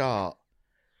didn't start.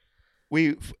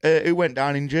 Who went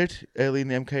down injured early in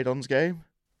the MK Dons game?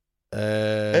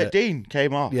 Dean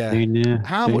came off. Yeah.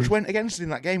 How much went against us in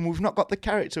that game? We've not got the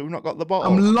character. We've not got the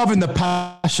bottle. I'm loving the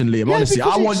passion, Liam. Yeah, honestly,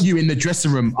 I want you in the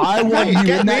dressing room. I want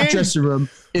you in that dressing room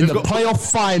in the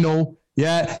playoff final.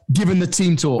 Yeah, giving the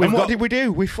team talk. And what did we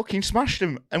do? We fucking smashed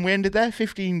them, and we ended their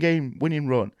 15-game winning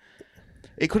run.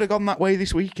 It could have gone that way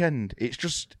this weekend. It's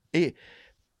just it's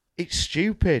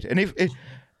stupid, and if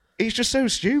it's just so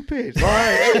stupid.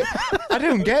 Like, I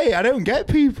don't get it. I don't get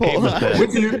people.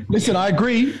 With you. Listen, I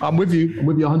agree. I'm with you. I'm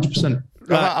with you 100%.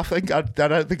 Right. I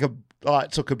don't think I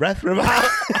took a breath from that.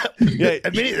 Yeah,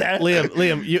 a minute there.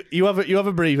 Liam, you have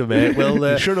a breather, mate.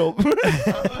 Well, shut up.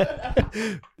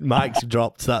 Mike's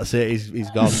dropped. That's it. He's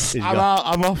gone. I'm out.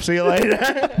 I'm off. See you later.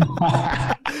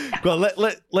 Well,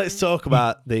 let's talk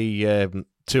about the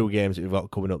 2 games that we've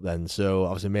got coming up then. So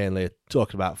obviously mainly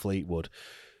talking about Fleetwood.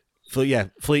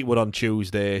 Fleetwood on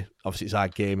Tuesday. Obviously, it's our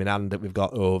game in hand that we've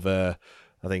got over.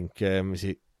 I think is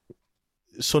it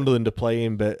Sunderland are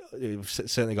playing, but we've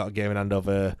certainly got a game in hand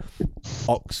over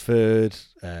Oxford,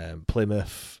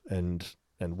 Plymouth, and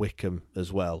Wickham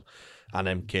as well, and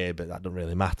MK. But that doesn't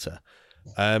really matter.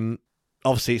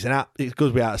 Obviously, it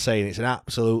goes without saying it's an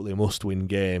absolutely must-win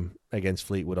game against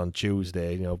Fleetwood on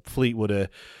Tuesday. You know, Fleetwood are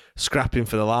scrapping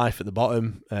for their life at the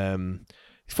bottom.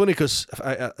 It's funny because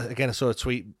I saw a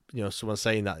tweet, someone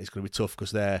saying that it's going to be tough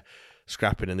because they're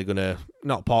scrapping and they're going to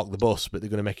not park the bus, but they're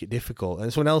going to make it difficult.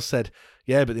 And someone else said,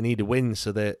 yeah, but they need a win,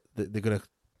 so they're going to,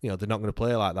 they're not going to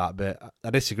play like that. But I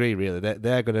disagree really.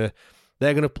 They're going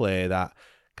to play that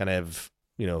kind of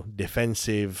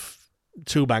defensive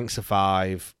 2 banks of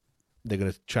 5. They're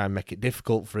going to try and make it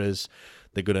difficult for us.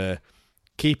 They're going to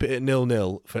keep it at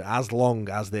 0-0 for as long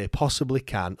as they possibly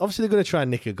can. Obviously, they're going to try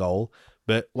and nick a goal.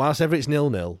 But whilst ever it's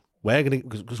 0-0, we're going to,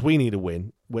 because we need a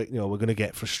win. We're going to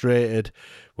get frustrated.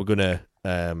 We're going to,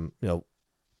 and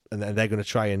then they're going to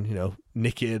try and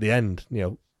nick it at the end.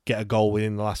 Get a goal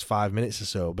within the last 5 minutes or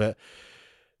so. But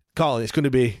Colin, it's going to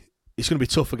be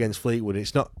tough against Fleetwood.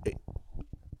 It's not.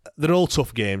 They're all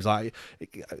tough games. Like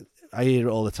I hear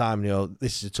it all the time.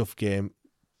 This is a tough game.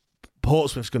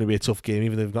 Portsmouth's going to be a tough game,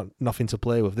 even though they've got nothing to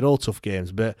play with. They're all tough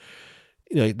games, but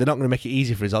they're not going to make it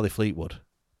easy for us, are they, Fleetwood?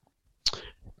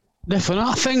 Definitely.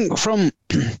 I think from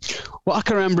what I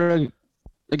can remember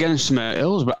against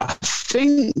Hills, but I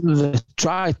think they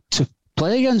tried to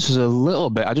play against us a little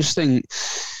bit. I just think,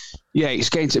 it's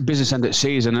getting to the business end of the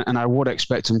season, and I would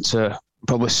expect them to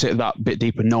probably sit that bit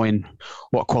deeper, knowing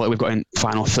what quality we've got in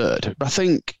final third. But I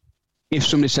think if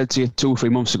somebody said to you 2 or 3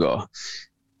 months ago,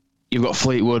 you've got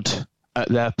Fleetwood at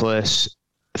their place,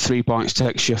 3 points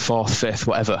takes you 4th, 5th,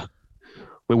 whatever,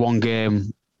 with 1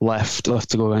 game left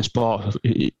to go against Port,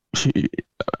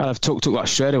 I've took that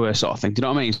straight away, sort of thing. Do you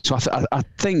know what I mean? So I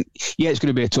think, it's going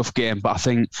to be a tough game, but I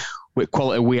think with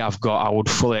quality we have got, I would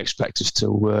fully expect us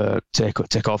to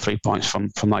take all 3 points from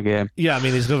that game. Yeah, I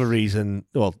mean, there's another reason.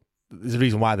 Well, there's a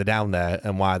reason why they're down there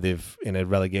and why they've in a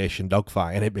relegation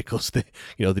dogfight in it, because they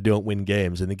don't win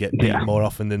games and they get beat more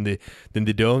often than they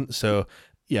don't. So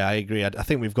yeah, I agree. I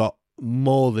think we've got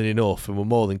more than enough and we're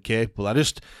more than capable. I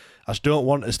just don't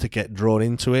want us to get drawn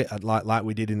into it like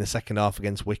we did in the second half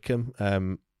against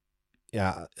Wickham.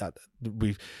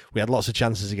 We had lots of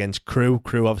chances against Crewe.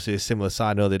 Crewe, obviously a similar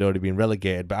side. I know they'd already been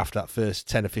relegated, but after that first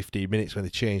 10 or 15 minutes when they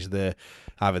changed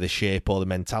either the shape or the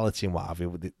mentality and what have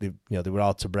you, they were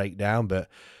hard to break down. But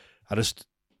I just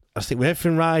think with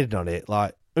everything riding on it,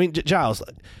 Giles,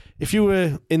 if you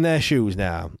were in their shoes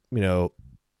now, we don't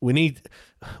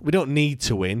need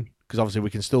to win, because obviously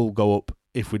we can still go up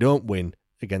if we don't win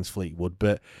against Fleetwood,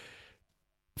 but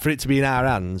for it to be in our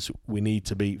hands, we need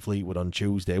to beat Fleetwood on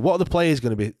Tuesday. What are the players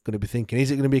going to be thinking? Is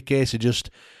it going to be a case of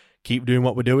just keep doing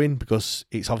what we're doing because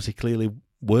it's obviously clearly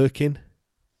working?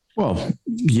 Well,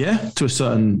 yeah, to a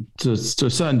certain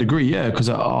degree, yeah, because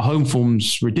our home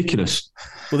form's ridiculous.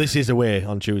 Well, this is away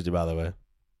on Tuesday, by the way.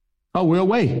 Oh, we're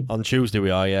away on Tuesday.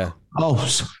 We are, yeah. Oh,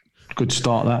 good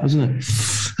start, that, isn't it?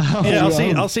 Yeah,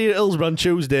 I'll see you at Hillsborough on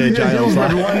Tuesday, Giles.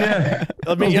 Yeah.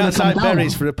 I'll meet you outside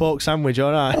Berries for a pork sandwich,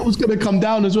 all right? I was going to come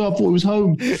down as well. I thought it was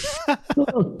home.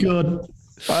 Oh, God.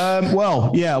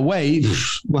 Well, yeah, away.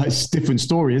 Well, it's a different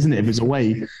story, isn't it? If it's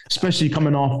away, especially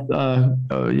coming off,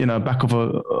 back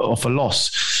off a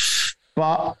loss.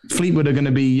 But Fleetwood are going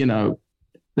to be,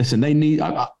 listen, they need.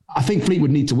 I think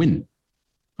Fleetwood need to win.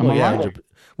 Am I right?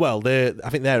 Well, I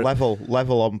think they're level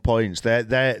on points.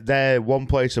 They're one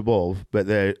place above, but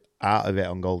they're out of it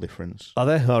on goal difference. Are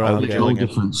they? All right, goal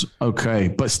difference. Okay,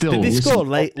 but still, did they score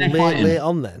late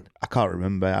on then? I can't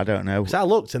remember. I don't know. Because I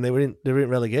looked and they were in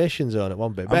relegation zone at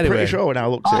one bit. But I'm pretty sure when I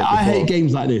looked at it, I hate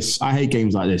games like this. I hate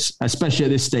games like this, especially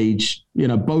at this stage. You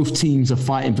know, both teams are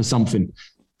fighting for something,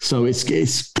 so it's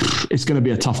going to be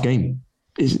a tough game.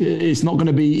 It's not going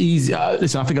to be easy.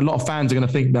 Listen, I think a lot of fans are going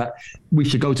to think that we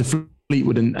should go to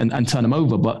Fleetwood and turn them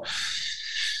over, but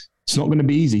it's not going to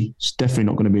be easy. It's definitely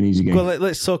not going to be an easy game. Well,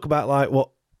 let's talk about like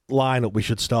what lineup we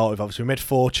should start with. Obviously, we made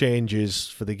 4 changes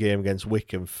for the game against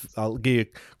Wycombe. I'll give you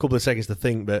a couple of seconds to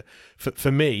think, but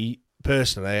for me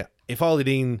personally, if Harley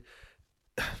Dean,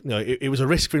 it was a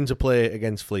risk for him to play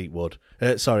against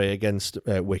against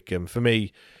Wycombe. For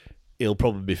me, he'll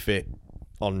probably be fit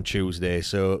on Tuesday,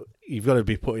 so you've got to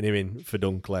be putting him in for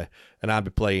Dunkley, and I'll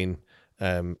be playing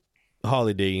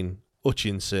Harley Dean,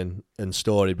 Hutchinson and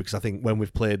Story, because I think when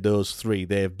we've played those 3,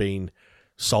 they've been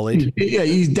solid. Yeah,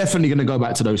 he's definitely going to go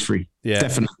back to those 3. Yeah,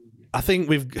 definitely. I think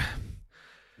we've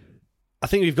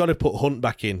got to put Hunt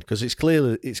back in, because it's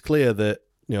clear that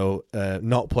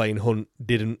not playing Hunt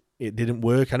didn't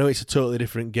work. I know it's a totally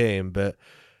different game, but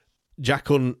Jack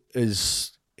Hunt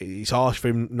it's harsh for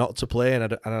him not to play,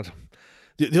 and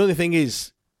the only thing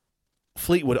is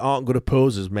Fleetwood aren't going to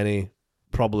pose as many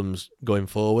problems going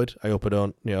forward. I hope I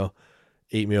don't,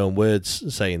 eat my own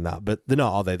words saying that, but they're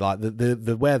not, are they? Like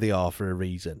they're where they are for a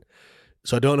reason.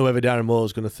 So I don't know whether Darren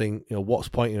Moore's going to think, what's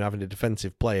the point in having a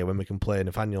defensive player when we can play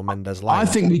Nathaniel Mendez-Laing? I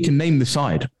think we can name the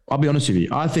side. I'll be honest with you.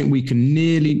 I think we can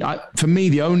for me,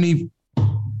 the only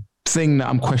thing that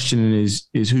I'm questioning is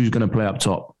who's going to play up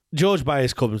top. George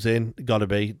Byers comes in, got to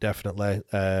be, definitely.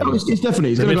 It's definitely.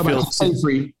 He's going to go back to the same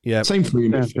 3. Yeah. Same 3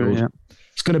 in midfield. Yeah.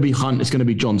 It's going to be Hunt. It's going to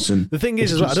be Johnson. The thing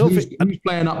is, I don't think who's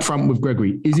playing up front with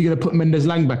Gregory. Is he going to put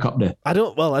Mendez-Laing back up there? I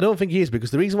don't think he is,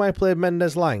 because the reason why I played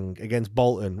Mendez-Laing against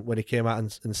Bolton when he came out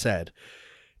and said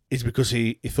is because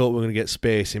he thought we were going to get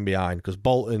space in behind. Because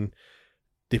Bolton,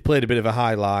 they played a bit of a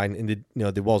high line, and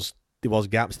there was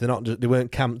gaps. They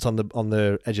weren't camped on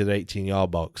the edge of their 18-yard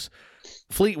box.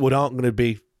 Fleetwood aren't going to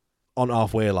be on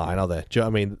halfway line, are they? Do you know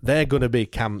what I mean? They're going to be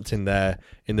camped in their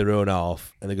own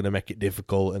half, and they're going to make it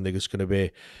difficult, and they're just going to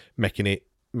be making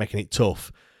it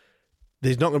tough.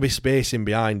 There's not going to be space in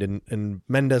behind, and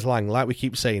Mendez-Laing, like we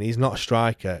keep saying, he's not a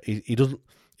striker. He doesn't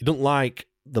like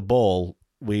the ball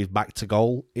with back to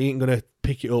goal. He ain't going to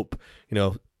pick it up,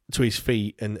 to his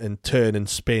feet and turn and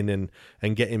spin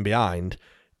and get in behind.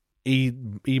 He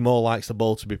more likes the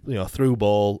ball to be through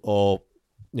ball, or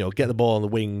get the ball on the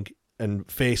wing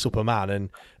and face up a man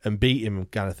and beat him,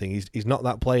 kind of thing. He's not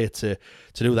that player to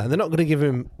do that. And they're not going to give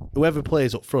him, whoever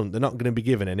plays up front, they're not going to be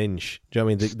given an inch. Do you know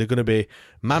what I mean? They're going to be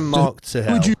man-marked to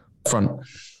hell. Who'd you front?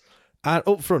 And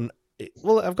up front,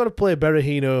 well, I've got to play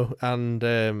Berahino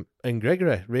and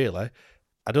Gregory, really.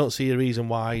 I don't see a reason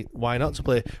why not to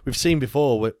play. We've seen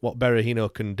before what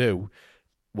Berahino can do.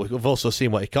 We've also seen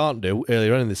what he can't do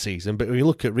earlier on in the season. But when you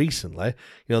look at recently,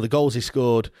 the goals he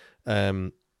scored,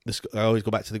 I always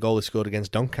go back to the goal he scored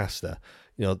against Doncaster.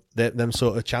 Them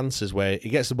sort of chances where he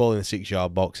gets the ball in the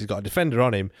 6-yard box, he's got a defender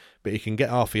on him, but he can get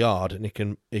half a yard and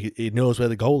he knows where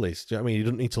the goal is. Do you know what I mean? He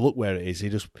doesn't need to look where it is. He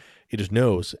just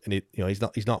knows, and he's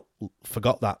not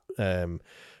forgot that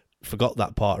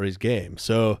part of his game.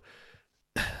 So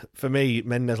for me,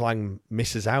 Mendez-Laing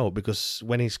misses out, because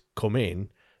when he's come in,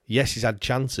 yes, he's had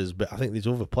chances, but I think there's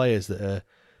other players that are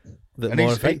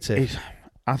more effective.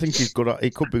 I think he's good. He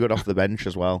could be good off the bench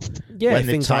as well. Yeah, when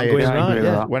things aren't going right.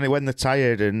 Yeah. When they're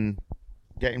tired, and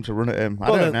get him to run at him. I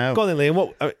don't know. Go on then,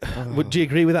 Liam. Do you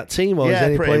agree with that team? Or yeah,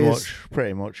 is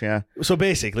pretty much. Yeah. So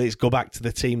basically, it's go back to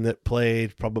the team that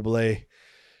played probably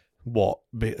before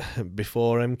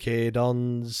MK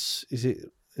Dons. Is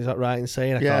that right in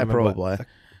saying? I can't remember. Probably.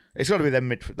 It's got to be that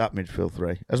midfield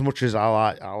 3. As much as I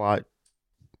like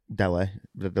Dele,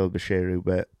 the Bashiru,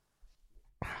 but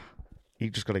you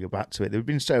just got to go back to it. They've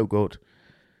been so good.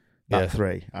 That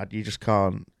 3, you just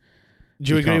can't.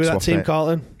 Do you agree with that team,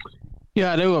 Carlton?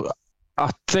 Yeah, I do. I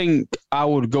think I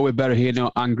would go with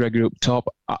Berahino and Gregory up top.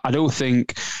 I do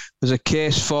think there's a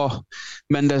case for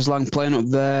Mendez-Laing playing up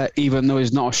there, even though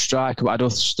he's not a striker. But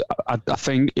I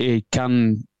think he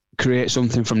can create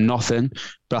something from nothing.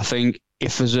 But I think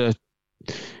if there's a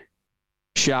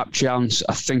sharp chance,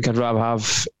 I think I'd rather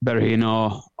have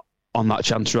Berahino on that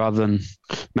chance rather than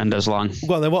Mendez-Laing.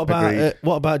 Well, then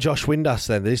what about Josh Windass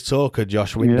then? There's talk of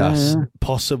Josh Windass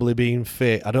possibly being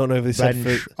fit. I don't know if they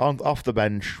said off the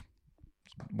bench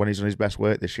when he's on his best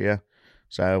work this year.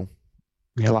 So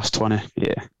last 20,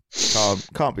 yeah.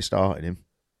 Can't be starting him.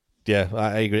 Yeah,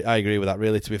 I agree with that.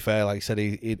 Really, to be fair, like I said,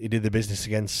 he did the business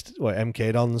against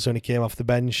MK Dons when he came off the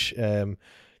bench. Did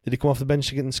he come off the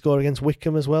bench and score against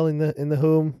Wickham as well in the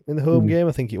home game?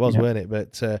 I think it was, weren't it?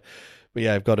 But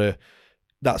yeah,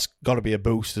 that's got to be a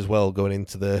boost as well going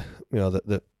into the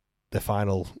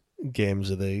final games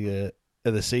of the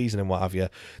season and what have you.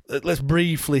 Let's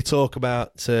briefly talk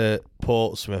about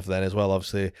Portsmouth then as well.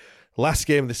 Obviously, last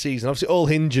game of the season. Obviously, all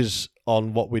hinges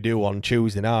on what we do on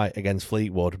Tuesday night against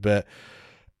Fleetwood. But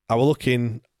I was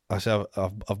looking. I said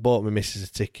I've bought my missus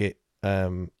a ticket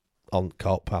on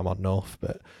Cop. I'm on North,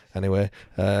 but anyway,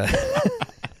 I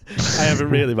haven't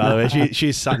really. By the way,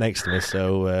 she's sat next to me,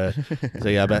 so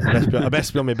yeah, I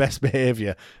best be on my best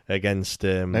behaviour against.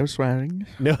 No swearing.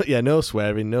 No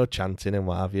swearing, no chanting, and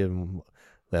what have you. And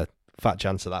the fat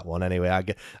chance of that one. Anyway, I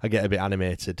get a bit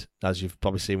animated, as you've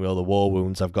probably seen with all the war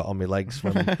wounds I've got on my legs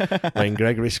when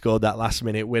Gregory scored that last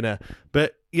minute winner.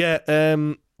 But yeah,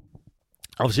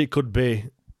 obviously it could be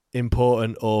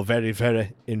important or very,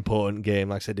 very important game.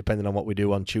 Like I said, depending on what we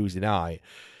do on Tuesday night.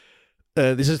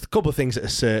 There's a couple of things that are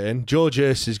certain. George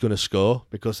Hurst is going to score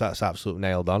because that's absolutely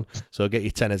nailed on. So get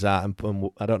your tenors out, and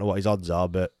I don't know what his odds are,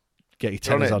 but get your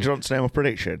tenors on. Do you want to name a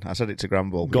prediction? I said it to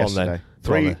Granville yesterday.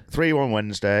 Go on then. 3-1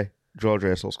 Wednesday. George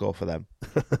Hurst will score for them.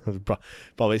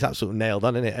 Probably it's absolutely nailed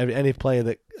on, isn't it? Any player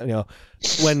that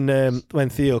when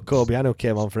Theo Corbiano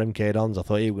came on for MK Dons, I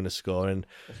thought he was going to score. And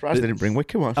I'm surprised they didn't bring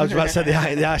Wickham on. I was about to say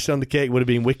the icing on the cake would have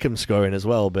been Wickham scoring as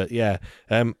well, but yeah.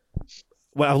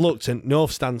 Well, I've looked and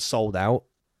North Stand's sold out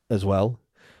as well,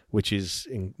 which is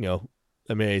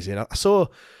amazing. I saw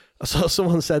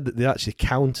someone said that they actually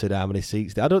counted how many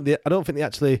seats. I don't think they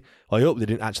actually. I hope they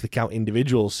didn't actually count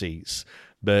individual seats,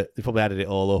 but they probably added it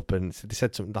all up and they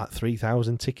said something like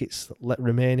 3,000 tickets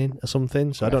remaining or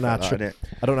something. So I don't know how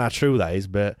true that is,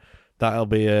 but that'll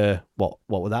be what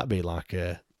would that be like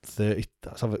 30?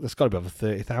 That's got to be over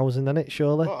 30,000 in it,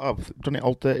 surely. I've done it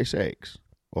all 36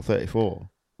 or 34.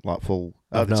 Like full.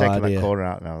 I've they're no taking idea. that corner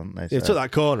out now, haven't they? They took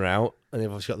that corner out, and they've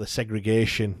obviously got the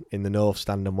segregation in the North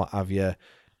Stand and what have you.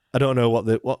 I don't know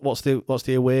what's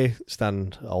the away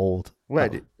stand hold. I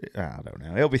don't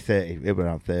know. It'll be 30. It'll be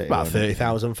around 30. About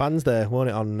 30,000 fans there, won't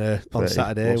it, on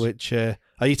Saturday? Plus. Which are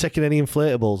you taking any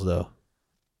inflatables though?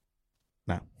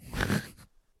 No.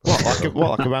 Like a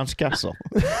bouncy castle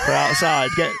for outside?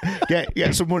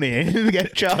 Get some money in and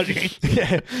get charging.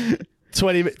 Yeah.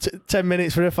 10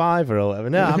 minutes for a $5 or whatever.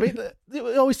 No, I mean,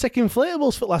 they always take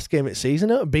inflatables for the last game of the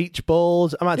season. Beach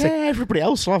balls. Everybody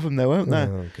else will have them though, won't they?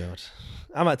 Oh, God.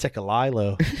 I might take a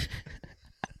Lilo.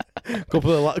 a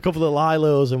couple of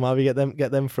Lilos and maybe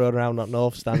get them thrown around at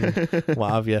North Stand.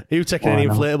 What have you? Are you taking any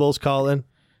inflatables, Carlton?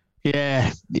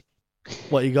 Yeah.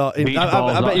 What you got? I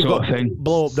bet you've got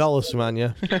blow up dollars, man,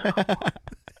 yeah.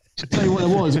 I'll tell you what it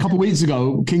was. A couple of weeks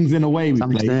ago, Kings in Away we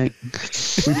played.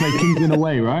 We played Kings in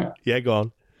Away, right? Yeah, go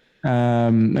on.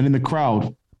 And in the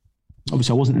crowd,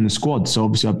 obviously I wasn't in the squad, so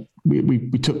obviously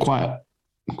we took quite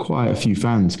a few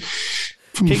fans.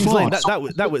 Kings Lynn,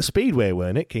 that was Speedway,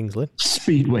 weren't it? Kings Lynn?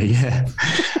 Speedway, yeah.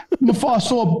 Before I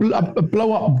saw a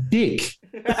blow up dick.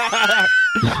 And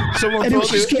it was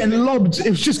just getting lobbed.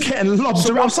 It was just getting lobbed.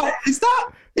 I was like, is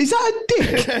that a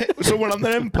dick? Someone on the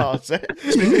end party.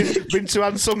 Been to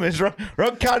Ann Summers. Wrong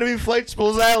kind of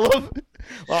inflatables there, love.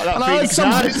 Like that. I heard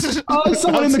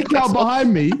someone in the crowd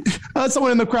behind me. I heard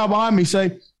someone in the crowd behind me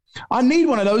say, I need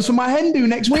one of those for my hen do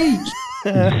next week.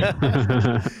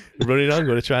 Running on,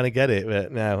 going to try and get it,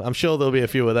 but no, I'm sure there'll be a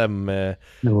few of them on.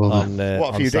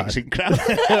 What a few dicks in crowd.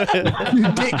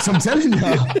 Dicks, I'm telling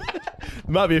you.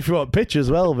 Might be if you want pitch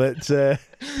as well, but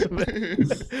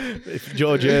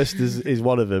George Hurst is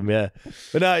one of them, yeah.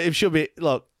 But no, it should be.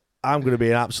 Look, I'm going to be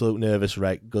an absolute nervous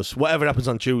wreck because whatever happens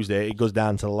on Tuesday, it goes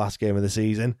down to the last game of the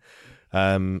season.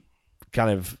 Kind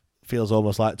of feels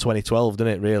almost like 2012,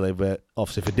 doesn't it? Really, but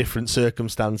obviously for different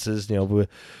circumstances. We're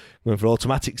going for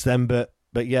automatics then, but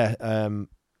yeah,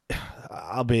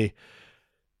 I'll be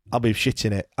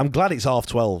shitting it. I'm glad it's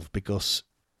 12:30 because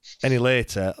any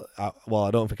later, I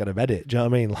don't think I'd have had it. Do you know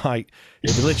what I mean? Like,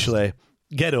 it'd be literally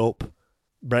get up,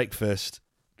 breakfast,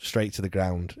 straight to the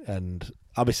ground, and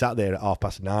I'll be sat there at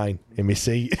 9:30 in my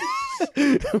seat,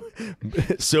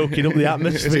 soaking up the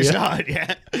atmosphere.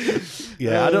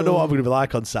 Yeah, I don't know what I'm going to be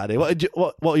like on Saturday. What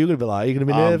are you going to be like? Are you going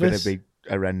to be nervous? I'm going to be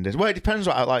horrendous. Well, it depends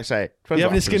what I like. Say, you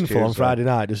having a skinful on Friday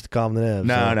night just to calm the nerves?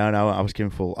 No. I was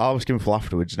skinful.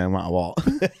 afterwards, no matter what.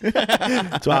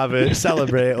 To either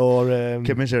celebrate or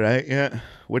commiserate. Yeah,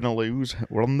 win or lose,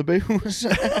 we're on the booze.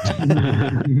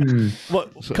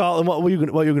 Carlton? What are you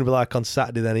going to be like on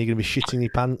Saturday? Then are you going to be shitting your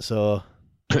pants or?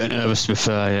 Pretty nervous, to be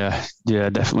fair. Yeah,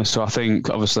 definitely. So I think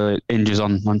obviously Inger's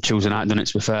on Tuesday night, done it,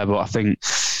 to be fair, but I think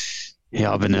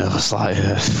Yeah, I'll be nervous. Like,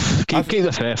 keep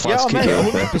the faith, lads. Yeah, mate,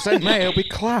 100%, mate. It'll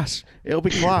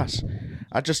be class.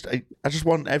 I just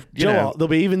want. Do you know what? There'll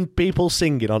be even people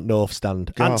singing on North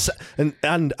Stand, and do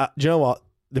you know what?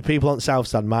 The people on South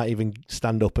Stand might even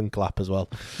stand up and clap as well.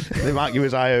 They might give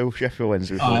us IO Sheffield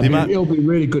Wednesday. It'll be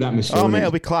really good atmosphere. Oh, mate,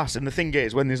 it'll be class. And the thing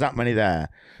is, when there's that many there,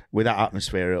 with that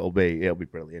atmosphere, it'll be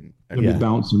brilliant. It'll be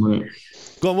bouncing, won't it?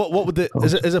 Go on, what would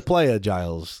as a player,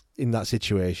 Giles, in that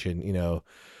situation? You know,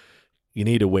 you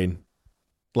need a win.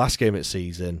 Last game of the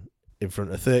season in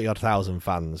front of 30,000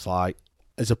 fans. Like,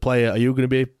 as a player, are you going to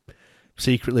be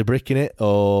secretly bricking it,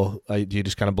 or do you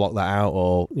just kind of block that out,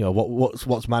 or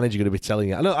what's manager going to be telling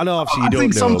you? I know. Obviously, you don't know. I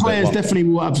think some players definitely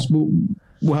will have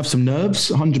some nerves,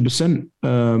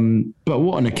 100%. But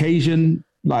what an occasion!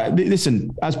 Like,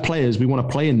 listen, as players, we want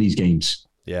to play in these games.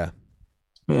 Yeah.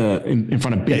 In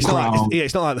front of big crowd.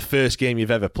 It's not like the first game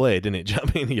you've ever played, isn't it? Do you know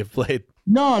what I mean? You've played.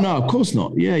 No, of course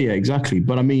not. Yeah, exactly.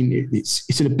 But I mean,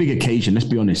 it's a big occasion. Let's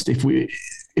be honest. If we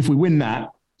win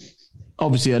that.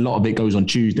 Obviously, a lot of it goes on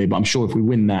Tuesday, but I'm sure if we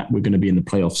win that, we're going to be in the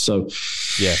playoffs. So,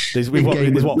 yeah, there's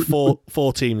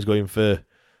four teams going for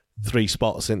 3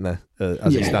 spots, isn't there,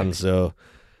 as it stands? So,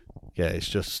 yeah, it's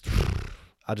just,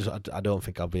 I don't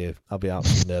think I'll be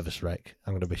out nervous wreck.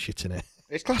 I'm going to be shitting it.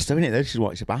 It's class, though, isn't it? This is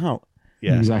what it's about.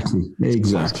 Yeah, exactly.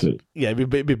 Yeah, it'd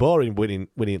be boring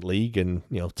winning league and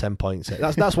 10 points.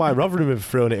 That's why Rotherham have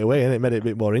thrown it away, and it made it a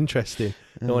bit more interesting.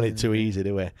 Don't want it too easy,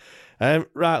 do we?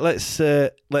 Right, let's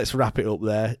wrap it up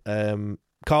there.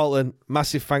 Carlton,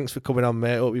 massive thanks for coming on,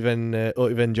 mate. Hope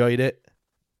you've enjoyed it.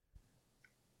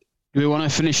 Do we want to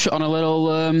finish on a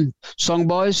little song,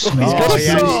 boys? He's got a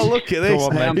song. Look at this.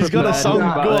 He's got a song.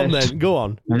 Go on, then. Go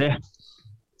on. Ready?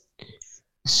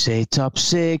 Say top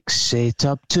 6, say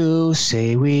top 2,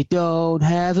 say we don't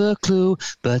have a clue,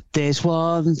 but there's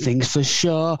one thing's for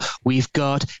sure, we've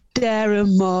got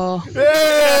Darren Moore.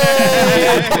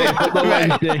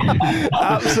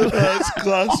 Absolutely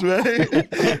class, mate.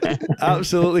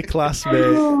 Absolutely class, mate.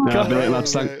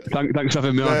 Lads, thanks for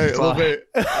having me on. Love it.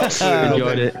 Absolutely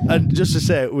enjoyed it. And just to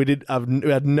say, we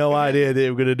had no idea that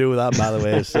we were going to do that, by the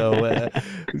way. So,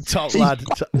 top lad.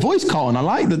 Voice Carlton, I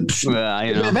like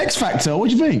the X Factor. What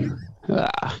do you think?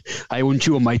 I want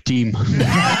you on my team.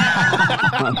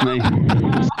 That's me.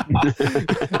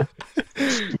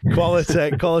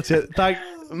 Quality.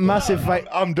 Massive fight.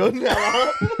 I'm done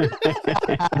now.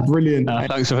 Brilliant.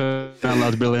 Thanks for having me,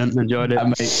 lads. Brilliant. Enjoyed it.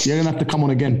 Mate, you're going to have to come on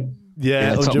again.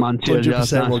 Yeah,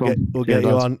 100%. We'll get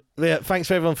you on. Yeah, thanks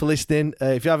for everyone for listening.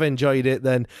 If you have enjoyed it,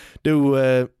 then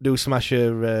do smash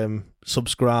your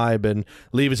subscribe and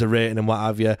leave us a rating and what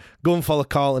have you. Go and follow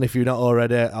Carlton if you're not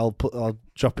already. I'll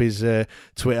drop his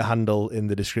Twitter handle in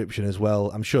the description as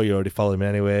well. I'm sure you already follow him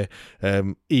anyway.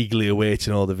 Eagerly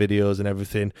awaiting all the videos and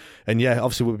everything. And yeah,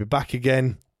 obviously we'll be back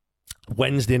again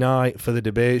Wednesday night for the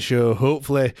debate show.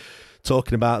 Hopefully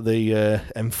talking about the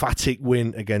emphatic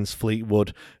win against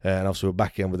Fleetwood. And obviously we're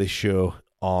back again with this show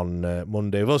on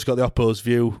Monday. We've also got the Oppo's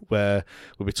View, where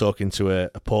we'll be talking to a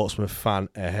Portsmouth fan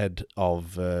ahead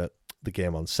of the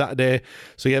game on Saturday.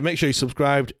 So yeah, make sure you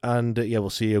subscribed, and yeah, we'll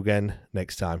see you again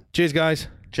next time. Cheers, guys.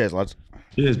 Cheers, lads.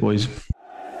 Cheers, boys.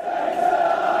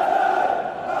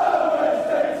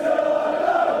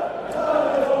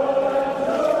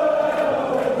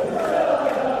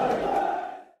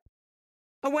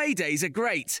 Away days are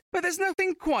great, but there's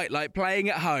nothing quite like playing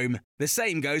at home. The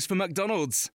same goes for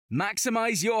McDonald's.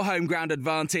 Maximise your home ground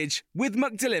advantage with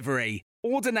McDelivery.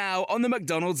 Order now on the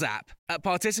McDonald's app. At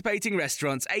participating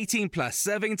restaurants, 18 plus,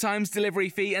 serving times, delivery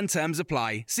fee and terms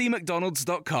apply. See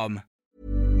mcdonalds.com.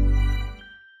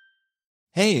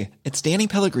 Hey, it's Danny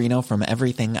Pellegrino from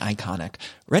Everything Iconic.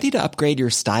 Ready to upgrade your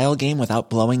style game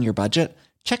without blowing your budget?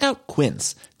 Check out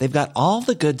Quince. They've got all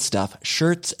the good stuff,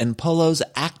 shirts and polos,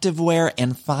 activewear,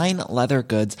 and fine leather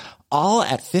goods, all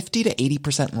at 50 to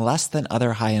 80% less than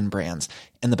other high-end brands.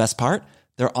 And the best part?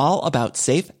 They're all about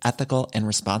safe, ethical, and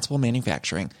responsible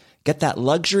manufacturing. Get that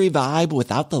luxury vibe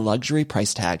without the luxury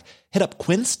price tag. Hit up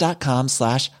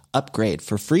quince.com/upgrade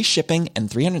for free shipping and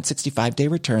 365-day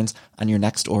returns on your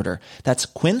next order. That's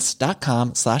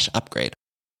quince.com/upgrade.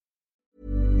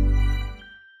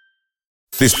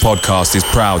 This podcast is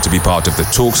proud to be part of the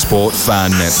TalkSport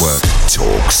Fan Network.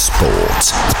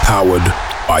 TalkSport. Powered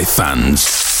by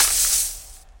fans.